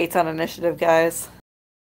rolling great on initiative, guys.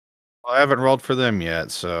 Well, I haven't rolled for them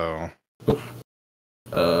yet, so.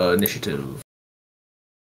 Initiative.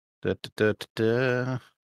 Da, da, da, da.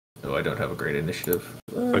 Oh, I don't have a great initiative.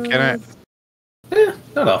 But can I?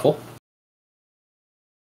 Not awful.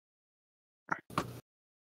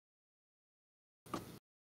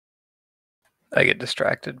 I get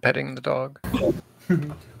distracted petting the dog.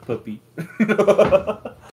 Puppy.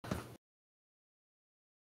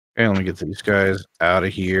 Okay, let me get these guys out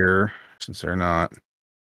of here since they're not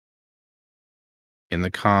in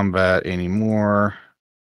the combat anymore.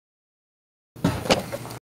 All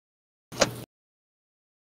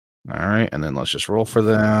right, and then let's just roll for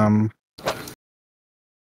them.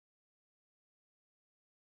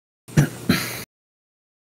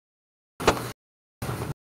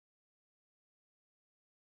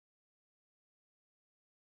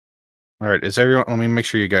 All right, is everyone? Let me make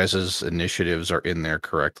sure you guys' initiatives are in there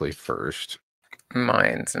correctly first.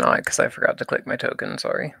 Mine's not because I forgot to click my token.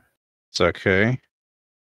 Sorry. It's okay.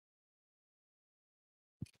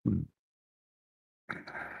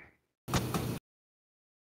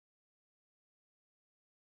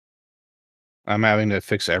 I'm having to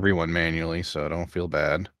fix everyone manually, so don't feel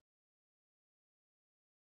bad.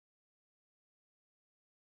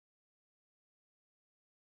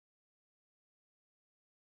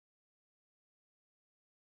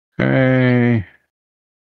 Okay.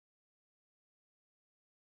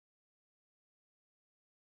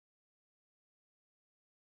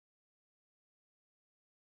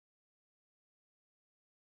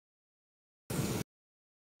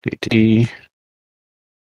 DT.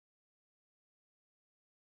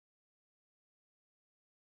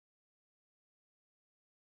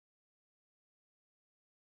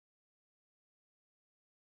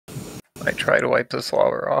 I try to wipe the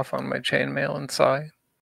slobber off on my chainmail and sigh.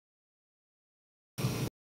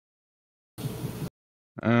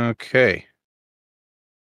 Okay.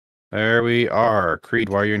 There we are. Creed,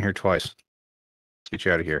 why are you in here twice? Let's get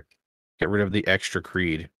you out of here. Get rid of the extra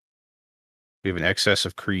Creed. We have an excess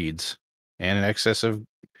of Creeds and an excess of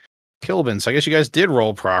Kilben. So I guess you guys did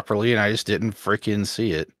roll properly, and I just didn't freaking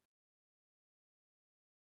see it.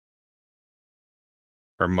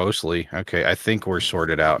 Or mostly. Okay, I think we're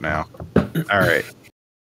sorted out now. All right.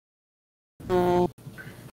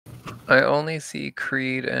 I only see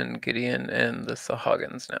Creed and Gideon and the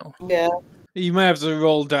Sahagins now. Yeah. You might have to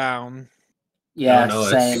roll down. Yeah, No,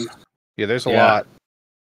 same. Yeah, there's a lot.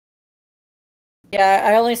 Yeah,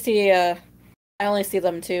 I only see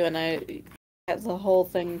them too, and I have the whole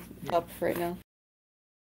thing up right now.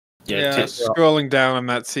 Yeah, scrolling down, I'm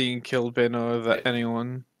not seeing Kilben or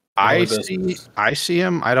anyone. I see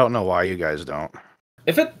him. I don't know why you guys don't.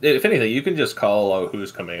 If anything, you can just call out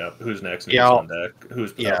who's coming up, who's next, and who's on deck.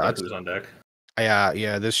 Who's on deck.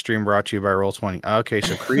 Yeah. This stream brought to you by Roll20. Okay,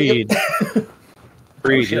 so Creed.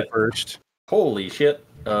 Creed, you first. Holy shit.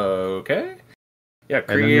 Okay. Yeah,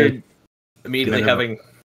 Creed immediately having.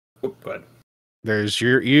 Oh, go ahead. There's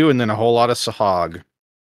you, and then a whole lot of Sahag.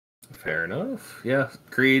 Fair enough. Yeah,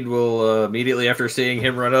 Creed will immediately after seeing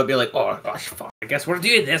him run up be like, "Oh gosh, fuck! I guess we're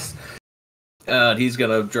doing this." He's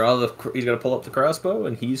gonna He's gonna pull up the crossbow,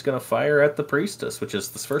 and he's gonna fire at the priestess, which is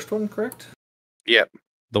this first one, correct? Yep,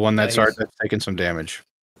 the one that's taking some damage.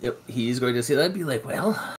 Yep, he's going to see that and be like,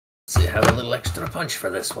 "Well, let's have a little extra punch for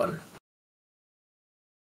this one."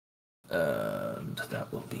 And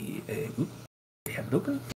that will be a. They have it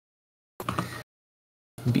open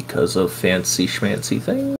because of fancy schmancy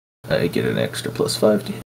thing. I get an extra +5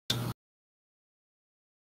 to hit.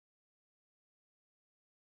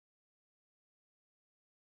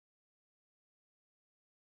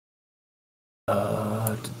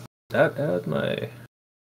 Did that add my...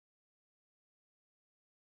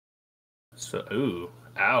 So, ooh,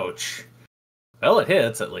 ouch. Well, it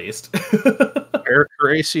hits, at least. Her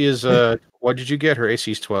AC is, what did you get? Her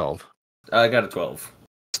AC is 12. I got a 12.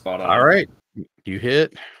 Spot on. All right. You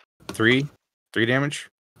hit 3 damage?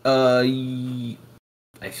 I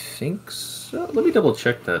think so. Let me double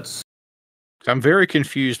check that. I'm very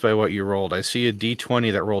confused by what you rolled. I see a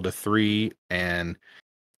D20 that rolled a 3, and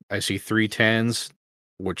I see 3 10s,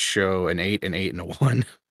 which show an 8, an 8, and a 1.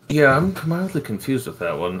 Yeah, I'm mildly confused with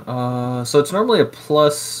that one. So it's normally a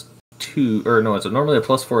 +2, or no, it's normally a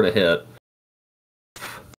 +4 to hit.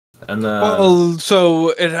 And then... Well, so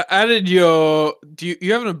it added your...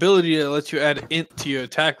 You have an ability that lets you add int to your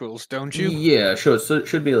attack rolls, don't you? Yeah, sure. So it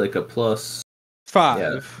should be like a +5.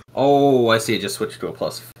 Yeah. Oh, I see. It just switched to a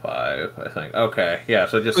 +5, I think. Okay, yeah.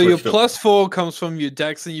 So just your to... +4 comes from your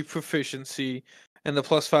dex and your proficiency, and the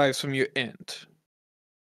 +5 is from your int.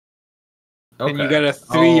 Okay. And you got a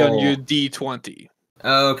 3 on your D20.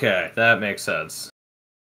 Okay, that makes sense.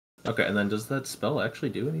 Okay, and then does that spell actually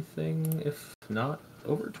do anything if not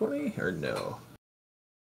over 20 or no?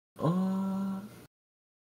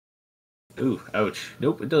 Ooh, ouch.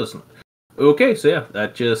 Nope, it doesn't. Okay, so yeah,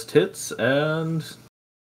 that just hits, and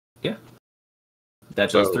yeah,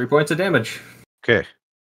 that does 3 points of damage. Okay.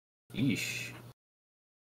 Yeesh.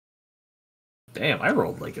 Damn, I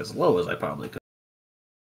rolled like as low as I probably could.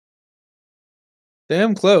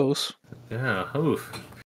 Damn close. Yeah, oof.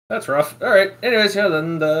 That's rough. Alright, anyways, yeah,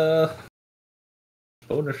 then the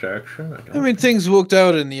bonus action. I mean, things worked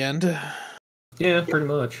out in the end. Yeah, pretty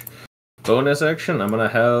much. Bonus action, I'm gonna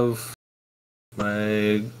have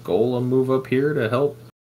my golem move up here to help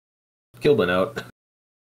Kilben out.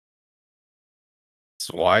 It's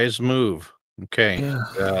a wise move. Okay.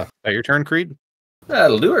 Yeah. That your turn, Creed?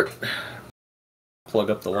 That'll do it. Plug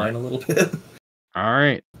up the line a little bit. All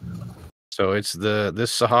right. So it's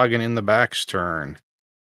this Sahagin in the back's turn.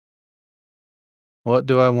 What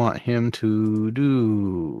do I want him to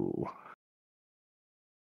do?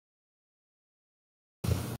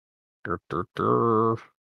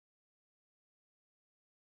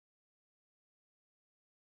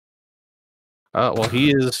 Well,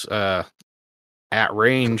 he is at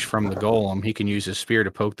range from the golem. He can use his spear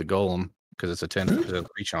to poke the golem because it's a 10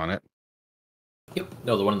 reach on it. Yep.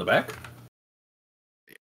 No, the one in the back?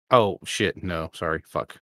 Oh, shit. No, sorry.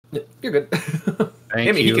 Fuck. You're good. Thank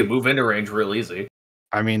you. He can move into range real easy.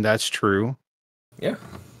 I mean, that's true. Yeah.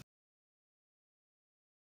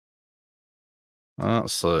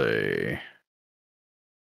 Let's see.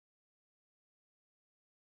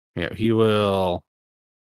 Yeah, he will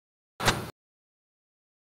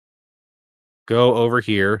go over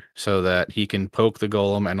here so that he can poke the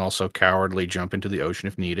golem and also cowardly jump into the ocean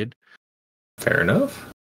if needed. Fair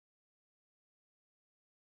enough.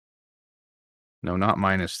 No, not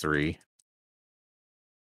 -3.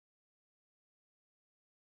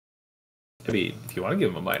 I mean, if you want to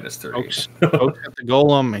give him a -3. Poke at the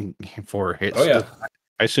golem and for hits. Oh, yeah.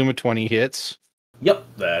 I assume a 20 hits. Yep,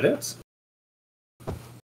 that is.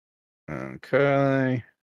 Okay.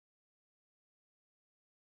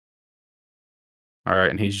 All right,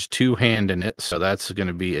 and he's two-handing it, so that's going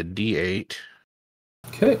to be a D8.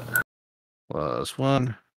 Okay.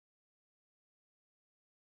 +1.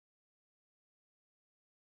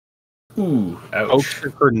 Ooh, ouch. Pokes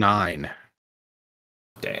for 9.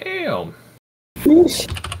 Damn.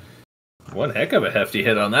 One heck of a hefty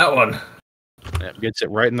hit on that one. That gets it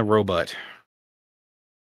right in the robot.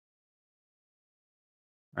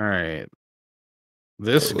 All right.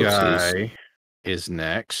 This guy is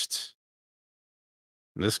next.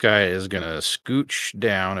 This guy is going to scooch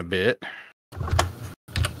down a bit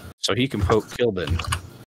so he can poke Kilben.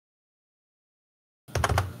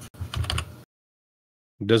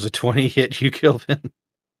 Does a 20 hit you, Kilben?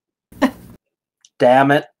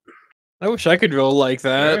 Damn it. I wish I could roll like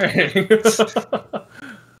that.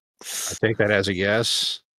 I take that as a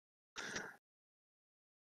yes.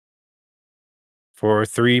 For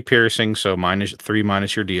 3 piercing, so -3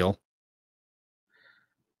 minus your deal.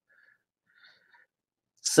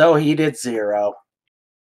 So he did 0.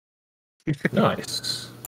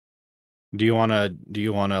 Nice. Do you wanna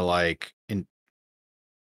like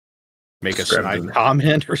make a Scrap snide them.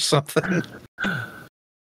 comment or something?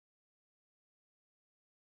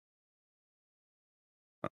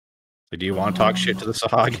 Do you want to talk shit to the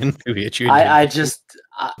Sahagin who hit you? I just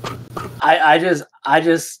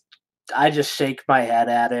shake my head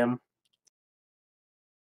at him.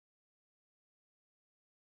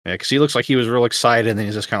 Yeah, because he looks like he was real excited, and then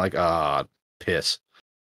he's just kind of like, ah, piss.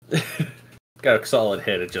 Got a solid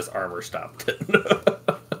hit, it just armor stopped it.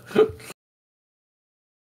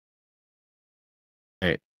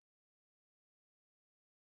 Hey.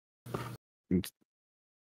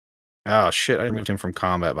 Oh shit, I removed him from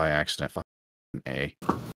combat by accident. Fucking A.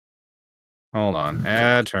 Hold on.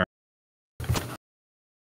 Add turn.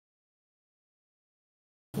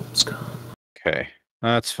 Let's go. Okay.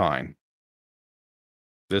 That's fine.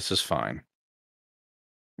 This is fine.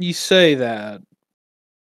 You say that,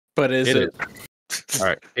 but is it?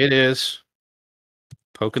 Alright, it is.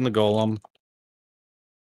 Poking the golem.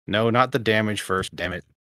 No, not the damage first, damn it.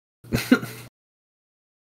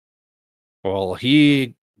 Well,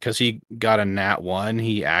 because he got a nat 1,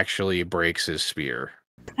 he actually breaks his spear.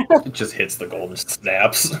 It just hits the gold and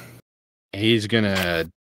snaps. He's gonna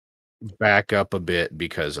back up a bit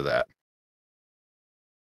because of that.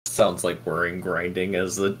 Sounds like whirring grinding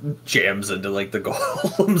as it jams into like the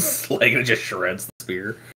golem's leg and it just shreds the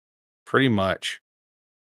spear. Pretty much.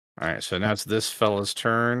 Alright, so now it's this fella's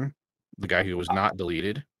turn. The guy who was not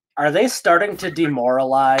deleted. Are they starting to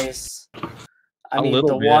demoralize? I A mean, little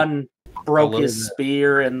the bit. one broke little his bit.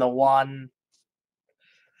 spear, and the one,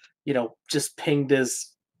 just pinged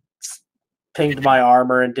my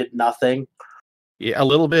armor and did nothing. Yeah, a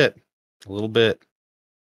little bit. A little bit.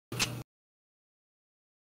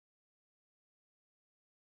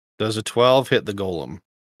 Does a 12 hit the golem?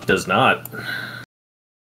 Does not.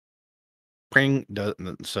 Pring.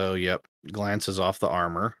 So, yep. Glances off the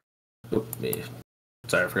armor. Oop, me.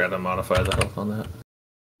 Sorry, I forgot to modify the health on that.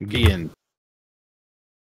 Gideon.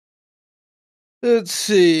 Let's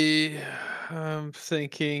see. I'm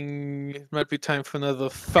thinking it might be time for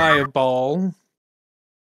another fireball.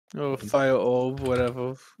 Or fire orb,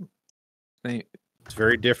 whatever. It's a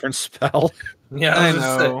very different spell. Yeah, I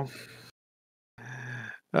know.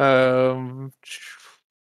 Yeah,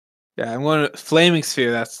 I'm going to Flaming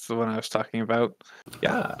Sphere. That's the one I was talking about.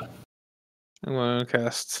 Yeah. I'm going to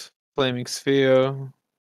cast Flaming Sphere.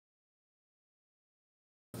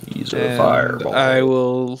 Use a And fireball. I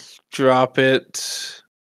will drop it.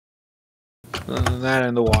 That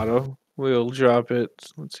in the water. We'll drop it.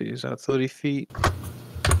 Let's see, is that 30 feet?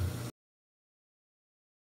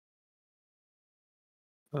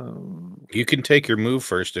 You can take your move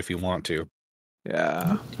first if you want to.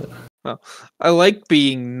 Yeah. Well, I like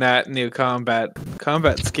being that near combat.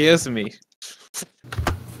 Combat scares me.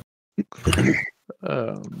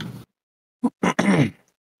 Was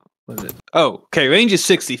it? Oh, okay. Range is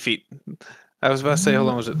 60 feet. I was about to say, hold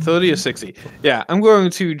on, was it 30 or 60? Yeah, I'm going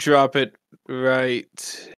to drop it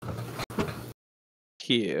right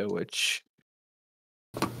here, which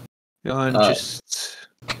just.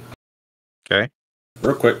 Okay.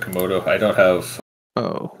 Real quick, Komodo, I don't have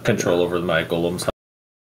Oh, control over my golem's health.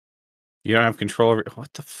 You don't have control over.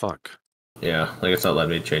 What the fuck? Yeah, like it's not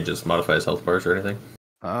letting me change his modify his health bars or anything.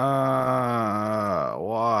 Why?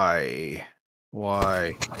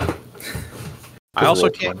 Why? I Just also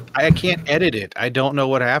roll can't. one. I can't edit it. I don't know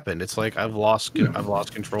what happened. It's like I've lost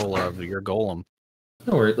control of your golem.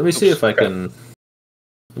 No worries. Let me see if I can.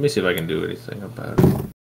 Let me see if I can do anything about it.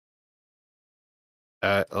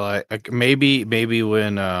 Maybe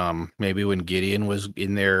when Gideon was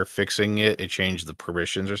in there fixing it, it changed the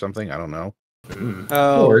permissions or something. I don't know.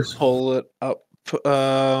 I'll pull it up.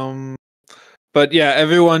 But yeah,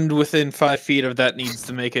 everyone within 5 feet of that needs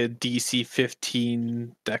to make a DC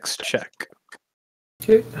 15 Dex check.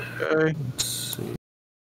 Okay. Let's see.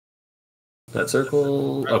 That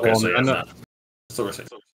circle. Okay, so yeah, not. So we're safe.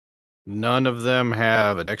 None of them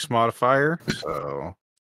have a Dex modifier, so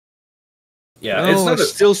Yeah, No, it's not I've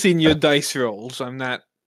still seen your dice rolls. I'm not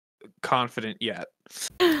confident yet.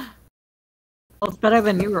 Well, it's better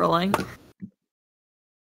than you rolling.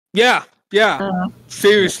 Yeah.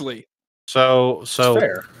 Seriously. So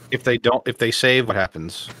fair. if they save, what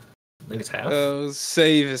happens? I think it's half.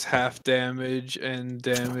 Save is half damage, and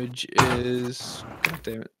damage is. God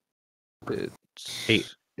damn it. It's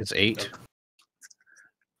 8. It's 8.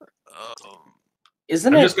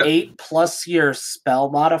 Isn't it 8 plus your spell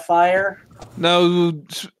modifier? No,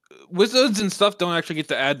 wizards and stuff don't actually get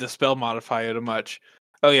to add the spell modifier to much.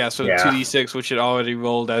 Oh yeah, so 2d6, which it already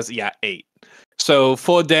rolled as 8. So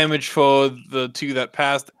 4 damage for the 2 that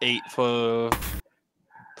passed, 8 for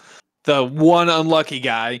the one unlucky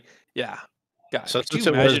guy. Yeah. God, So could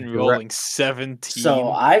you imagine rolling 17?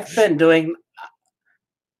 So I've been doing.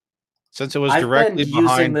 Since it was directly behind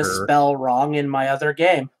her. I've been using this spell wrong in my other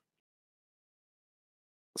game.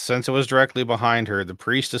 Since it was directly behind her, the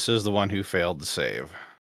priestess is the one who failed to save.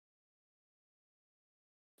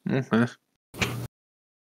 Mm-hmm.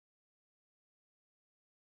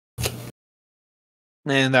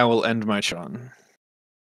 And that will end my turn.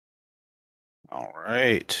 All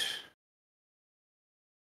right.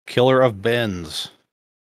 Killer of Bens.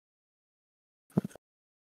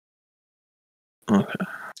 Okay.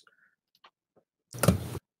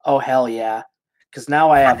 Oh, hell yeah. Because now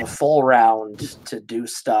I have a full round to do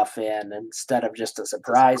stuff in instead of just a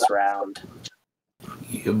surprise round.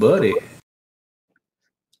 Yeah, buddy.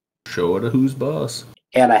 Show it who's boss.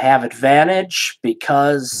 And I have advantage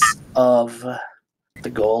because of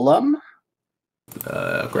the golem.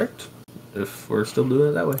 Correct. If we're still doing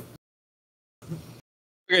it that way.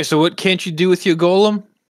 Okay, so what can't you do with your golem?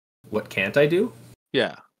 What can't I do?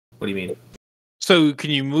 Yeah. What do you mean? So can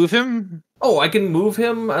you move him? Oh, I can move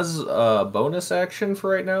him as a bonus action for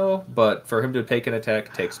right now, but for him to take an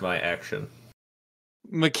attack takes my action.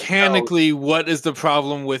 Mechanically, what is the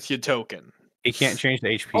problem with your token? He can't change the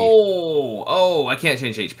HP. Oh, I can't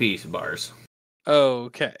change HP bars.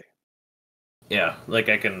 Okay. Yeah, like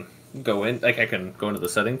I can go into the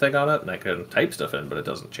setting thing on it, and I can type stuff in, but it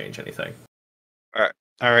doesn't change anything.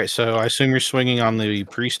 All right. So I assume you're swinging on the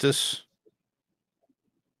priestess.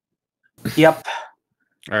 Yep.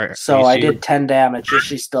 All right. So I did 10 damage. Is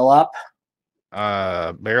she still up?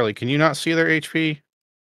 Barely. Can you not see their HP?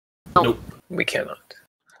 Nope, we cannot.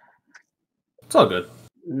 It's all good.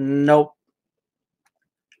 Nope.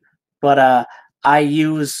 But I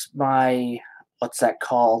use my what's that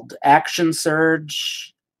called? Action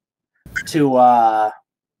surge to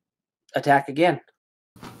attack again.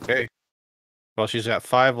 Okay. Well, she's got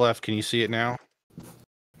 5 left. Can you see it now?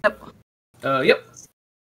 Yep. Yep.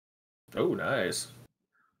 Oh, nice.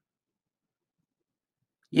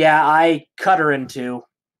 Yeah, I cut her in 2.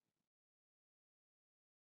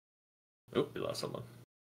 Oh, we lost someone.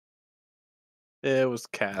 It was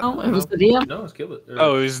Cat. Oh, it was the DM? No, it's Kilben.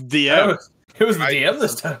 Oh, it was DM. It was the DM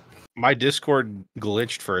this time. My Discord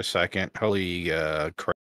glitched for a second. Holy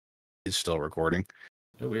crap. It's still recording.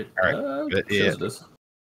 Oh, weird. All right. This.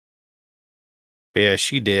 Yeah,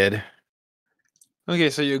 she did. Okay,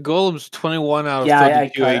 so your golem's 21 out of Yeah,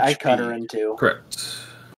 32 HP. I cut her in 2. Correct.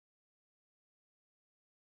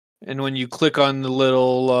 And when you click on the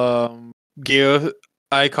little gear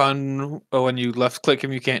icon, or when you left click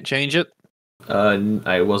him, you can't change it?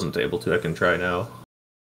 I wasn't able to. I can try now.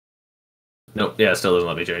 Nope. Yeah, it still doesn't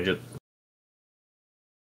let me change it.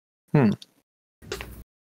 All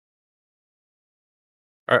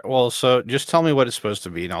right. Well, so just tell me what it's supposed to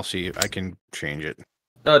be, and I'll see if I can change it.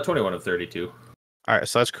 21 of 32. All right,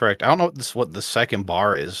 so that's correct. I don't know what the second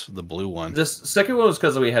bar is, the blue one. This second one was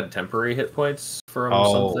because we had temporary hit points from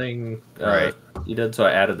something right. you did, so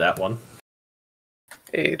I added that one.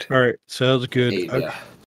 8. All right, sounds good. 8, okay. yeah.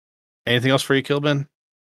 Anything else for you, Kilben?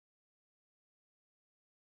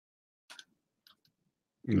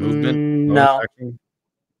 Movement? No.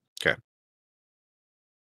 Okay.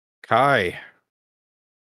 Kai.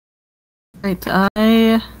 Right,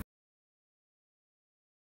 I'm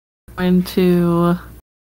going to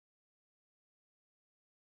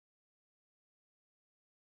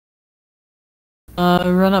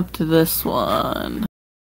run up to this one.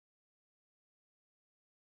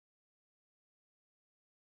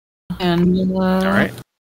 And All right.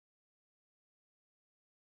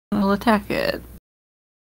 I'll attack it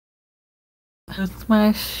with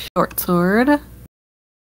my short sword.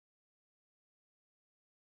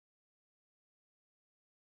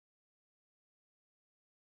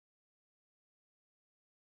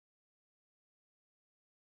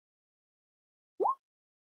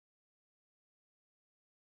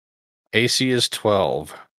 AC is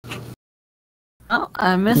 12. Oh,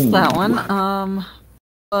 I missed that one.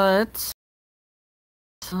 But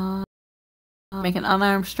make an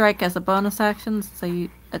unarmed strike as a bonus action since I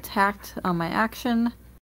attacked on my action.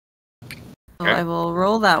 So Okay. I will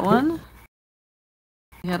roll that one.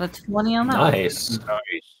 I got a 20 on that. Nice.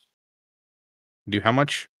 Do how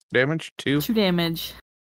much damage? 2? 2 damage.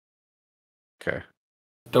 Okay.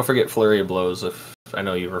 Don't forget flurry of blows. If I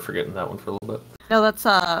know you were forgetting that one for a little bit. No, that's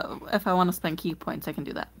if I want to spend key points, I can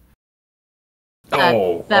do that. Oh,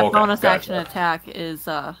 that bonus gotcha. action attack is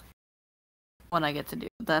one I get to do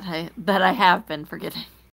that I have been forgetting.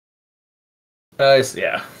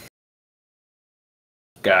 Yeah.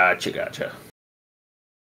 Gotcha.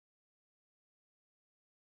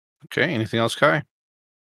 Okay, anything else, Kai?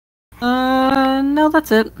 No,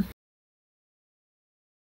 that's it.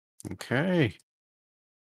 Okay.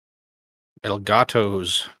 El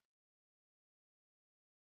Gatos.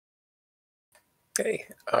 Okay,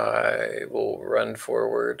 I will run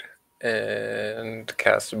forward and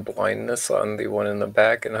cast blindness on the one in the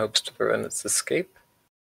back in hopes to prevent its escape.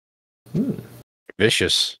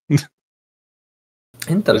 Vicious.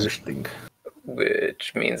 Interesting.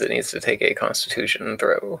 Which means it needs to take a Constitution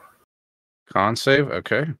throw. Con save,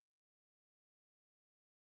 okay.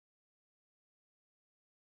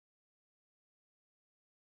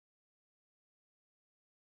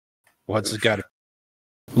 What's it got?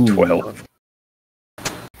 12.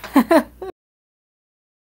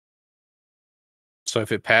 So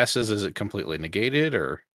if it passes, is it completely negated,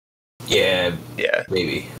 or? Yeah, Yeah.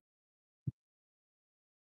 maybe.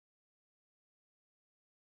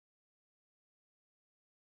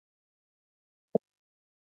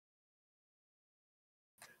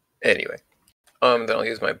 Anyway, then I'll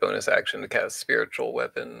use my bonus action to cast Spiritual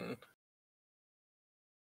Weapon.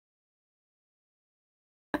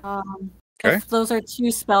 Okay. If those are two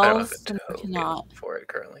I don't have spells, the then you token cannot. for it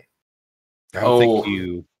currently. I don't think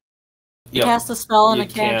you. You cast a spell and You a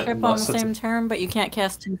cantrip on the unless it's- same turn, but you can't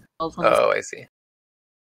cast two spells on the Oh, I see.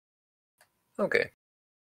 Okay.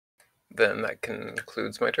 Then that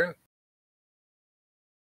concludes my turn.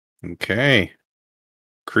 Okay.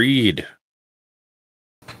 Creed.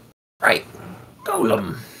 Right.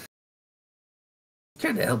 Golem.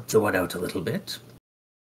 Trying to help the one out a little bit.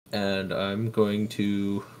 And I'm going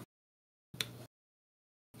to.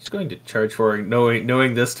 He's going to charge forward,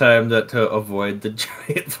 knowing this time that to avoid the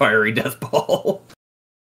giant fiery death ball.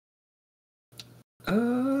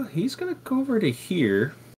 He's gonna go over to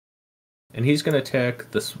here, and he's gonna attack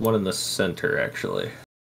this one in the center. Actually,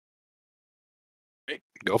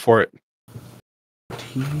 Go for it.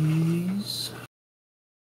 he's.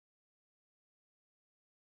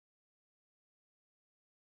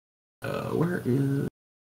 Where is?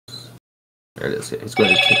 There it is. He's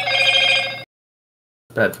going to take.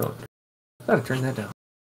 Bad phone. Gotta turn that down.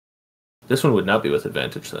 This one would not be with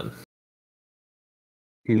advantage then.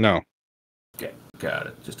 No. Okay, got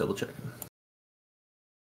it. Just double checking.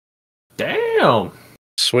 Damn!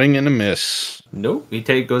 Swing and a miss. Nope. He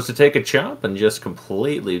goes to take a chop and just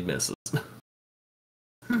completely misses. All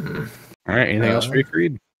right. Anything else for you,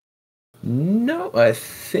 Creed? No, I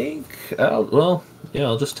think. Well, yeah,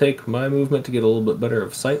 I'll just take my movement to get a little bit better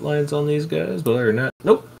of sight lines on these guys, but other than that,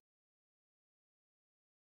 nope.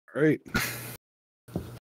 All right.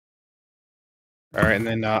 All right, and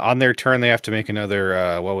then on their turn, they have to make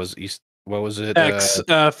another. What was it? X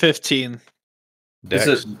 15. Dex.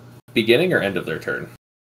 Is it beginning or end of their turn?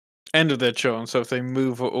 End of their turn. So if they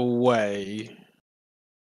move away,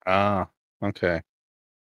 Ah, okay.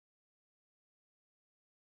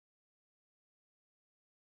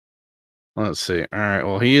 Let's see. All right.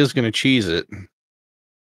 Well, he is going to cheese it.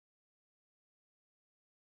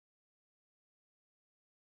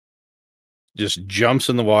 Just jumps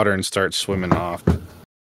in the water and starts swimming off.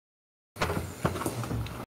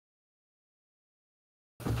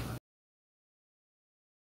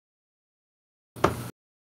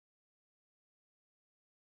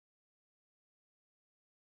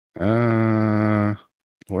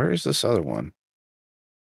 Where is this other one?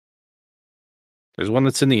 There's one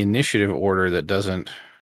that's in the initiative order that doesn't.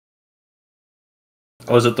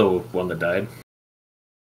 Oh, is it the one that died?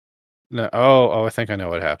 No. Oh, I think I know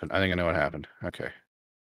what happened. Okay.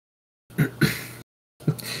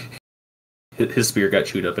 His spear got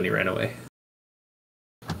chewed up and he ran away.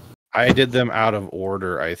 I did them out of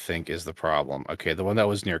order, I think, is the problem. Okay, the one that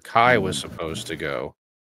was near Kai was supposed to go.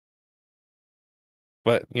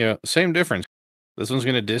 But, same difference. This one's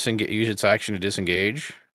going to use its action to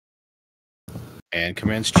disengage and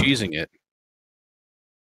commence cheesing it.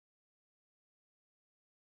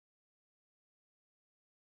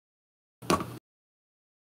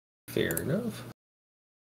 Fair enough.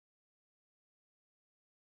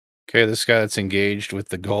 Okay, this guy that's engaged with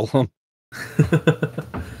the golem.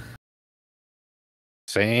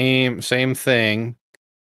 Same thing.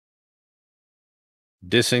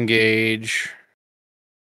 Disengage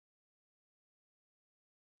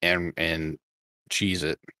and cheese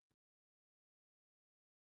it.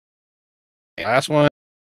 Last one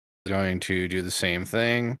is going to do the same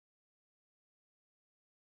thing.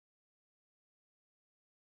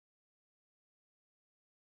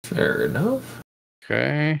 Fair enough.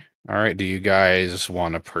 Okay. All right. Do you guys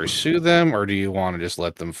want to pursue them, or do you want to just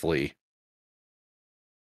let them flee?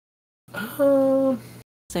 So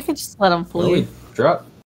I can just let them Well, flee.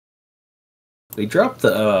 we dropped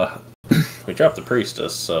the we dropped the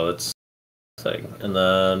priestess, so it's thing, and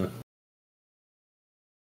then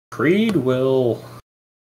Creed will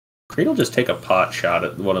just take a pot shot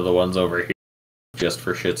at one of the ones over here, just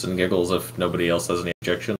for shits and giggles, if nobody else has any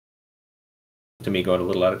objection to me going a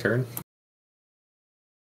little out of turn.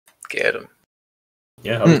 Get him.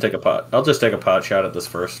 Yeah, I'll just take a pot. I'll just take a pot shot at this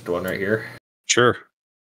first one right here. Sure.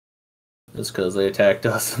 Just because they attacked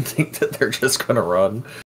us and think that they're just gonna run.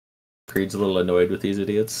 Creed's a little annoyed with these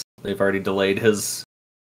idiots. They've already delayed his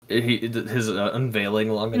unveiling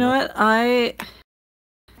long enough. You know what? I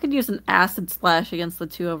could use an acid splash against the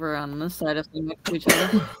two over on this side if they next to each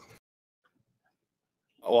other.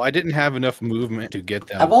 Oh, I didn't have enough movement to get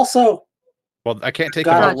them. I've also Well, I can't take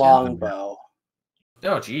got them a longbow.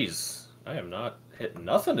 Oh, jeez. I am not hitting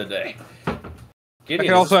nothing today. I Gideon,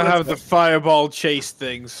 can also have the fireball chase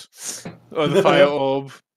things. Or the fire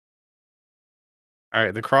orb. All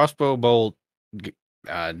right, the crossbow bolt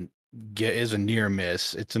is a near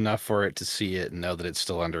miss. It's enough for it to see it and know that it's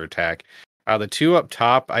still under attack. The two up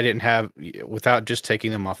top, I didn't have, without just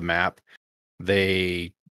taking them off the map,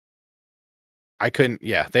 they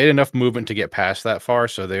had enough movement to get past that far,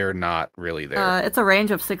 so they're not really there. It's a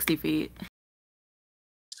range of 60 feet.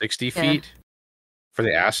 60 feet? For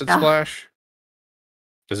the acid splash?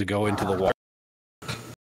 Does it go into the water? Does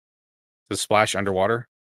it splash underwater?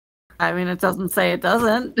 I mean, it doesn't say it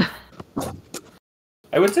doesn't.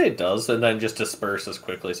 I would say it does, and then just disperses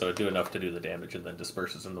quickly, so it do enough to do the damage, and then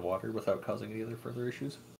disperses in the water without causing any other further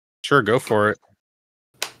issues. Sure, go for it.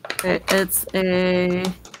 It's a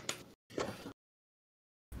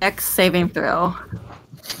X saving throw.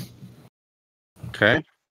 Okay.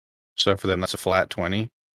 So for them, that's a flat 20.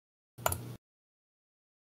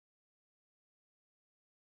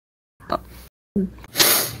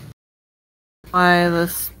 Why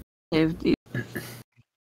this saved you?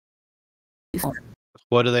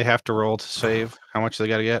 What do they have to roll to save? How much do they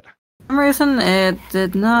got to get? For some reason, it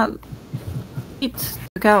did not. It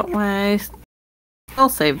took out my spell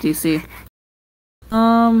save DC.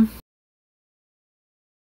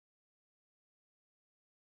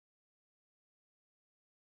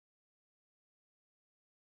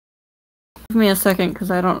 Give me a second, because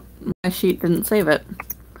my sheet didn't save it.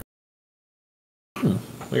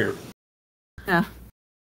 Weird. Yeah.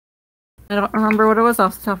 I don't remember what it was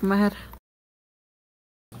off the top of my head.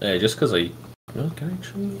 Yeah, just because I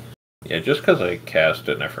cast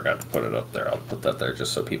it and I forgot to put it up there, I'll put that there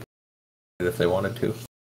just so people if they wanted to.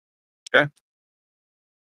 Okay.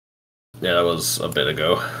 Yeah, that was a bit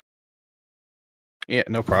ago. Yeah,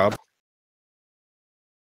 no problem.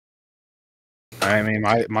 I mean,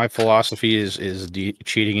 my philosophy is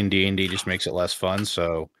cheating in D&D just makes it less fun.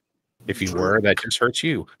 So, if you were, that just hurts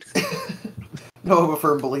you. No, I'm a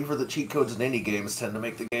firm believer that cheat codes in any games tend to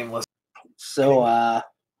make the game less. So,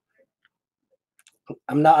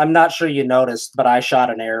 I'm not sure you noticed, but I shot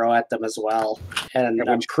an arrow at them as well, and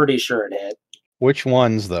I'm pretty sure it hit. Which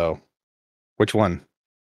ones, though? Which one?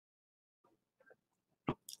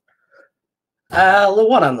 The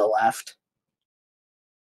one on the left.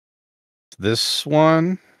 This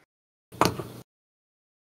one?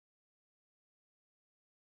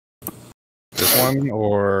 This one?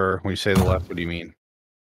 Or when you say the left, what do you mean?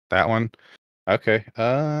 That one? Okay.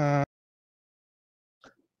 I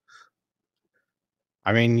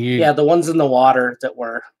mean, Yeah, the ones in the water that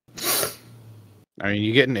were. I mean,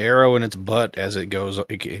 you get an arrow in its butt as it goes,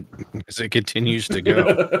 as it continues to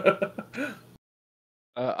go.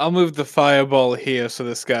 I'll move the fireball here so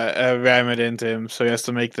this guy ram it into him, so he has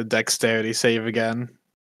to make the dexterity save again.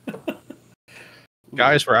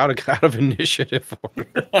 Guys, we're out of initiative order.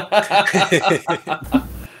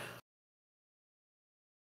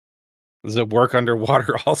 Does it work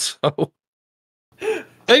underwater also?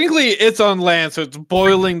 Technically, it's on land, so it's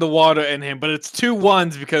boiling the water in him, but it's 2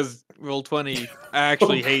 1s because Roll20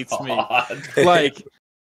 actually hates me. Like,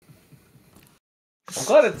 I'm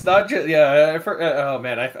glad it's not just oh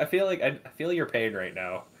man, I feel like I feel your pain right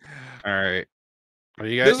now. All right. Are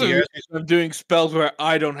you this guys, is I'm doing spells where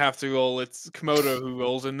I don't have to roll. It's Komodo who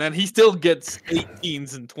rolls, and then he still gets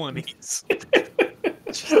 18s and 20s.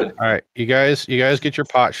 all right, you guys get your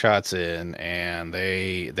pot shots in, and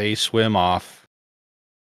they swim off.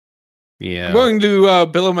 Yeah, I'm going to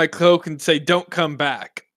billow my cloak and say, "Don't come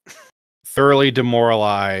back." Thoroughly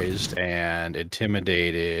demoralized and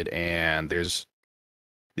intimidated, and there's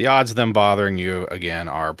the odds of them bothering you again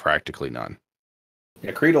are practically none.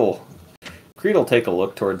 Yeah, Creed'll take a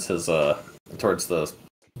look towards his towards the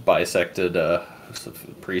bisected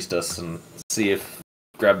priestess and see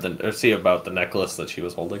about the necklace that she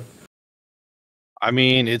was holding. I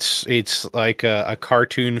mean, it's like a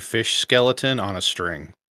cartoon fish skeleton on a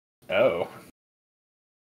string. Oh.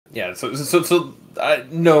 Yeah, so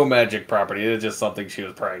no magic property. It's just something she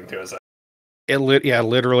was praying to.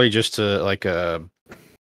 Literally just a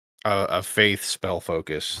faith spell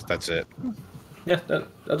focus. That's it. Yeah,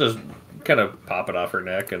 I'll just kind of pop it off her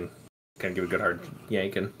neck and kind of give a good hard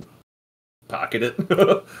yank and pocket it.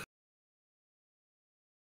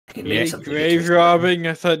 Grave robbing?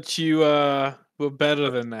 I thought you were better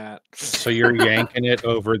than that. So you're yanking it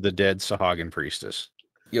over the dead Sahagin priestess.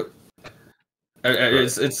 Yep.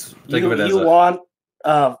 It's think you, of it as you want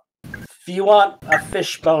if you want a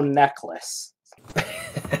fishbone necklace.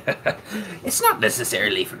 It's not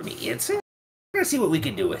necessarily for me. It's we're gonna see what we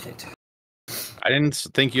can do with it. I didn't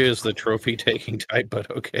think you as the trophy taking type, but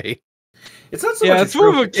okay. It's not so much. It's more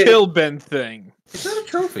of a Kilben thing. It's not a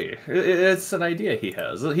trophy. It's an idea he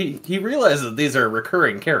has. He realizes these are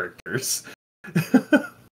recurring characters.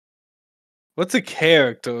 What's a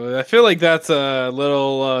character? I feel like that's a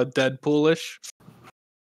little Deadpoolish.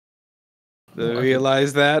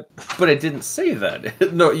 Realize that? But it didn't say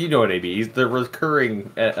that. No, you know what I mean. They're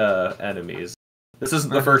recurring enemies. This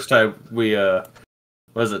isn't the first time we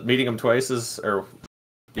was it meeting them twice is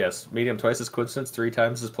meeting them twice is coincidence, 3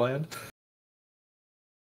 times is planned.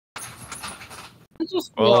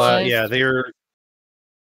 Well, yeah, they're.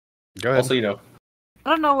 Go ahead. Also, I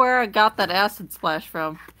don't know where I got that acid splash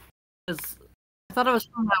from. I thought it was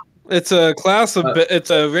from that. It's a class of. It's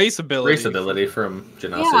a race ability. Race ability from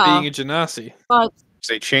genasi. Yeah. Being a genasi. But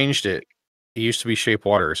They changed it. It used to be shape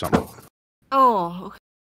water or something. oh,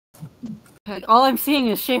 okay. All I'm seeing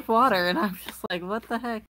is shape water, and I'm just like, what the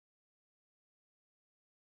heck?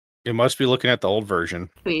 It must be looking at the old version.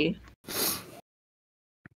 See.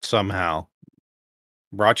 Somehow.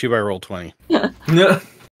 Brought to you by Roll20.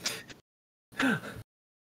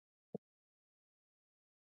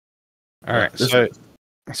 All right,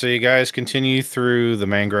 so you guys continue through the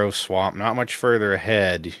mangrove swamp. Not much further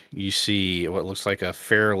ahead, you see what looks like a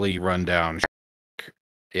fairly rundown shack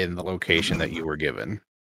in the location that you were given.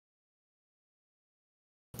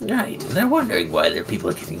 Right, and they're wondering why their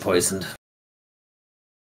people are getting poisoned.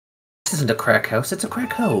 This isn't a crack house, it's a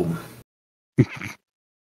crack home.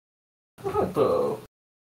 What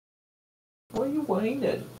Why are you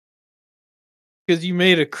whining? Because you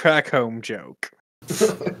made a crack home joke.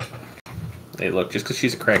 Hey, look, just because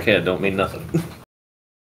she's a crackhead don't mean nothing.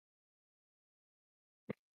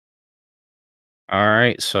 All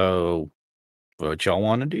right, so what y'all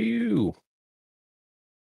want to do?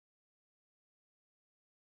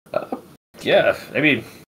 Yeah, I mean,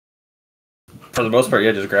 for the most part,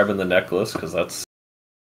 yeah, just grabbing the necklace, because that's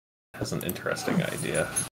an interesting idea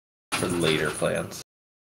for later plans.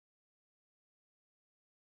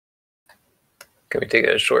 Can we take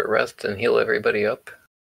a short rest and heal everybody up?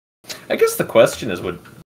 I guess the question is, would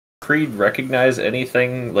Creed recognize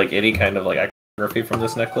anything, like any kind of like iconography from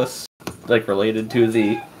this necklace, like related to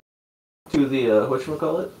the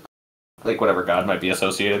whatchamacallit? Like whatever god might be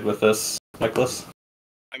associated with this necklace?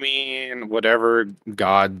 I mean, whatever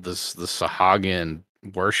god the Sahagin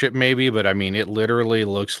worship maybe, but I mean, it literally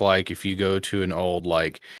looks like if you go to an old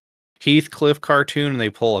like Heathcliff cartoon and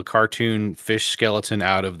they pull a cartoon fish skeleton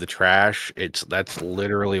out of the trash, that's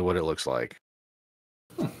literally what it looks like.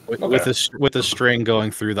 Okay. With a string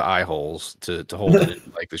going through the eye holes to hold it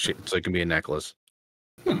in, like the shape, so it can be a necklace.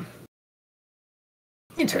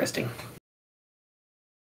 Interesting.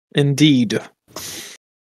 Indeed.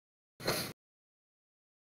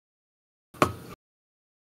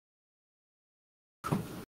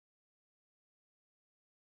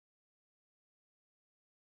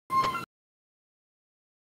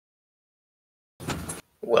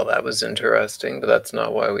 Well, that was interesting, but that's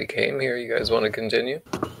not why we came here. You guys want to continue?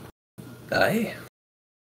 Aye.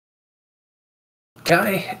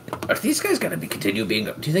 Guy, are these guys going to continue being...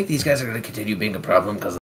 Do you think these guys are going to continue being a problem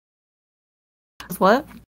because... What?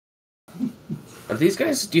 Are these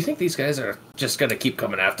guys... Do you think these guys are just going to keep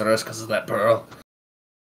coming after us because of that pearl?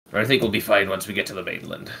 Or I think we'll be fine once we get to the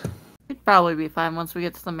mainland. We'd probably be fine once we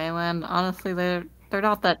get to the mainland. Honestly, they're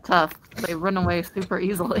not that tough. They run away super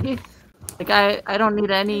easily. Like, I don't need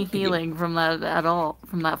any healing from that at all,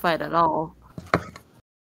 from that fight at all.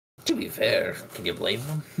 To be fair, can you blame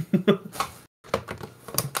them?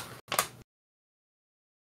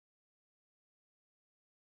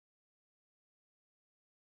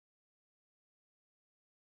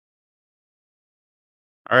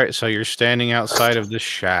 All right, so you're standing outside of this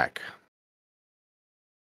shack.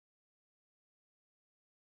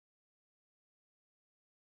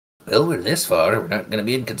 Well, we're this far. We're not going to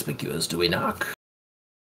be inconspicuous. Do we knock?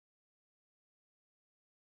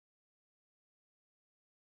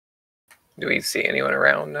 Do we see anyone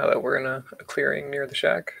around now that we're in a clearing near the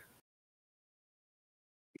shack?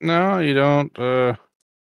 No, you don't.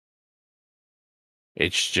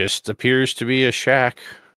 It just appears to be a shack.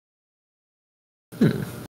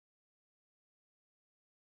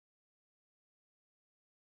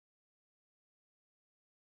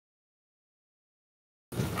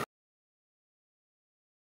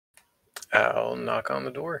 I'll knock on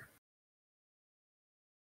the door.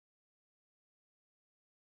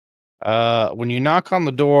 When you knock on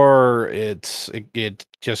the door, it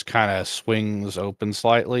just kind of swings open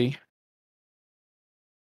slightly.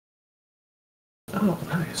 Oh,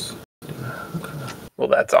 nice. Well,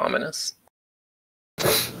 that's ominous.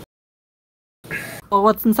 Well,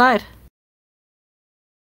 what's inside?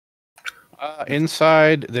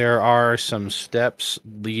 Inside, there are some steps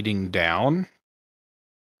leading down,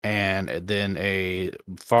 and then a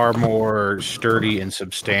far more sturdy and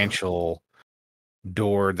substantial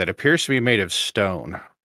door that appears to be made of stone.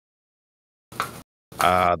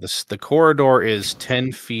 The corridor is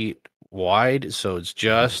 10 feet wide, so it's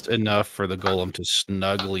just enough for the golem to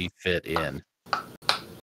snugly fit in.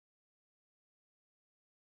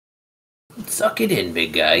 Suck it in,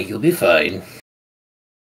 big guy. You'll be fine.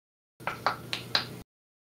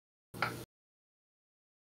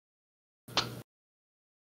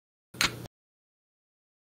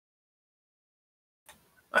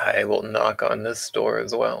 I will knock on this door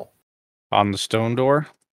as well. On the stone door?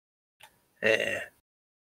 Eh.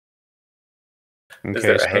 Okay, Is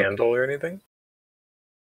there a handle or anything?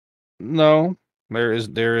 No, there is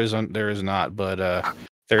not, but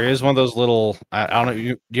there is one of those little, I don't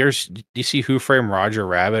know, do you see Who Framed Roger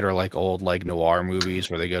Rabbit, or like old like noir movies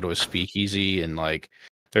where they go to a speakeasy and like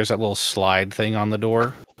there's that little slide thing on the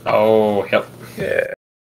door? Oh, yep. Yeah.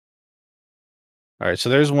 All right, so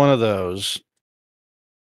there's one of those.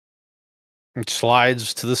 It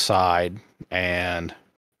slides to the side, and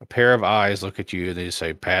a pair of eyes look at you. They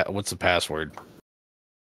say, "What's the password?"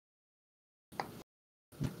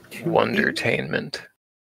 Wondertainment.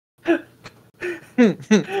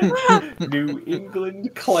 New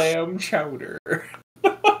England clam chowder.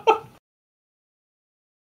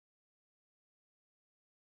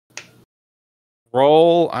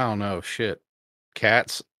 Roll. I don't know. Shit.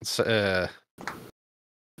 Cats. I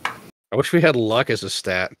wish we had luck as a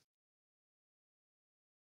stat.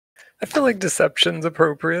 I feel like deception's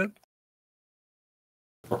appropriate.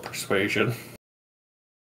 Or persuasion.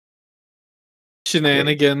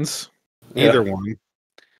 Shenanigans. Either one.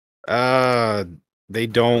 They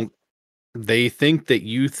don't. They think that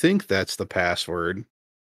you think that's the password,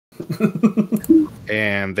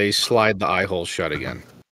 and they slide the eye hole shut again.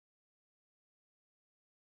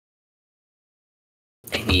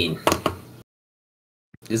 I mean,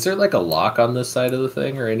 Is there like a lock on this side of the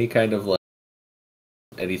thing, or any kind of like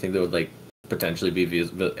anything that would like potentially be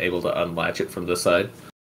able to unlatch it from this side?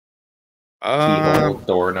 Keyhole,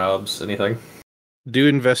 doorknobs, anything? Do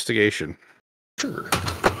investigation. Sure.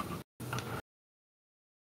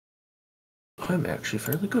 I'm actually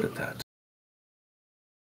fairly good at that.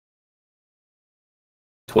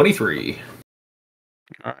 23.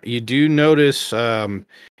 You do notice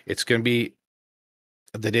it's going to be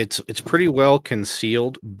that it's pretty well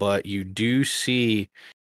concealed, but you do see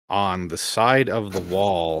on the side of the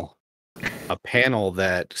wall a panel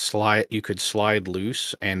that you could slide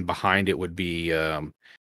loose, and behind it would be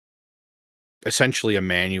essentially a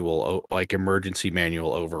manual, like emergency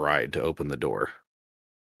manual override to open the door.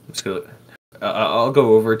 Just gonna, I'll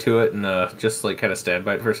go over to it and just like kind of stand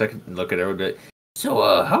by it for a second and look at everybody.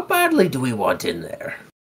 so how badly do we want in there?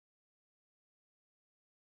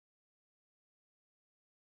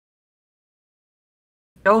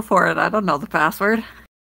 Go for it. I don't know the password.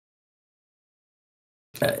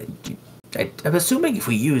 I'm assuming if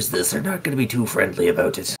we use this, they're not going to be too friendly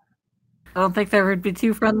about it. I don't think they would be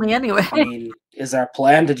too friendly anyway. I mean, is our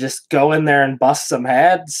plan to just go in there and bust some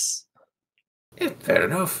heads? Yeah, fair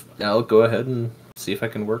enough. I'll go ahead and see if I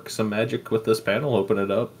can work some magic with this panel. Open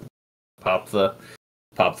it up. Pop the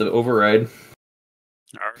override.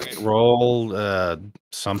 All right, roll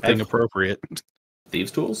something appropriate.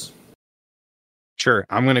 Thieves' tools. Sure,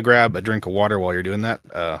 I'm gonna grab a drink of water while you're doing that.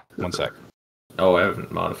 One sec. Oh, I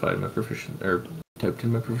haven't modified my proficiency or typed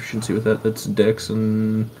in my proficiency with that. That's Dex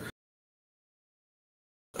and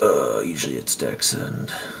usually it's Dex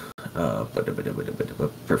and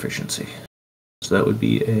proficiency. So that would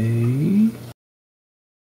be a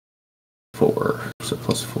 4. So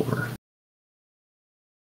 +4.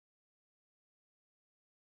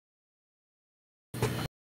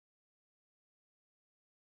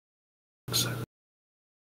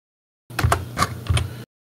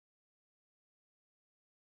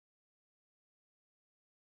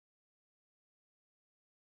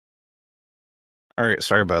 All right,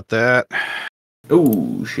 sorry about that.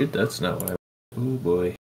 Oh shit, that's not what I. Oh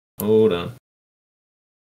boy, hold on.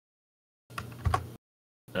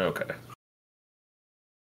 Okay,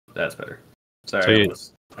 that's better. Sorry,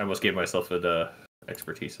 I almost gave myself an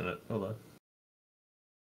expertise in it. Hold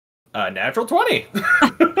on. Natural 20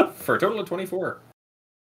 for a total of 24.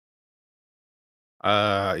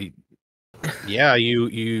 Yeah,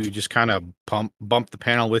 you just kind of bump the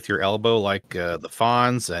panel with your elbow like the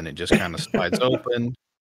fawns, and it just kind of slides open,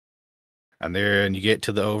 and then you get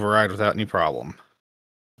to the override without any problem.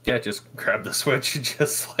 Yeah, just grab the switch and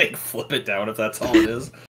just like flip it down if that's all it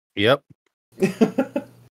is. Yep.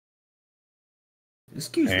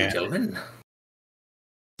 Excuse me, gentlemen.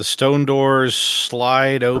 The stone doors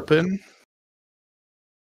slide open,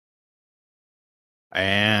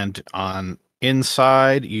 and on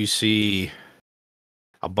inside you see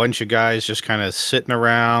a bunch of guys just kind of sitting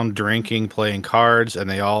around, drinking, playing cards, and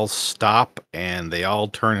they all stop and they all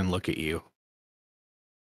turn and look at you.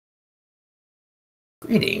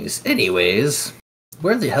 Greetings. Anyways,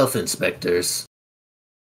 we're the health inspectors.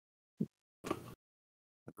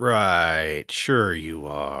 Right, sure you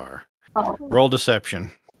are. Oh. Roll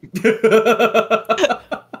deception.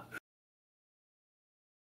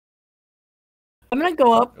 I'm gonna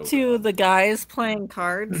go up to the guys playing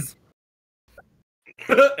cards.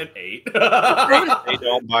 An 8. They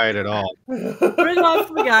don't buy it at all. I'm gonna go up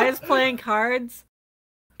to the guys playing cards,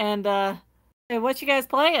 and hey, what you guys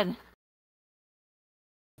playing?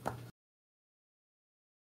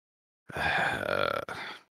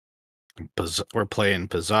 We're playing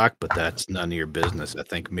Pazak, but that's none of your business. I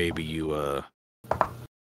think maybe you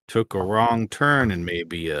took a wrong turn and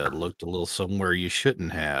maybe looked a little somewhere you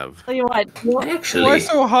shouldn't have. Tell you what, Actually, Why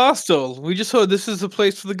so hostile? We just heard this is a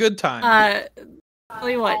place for the good time. tell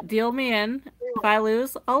you what, deal me in. If I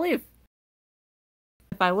lose, I'll leave.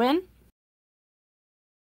 If I win,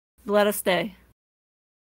 let us stay.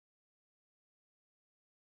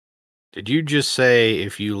 Did you just say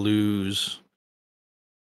if you lose,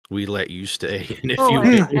 we let you stay? And if Oh, you if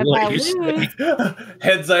win, we I let you lose, stay?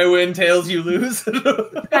 Heads I win, tails you lose.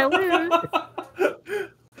 if I lose,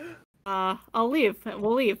 I'll leave.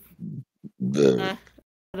 We'll leave. But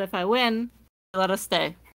if I win, let us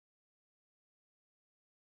stay.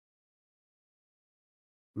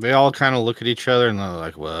 They all kind of look at each other and they're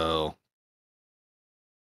like, well,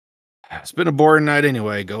 it's been a boring night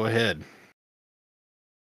anyway. Go ahead.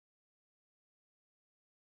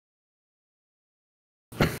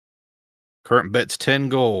 Current bet's 10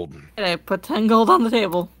 gold. And I put 10 gold on the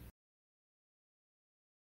table.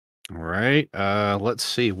 All right. Let's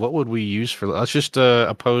see. What would we use for? Let's just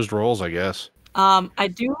opposed rolls, I guess. I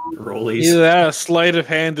do. Rollies. Either that or sleight of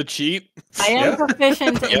hand to cheat. I am Yeah.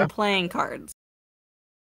 proficient Yeah. in playing cards.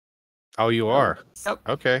 Oh, you are. Yep.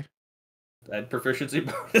 Okay. Add proficiency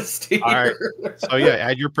bonus to All right. your- So yeah,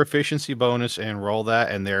 add your proficiency bonus and roll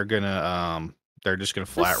that, and they're just gonna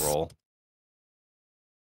flat roll.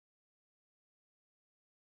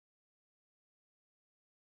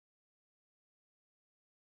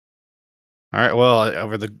 All right.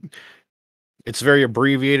 Well, it's very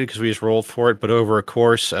abbreviated because we just rolled for it, but over a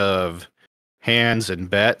course of hands and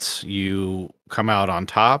bets, you come out on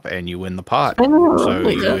top and you win the pot. So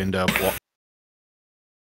you end up.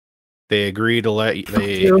 They agree to let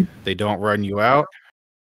they don't run you out.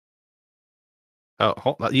 Oh,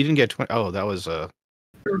 you didn't get 20. Oh, that was Oh,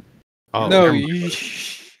 No, never mind.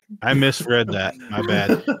 I misread that. My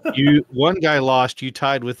bad. One guy lost. You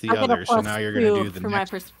tied with the I get a other, so now you're gonna +2 do the for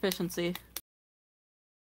next. my proficiency.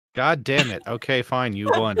 God damn it. Okay, fine. You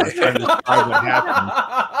won. I was trying to describe what happened.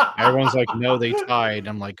 Everyone's like, no, they tied.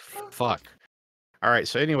 I'm like, fuck. All right.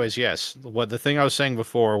 So, anyways, yes. The thing I was saying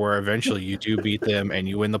before, where eventually you do beat them and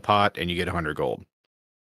you win the pot and you get 100 gold.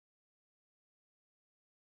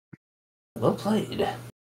 well played.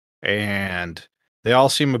 And they all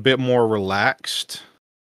seem a bit more relaxed.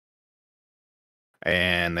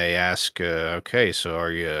 And they ask, okay, so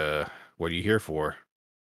what are you here for?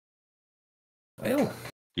 Well,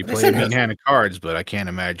 You I play a said mean nothing. hand of cards, but I can't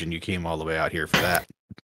imagine you came all the way out here for that.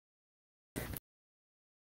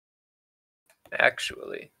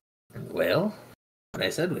 Actually, Well, when I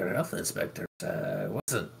said we were health inspectors, I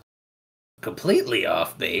wasn't completely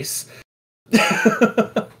off base.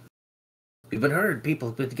 We've been heard people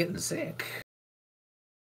have been getting sick.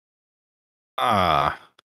 Ah.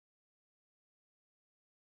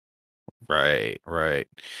 Right.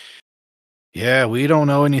 Yeah, we don't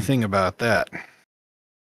know anything about that.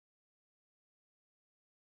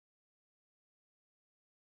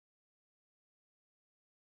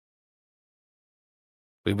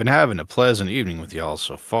 We've been having a pleasant evening with y'all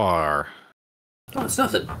so far. Oh, it's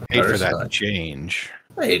nothing. Paid for that change.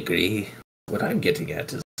 I agree. What I'm getting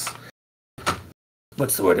at is,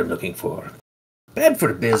 what's the word I'm looking for? Bad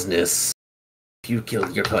for business. If you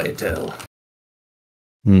killed your clientele.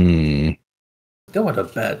 Hmm. Don't want a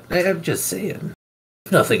bad. I'm just saying.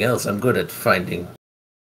 If nothing else, I'm good at finding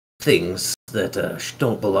things that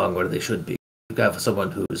don't belong where they should be. You have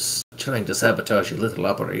someone who's trying to sabotage your little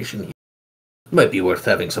operation. It might be worth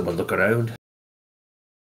having someone look around.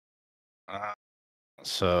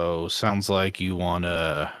 So sounds like you want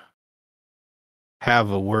to have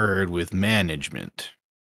a word with management.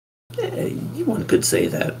 One could say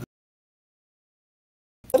that.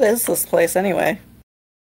 What is this place anyway?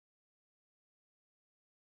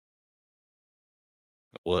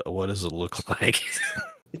 What does it look like?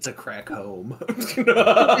 It's a crack home.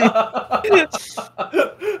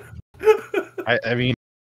 I mean,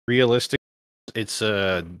 realistic. It's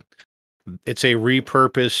a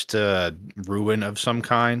repurposed ruin of some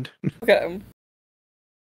kind. Okay.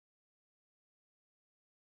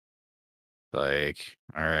 Like,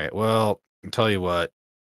 all right, well, I'll tell you what.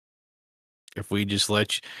 If we just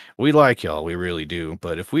we like y'all, we really do.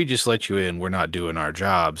 But if we just let you in, we're not doing our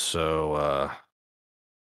job. So,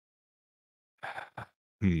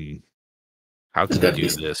 how can we do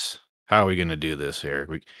this? How are we going to do this here?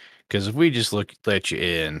 Because if we just let you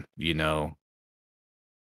in,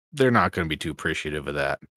 they're not going to be too appreciative of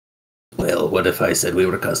that. Well, what if I said we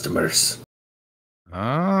were customers?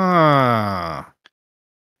 Ah.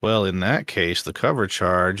 Well, in that case, the cover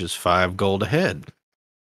charge is 5 gold a head.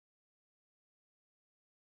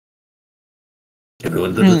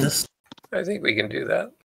 Everyone good with this? I think we can do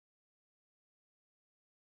that.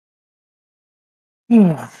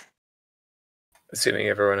 Assuming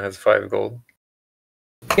everyone has 5 gold.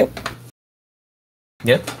 Yep.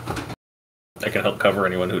 Yep. I can help cover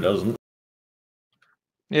anyone who doesn't.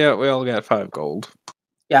 Yeah, we all got 5 gold.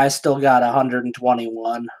 Yeah, I still got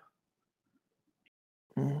 121.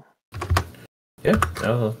 Yeah,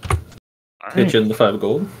 I'll pitch in the 5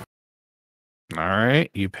 gold. All right,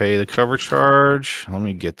 you pay the cover charge. Let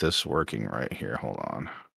me get this working right here. Hold on.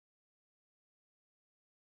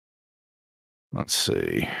 Let's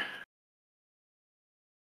see.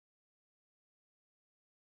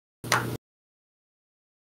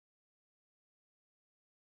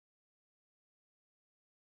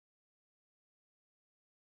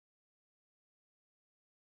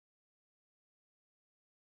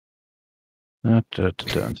 Dun, dun,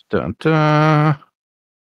 dun, dun, dun.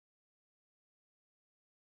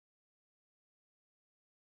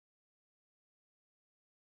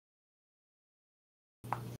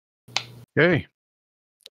 Okay.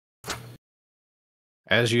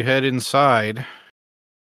 As you head inside,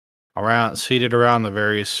 seated around the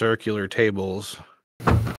various circular tables,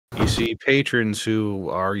 you see patrons who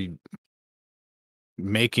are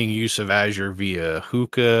making use of Azure via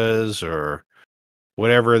hookahs or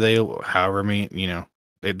whatever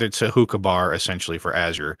it's a hookah bar essentially for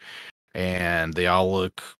Azure. And they all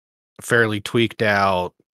look fairly tweaked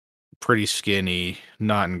out, pretty skinny,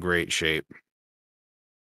 not in great shape.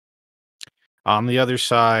 On the other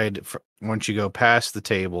side, once you go past the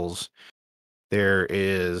tables, there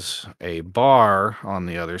is a bar on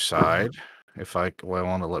the other side. I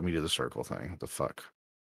want to let me do the circle thing. What the fuck?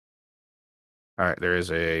 All right, there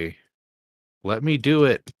is a. Let me do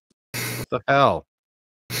it. What the hell?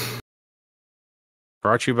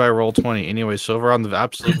 Brought to you by Roll20. Anyway, so over on the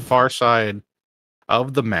absolute far side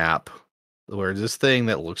of the map, where this thing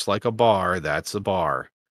that looks like a bar, that's a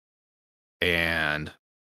bar. And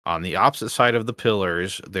on the opposite side of the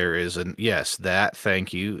pillars, there is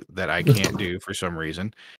thank you, that I can't do for some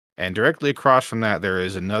reason. And directly across from that, there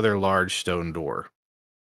is another large stone door.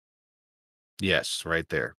 Yes, right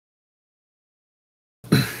there.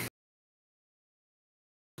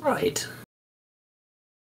 Right.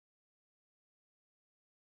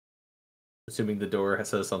 Assuming the door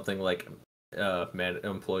says something like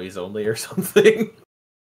employees only or something.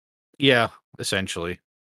 Yeah, essentially.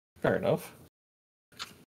 Fair enough.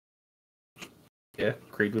 Yeah,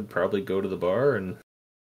 Creed would probably go to the bar and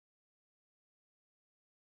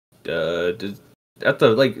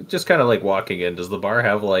just kind of like walking in. Does the bar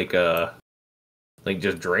have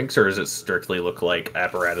just drinks, or does it strictly look like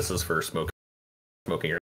apparatuses for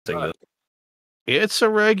smoking or something? It's a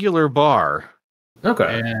regular bar.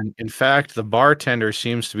 Okay. And in fact, the bartender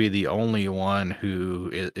seems to be the only one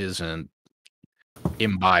who isn't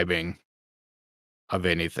imbibing of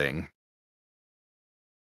anything.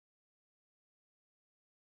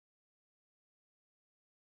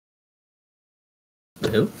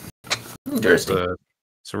 Interesting.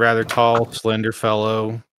 It's a rather tall, slender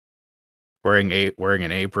fellow wearing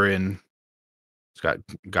an apron. He's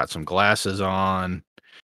got some glasses on.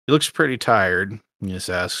 He looks pretty tired. He just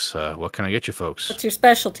asks, "What can I get you folks?" What's your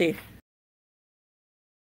specialty?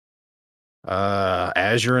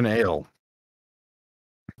 Azure and ale.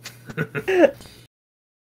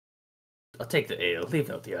 I'll take the ale. Leave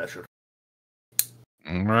out the Azure.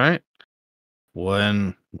 All right.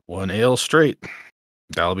 One ale straight.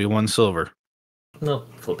 That'll be 1 silver. No,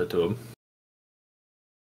 flip it to him.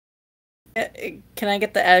 Can I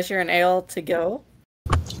get the Azure and ale to go?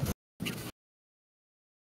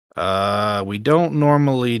 We don't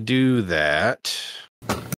normally do that.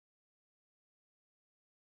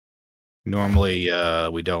 Normally,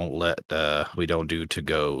 we don't do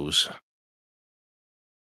to-goes.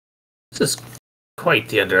 This is quite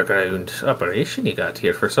the underground operation you got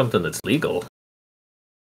here for something that's legal.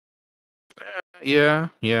 Yeah,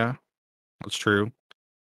 that's true.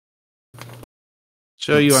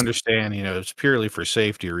 So you understand, it's purely for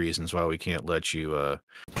safety reasons why we can't let you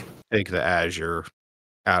take the Azure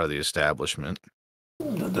out of the establishment.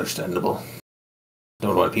 Understandable.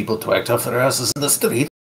 Don't want people to act off their asses in the street.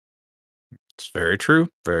 It's very true.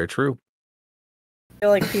 Very true. I feel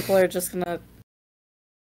like people are just gonna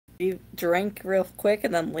drink real quick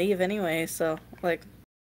and then leave anyway, so, like,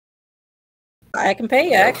 I can pay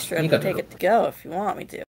you extra and take it to go if you want me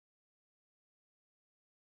to.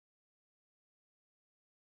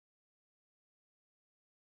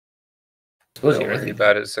 Don't worry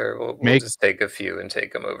about it, sir. We'll just take a few and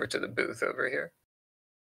take them over to the booth over here.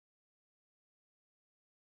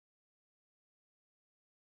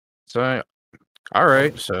 So, all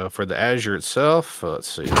right. So for the Azure itself, let's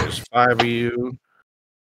see. There's 5 of you.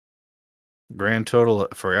 Grand total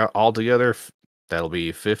for all together, that'll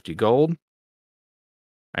be 50 gold.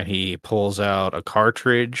 And he pulls out a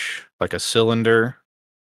cartridge, like a cylinder,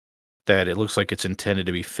 that it looks like it's intended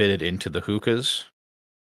to be fitted into the hookahs.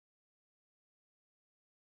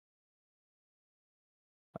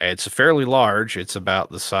 It's fairly large. It's about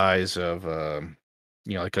the size of,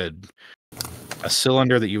 like a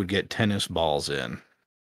cylinder that you would get tennis balls in.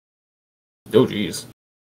 Oh, geez.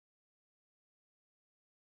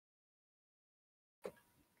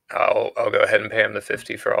 I'll go ahead and pay him the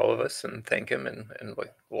 50 for all of us and thank him, and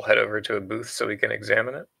we'll head over to a booth so we can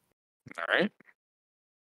examine it. All right.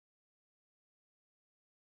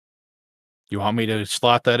 You want me to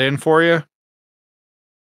slot that in for you?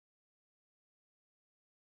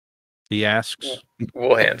 He asks.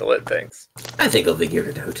 We'll handle it, thanks. I think I'll figure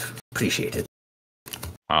it out. Appreciate it.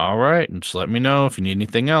 All right, and just let me know if you need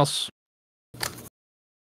anything else.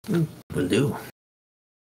 Will do.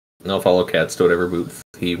 And I'll follow Katz to whatever booth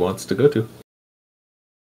he wants to go to.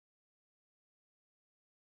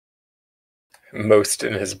 Most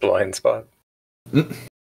in his blind spot. And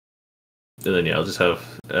then I'll just have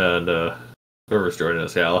whoever's joining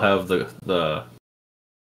us. Yeah, I'll have the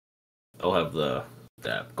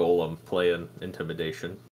golem play an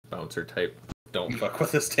intimidation bouncer type. Don't fuck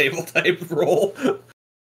with this table type role.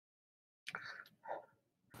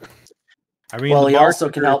 I mean, well, he also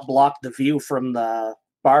can help block the view from the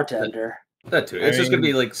bartender. That too. It's just gonna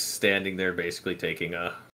be like standing there, basically taking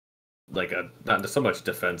a not so much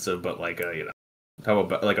defensive, but like a how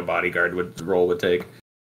like a bodyguard would take.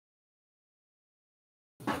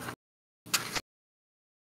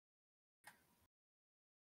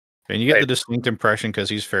 And you get the distinct impression, because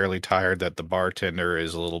he's fairly tired, that the bartender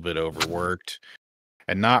is a little bit overworked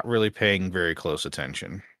and not really paying very close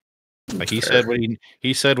attention. Like he said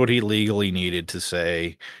what he legally needed to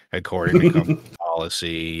say according to company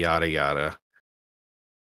policy, yada yada.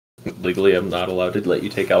 Legally, I'm not allowed to let you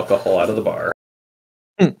take alcohol out of the bar.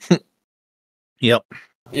 Yep.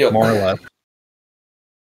 More or less.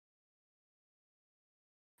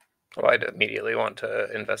 Well, I'd immediately want to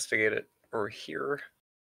investigate it over here.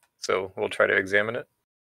 So we'll try to examine it.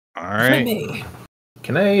 All right.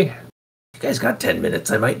 Can I? You guys got 10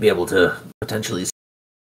 minutes. I might be able to potentially see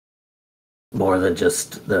more than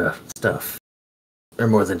just the stuff, or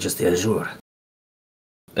more than just the Azure.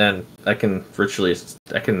 And I can virtually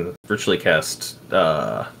cast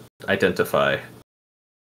Identify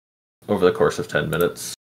over the course of 10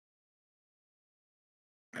 minutes.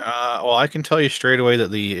 Well, I can tell you straight away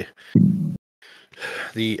that the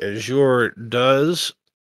Azure does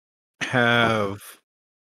have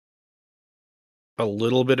a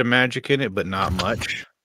little bit of magic in it, but not much.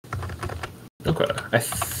 Okay, I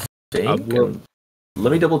think.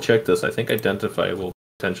 Let me double check this. I think Identify will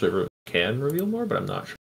potentially can reveal more, but I'm not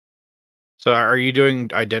sure. So, are you doing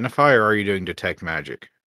Identify or are you doing Detect Magic?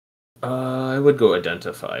 I would go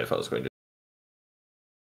Identify if I was going to.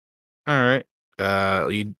 All right.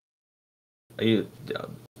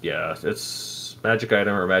 Yeah, it's magic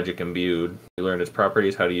item or magic imbued. You learn its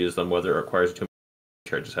properties, how to use them, whether it requires too many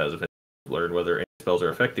charges has. If you learn whether any spells are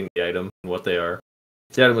affecting the item and what they are.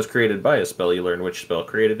 If the item was created by a spell, you learn which spell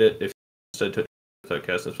created it. If you instead to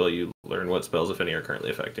cast a spell, you learn what spells, if any, are currently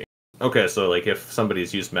affecting. Okay, so like if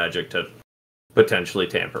somebody's used magic to potentially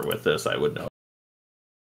tamper with this, I would know.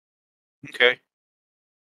 Okay.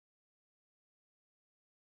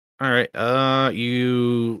 All right.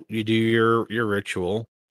 You do your ritual.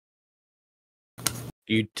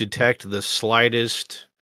 You detect the slightest.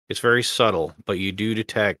 It's very subtle, but you do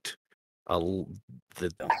detect the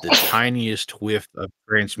tiniest whiff of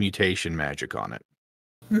transmutation magic on it.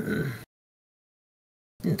 Hmm.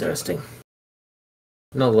 Interesting.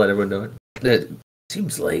 No, let everyone know it. It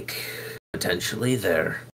seems like potentially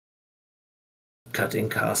they're cutting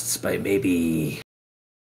costs by maybe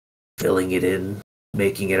filling it in,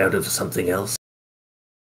 making it out of something else.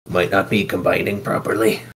 Might not be combining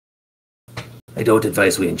properly. I don't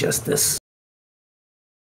advise we ingest this.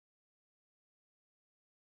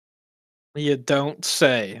 You don't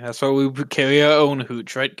say. That's why we carry our own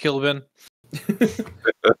hooch, right, Kilben?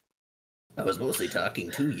 I was mostly talking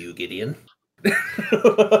to you, Gideon.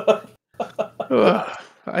 Ugh,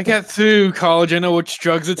 I get through college. I know which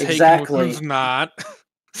drugs to take Exactly. and which ones not.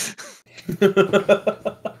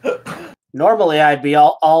 Normally, I'd be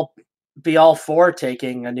all for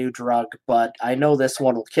taking a new drug, but I know this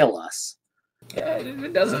one will kill us. Yeah,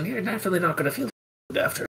 it doesn't. You're definitely not going to feel good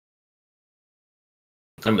after.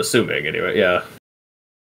 I'm assuming, anyway, yeah.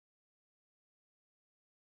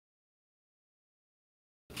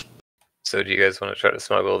 So do you guys want to try to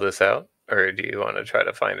smuggle this out? Or do you want to try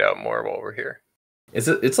to find out more while we're here? Is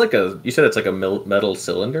it? It's like a. You said it's like a metal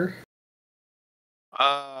cylinder.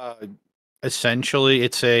 Essentially,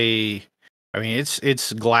 it's a. I mean,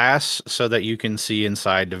 it's glass so that you can see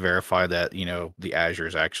inside to verify that the Azure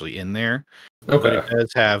is actually in there. Okay. But it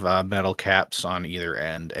does have metal caps on either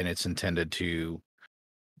end, and it's intended to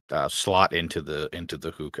slot into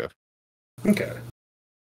the hookah. Okay.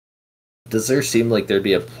 Does there seem like there'd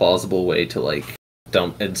be a plausible way to like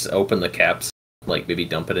dump and open the caps, like maybe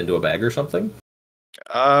dump it into a bag or something?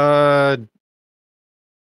 No,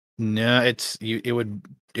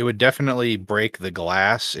 it would definitely break the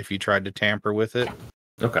glass if you tried to tamper with it.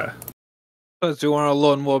 Okay. But if you want to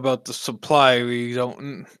learn more about the supply, we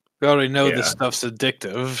already know Yeah. this stuff's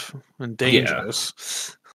addictive and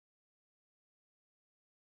dangerous.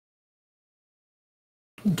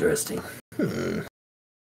 Interesting.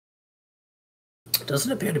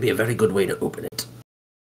 Doesn't appear to be a very good way to open it.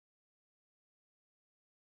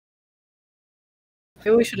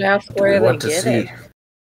 Maybe we should ask where they get it.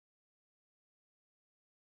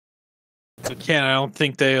 Again, I don't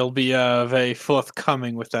think they'll be very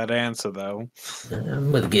forthcoming with that answer, though.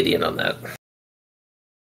 I'm with Gideon on that.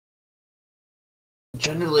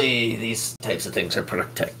 Generally, these types of things are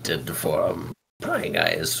protected from prying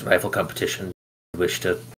eyes, rival competition, wish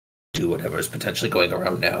to do whatever is potentially going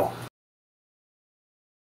around now.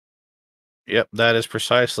 Yep, that is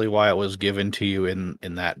precisely why it was given to you in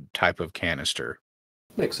that type of canister.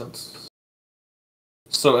 Makes sense.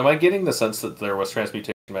 So, am I getting the sense that there was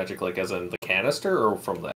transmutation magic, like as in the canister, or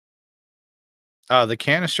from that? The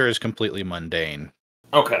canister is completely mundane.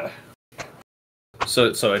 Okay. So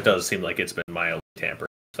it does seem like it's been mildly tampered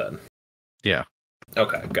then. Yeah.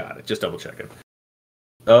 Okay, got it. Just double checking.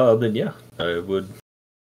 Then yeah, I would.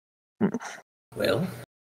 Well,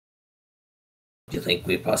 do you think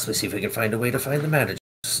we possibly see if we can find a way to find the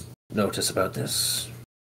manager's notice about this?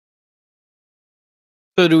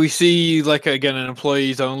 So do we see, like, again, an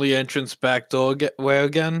employees only entrance back door where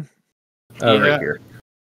again? Right here.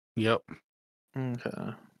 Yep.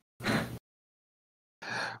 Okay.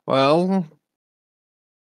 Well,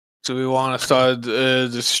 do we want to start a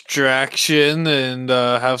distraction and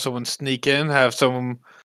have someone sneak in, have some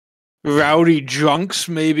rowdy drunks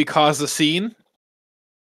maybe cause a scene?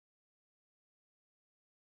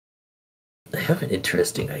 I have an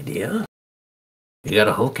interesting idea. You got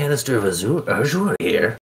a whole canister of Azure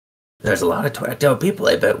here. There's a lot of twacked out people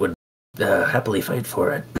I bet would happily fight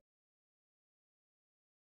for it.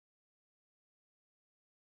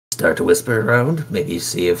 Start to whisper around, maybe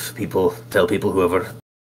see if tell people whoever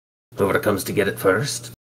comes to get it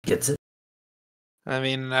first gets it. I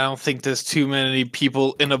mean, I don't think there's too many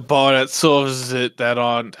people in a bar that serves it that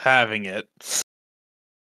aren't having it.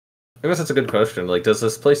 I guess that's a good question. Like, does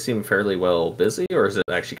this place seem fairly well busy, or is it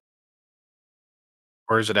actually?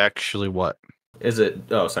 Or is it actually what? Is it?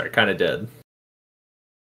 Oh, sorry, kind of dead.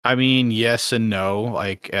 I mean, yes and no.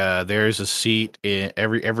 Like, there's a seat.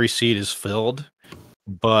 Every seat is filled,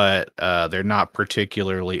 but they're not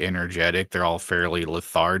particularly energetic. They're all fairly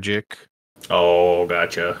lethargic. Oh,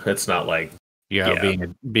 gotcha. It's not like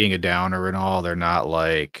being a downer and all. They're not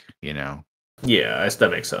like Yeah,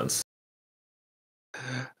 that makes sense.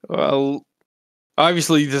 Well,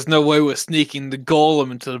 obviously, there's no way we're sneaking the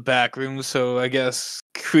golem into the back room, so I guess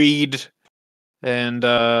Creed and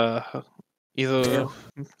either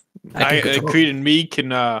Creed and me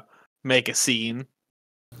can make a scene.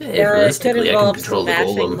 Realistically, I can control the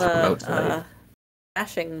smashing golem from outside.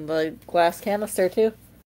 Smashing the glass canister too.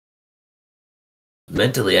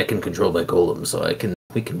 Mentally, I can control my golem, so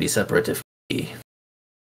we can be separate if we.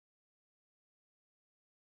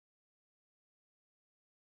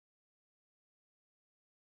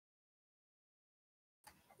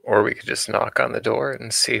 Or we could just knock on the door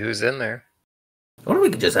and see who's in there. Or we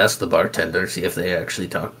could just ask the bartender, see if they actually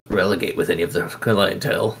relegate with any of their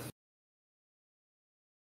clientele.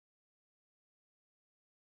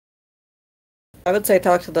 I would say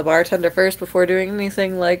talk to the bartender first before doing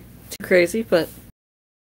anything like too crazy, but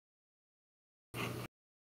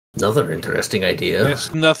another interesting idea.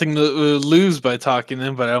 There's nothing to lose by talking to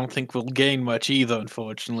them, but I don't think we'll gain much either,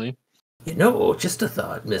 unfortunately. Just a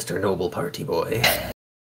thought, Mr. Noble Party Boy.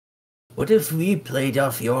 What if we played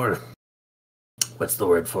off your, what's the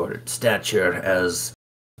word for it, stature as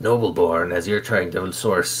noble-born, as you're trying to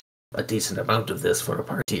source a decent amount of this for a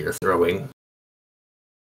party you're throwing?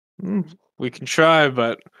 We can try,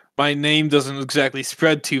 but my name doesn't exactly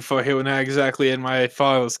spread too far here. We're not exactly in my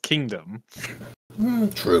father's kingdom.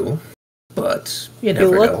 True, but you never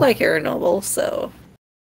know. You look know. like you're a noble, so...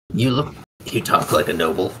 You talk like a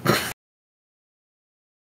noble.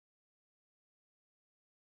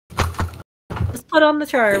 Just put on the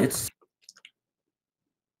charm.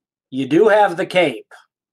 You do have the cape.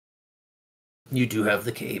 You do have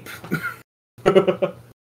the cape.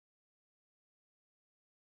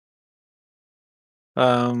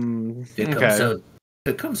 If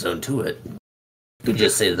it comes down to it, you could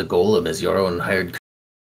just say the golem is your own hired.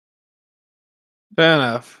 Fair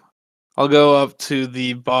enough. I'll go up to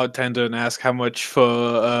the bartender and ask how much for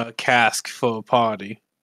a cask for a party.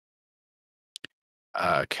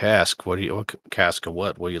 Cask? Cask of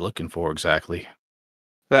what? What are you looking for exactly?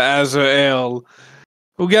 The Azure Ale.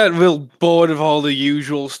 We got real bored of all the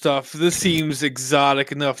usual stuff. This seems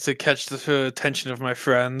exotic enough to catch the attention of my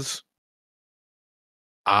friends.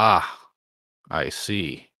 Ah, I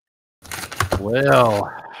see. Well,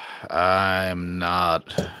 I'm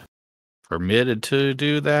not permitted to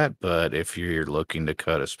do that, but if you're looking to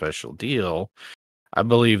cut a special deal, I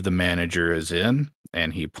believe the manager is in,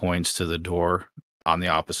 and he points to the door on the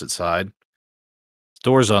opposite side.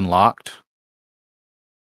 Door's unlocked.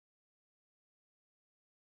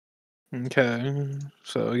 Okay,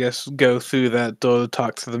 so I guess go through that door to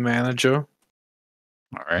talk to the manager.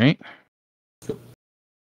 All right.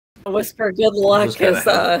 Whisper good luck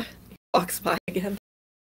as walks by again.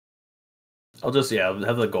 I'll just have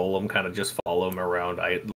the golem kind of just follow him around.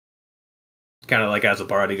 I kind of like as a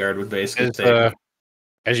bodyguard would basically say.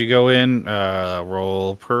 As you go in,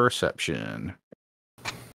 roll perception.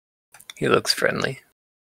 He looks friendly.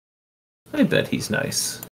 I bet he's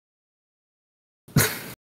nice.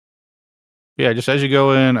 Yeah, just as you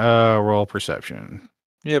go in, roll perception.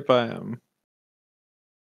 Yep, I am.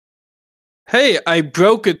 Hey, I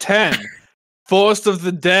broke a 10. First of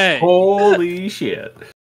the day. Holy shit.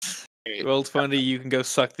 Roll20, you can go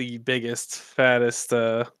suck the biggest, fattest.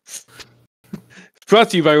 Brought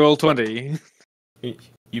to you by Roll20.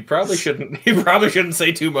 You probably shouldn't. You probably shouldn't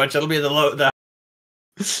say too much. It'll be the low. All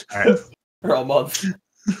right. For a month.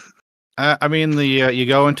 I mean, you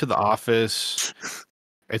go into the office.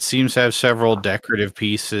 It seems to have several decorative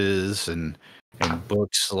pieces and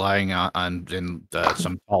books lying on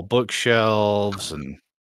some tall bookshelves and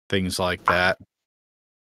things like that.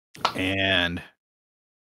 And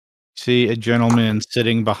see a gentleman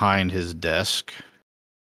sitting behind his desk,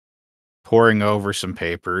 poring over some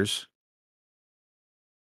papers.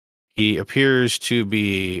 He appears to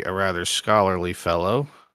be a rather scholarly fellow.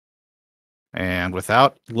 And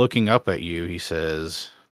without looking up at you, he says,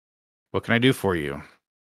 "What can I do for you?"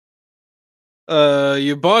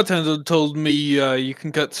 Your bartender told me you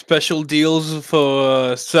can cut special deals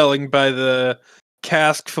for selling by the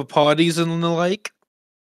cask for parties and the like.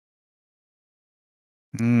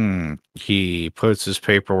 He puts his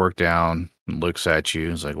paperwork down and looks at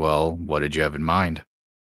you. He's like, "Well, what did you have in mind?"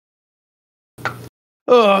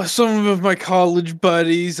 Some of my college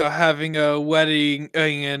buddies are having a wedding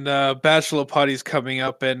and bachelor parties coming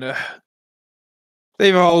up, and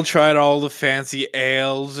they've all tried all the fancy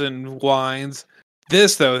ales and wines.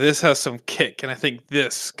 This has some kick, and I think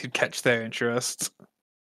this could catch their interest.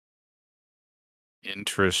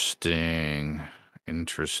 Interesting.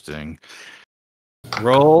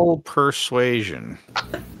 Roll persuasion.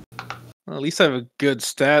 Well, at least I have a good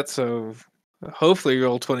stat, so hopefully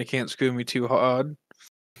Roll20 can't screw me too hard.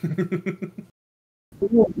 There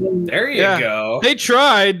you Yeah. go. They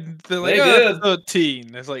tried. They're like, They oh, did.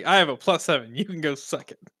 13. It's like, I have a +7. You can go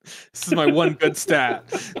suck it. This is my one good stat.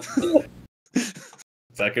 Is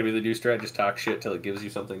that gonna be the new strat? Just talk shit till it gives you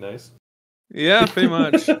something nice? Yeah, pretty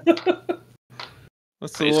much.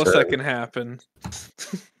 What's the Nice. worst that can happen?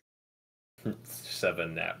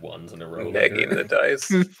 7 nat 1s in a row. Negging the dice.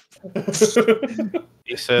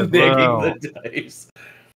 He said, Negging well, the dice.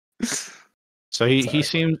 so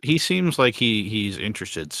he seems like he's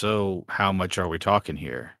interested. So how much are we talking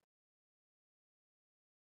here?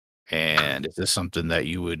 And is this something that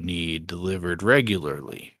you would need delivered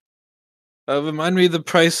regularly? Remind me the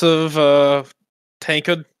price of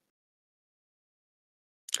Tainted.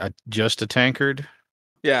 Just a tankard?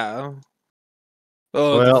 Yeah.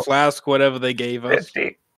 Oh, Well- the flask, whatever they gave us.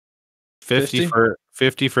 50. 50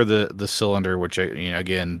 for the cylinder, which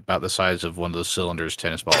again about the size of one of those cylinders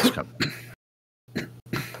tennis balls come.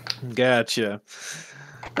 Gotcha.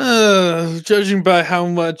 Judging by how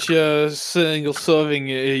much single serving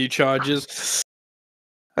he charges,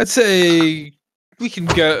 I'd say we can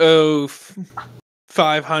go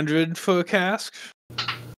 500 for a cask.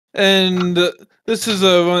 And this is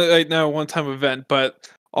right now a one-time event, but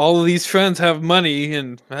all of these friends have money,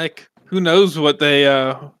 and heck, who knows what they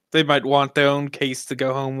might want their own case to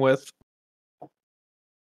go home with.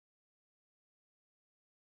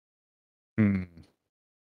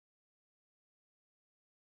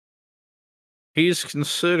 He's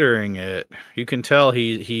considering it. You can tell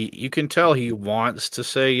he wants to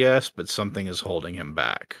say yes, but something is holding him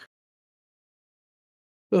back.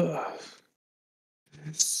 Who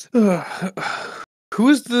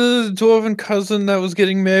is the dwarven cousin that was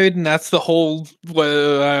getting married, and that's the whole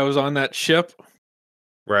where I was on that ship?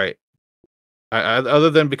 Right. Other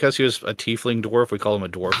than because he was a tiefling dwarf, we call him a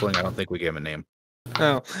dwarfling. I don't think we gave him a name.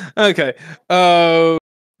 Oh, okay.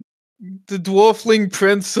 The dwarfling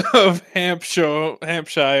prince of Hampshire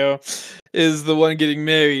is the one getting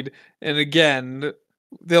married, and again,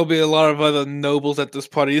 there'll be a lot of other nobles at this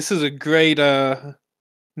party. This is a great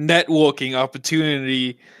networking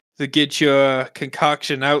opportunity to get your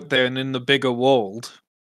concoction out there and in the bigger world.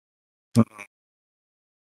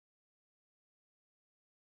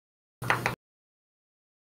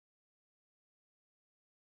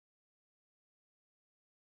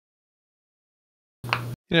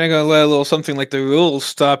 You're not gonna let a little something like the rules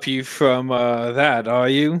stop you from that, are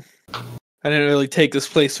you? I didn't really take this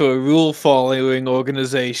place for a rule-following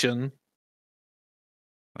organization.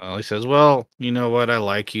 Well, he says, well, you know what? I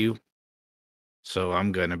like you, so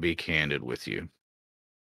I'm going to be candid with you.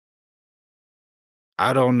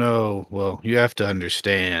 I don't know. Well, you have to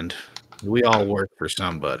understand, we all work for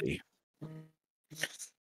somebody.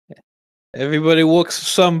 Everybody works for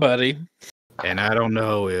somebody. And I don't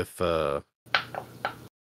know if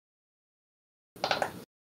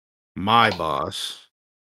my boss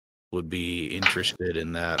would be interested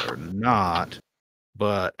in that or not.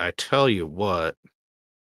 But I tell you what,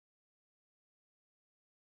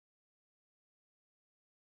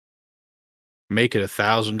 make it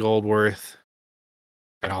 1,000 gold worth,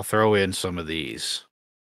 and I'll throw in some of these.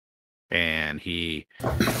 And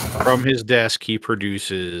from his desk, he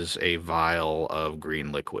produces a vial of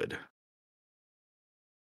green liquid.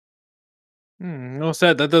 What's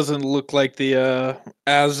that? That doesn't look like the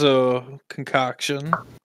Azure concoction.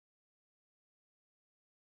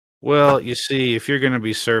 Well, you see, if you're going to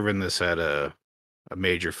be serving this at a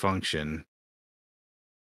major function,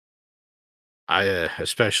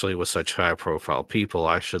 especially with such high-profile people,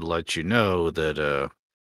 I should let you know that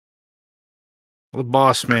the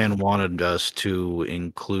boss man wanted us to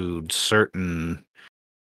include certain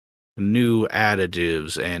new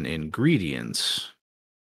additives and ingredients.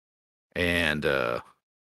 And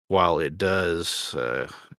while it is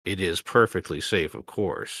perfectly safe, of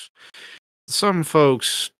course, some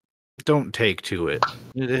folks don't take to it.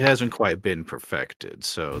 It hasn't quite been perfected.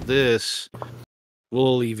 So this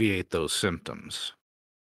will alleviate those symptoms.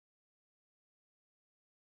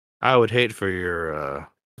 I would hate for your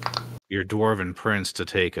dwarven prince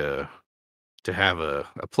to have a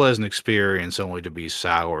pleasant experience only to be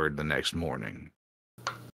soured the next morning.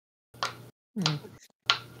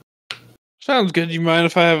 Sounds good. You mind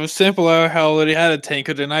if I have a sample? I already had a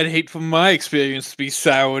tankard, and I'd hate for my experience to be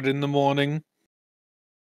soured in the morning.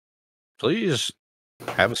 Please,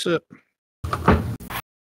 have a sip.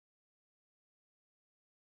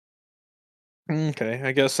 Okay,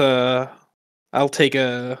 I guess I'll take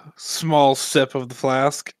a small sip of the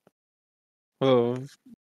flask. Of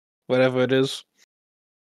whatever it is.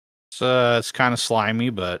 It's kind of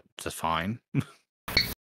slimy, but it's fine.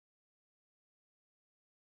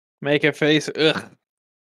 Make a face. Ugh.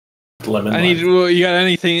 Lemon. I need. You got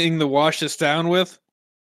anything to wash this down with?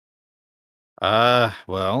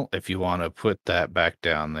 Well, if you want to put that back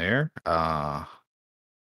down there, you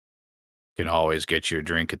can always get you a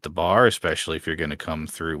drink at the bar, especially if you're going to come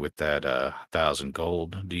through with that 1,000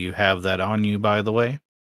 gold. Do you have that on you, by the way?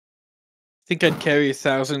 Think I'd carry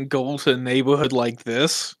 1,000 gold to a neighborhood like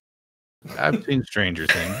this? I've seen stranger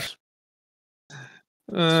things.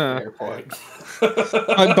 Fair point.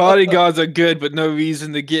 My bodyguards are good, but no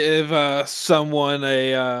reason to give someone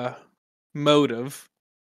a motive.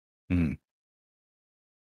 Hmm.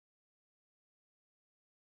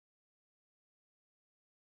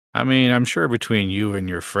 I mean, I'm sure between you and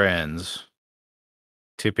your friends,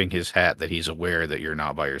 tipping his hat that he's aware that you're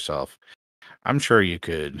not by yourself, I'm sure you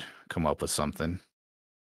could come up with something.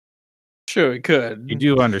 Sure, it could. You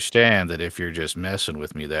do understand that if you're just messing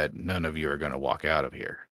with me, that none of you are going to walk out of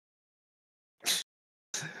here.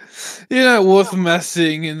 You're not worth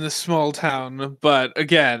messing in this small town, but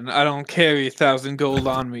again, I don't carry 1,000 gold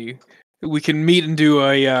on me. We can meet and do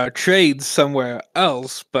a trade somewhere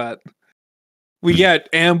else, but we got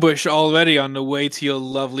ambushed already on the way to your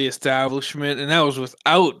lovely establishment, and that was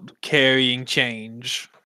without carrying change.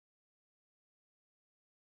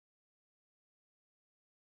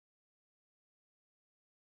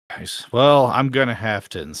 Nice. Well, I'm going to have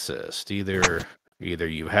to insist. Either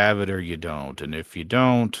you have it or you don't. And if you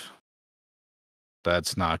don't,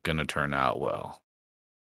 that's not going to turn out well.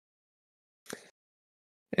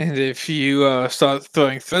 And if you start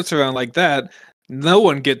throwing threats around like that, no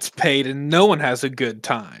one gets paid and no one has a good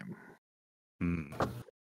time. Hmm.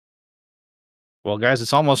 Well, guys,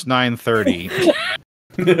 it's almost 9:30.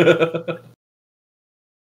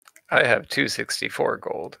 I have 264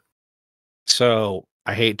 gold. So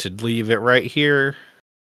I hate to leave it right here,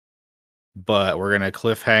 but we're going to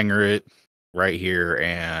cliffhanger it right here.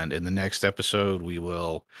 And in the next episode,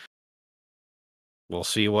 we'll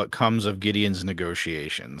see what comes of Gideon's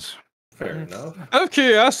negotiations. Fair enough. Out of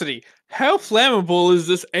curiosity, how flammable is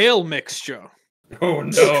this ale mixture? Oh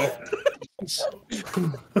no.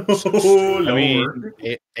 Oh, I mean,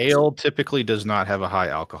 ale typically does not have a high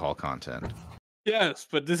alcohol content. Yes,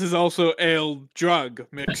 but this is also ale drug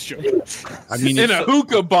mixture. I mean, in a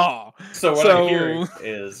hookah bar. So what I'm hearing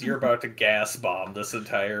is you're about to gas bomb this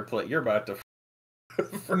entire place. You're about to.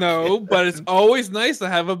 No, but it's always nice to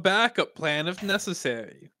have a backup plan if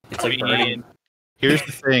necessary. It's like burning. Here's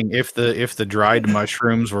the thing: if the dried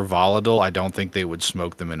mushrooms were volatile, I don't think they would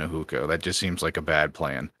smoke them in a hookah. That just seems like a bad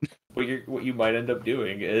plan. What you might end up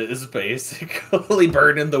doing is basically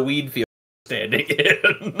burning the weed field standing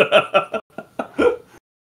in.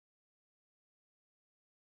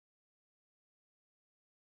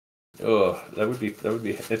 Oh, that would be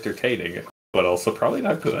entertaining, but also probably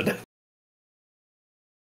not good.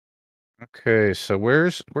 Okay, so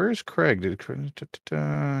where's Craig?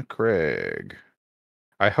 Craig.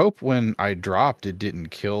 I hope when I dropped, it didn't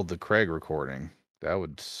kill the Craig recording. That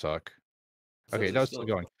would suck. Okay, that was still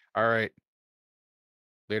going. All right.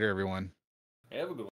 Later, everyone. Have a good one.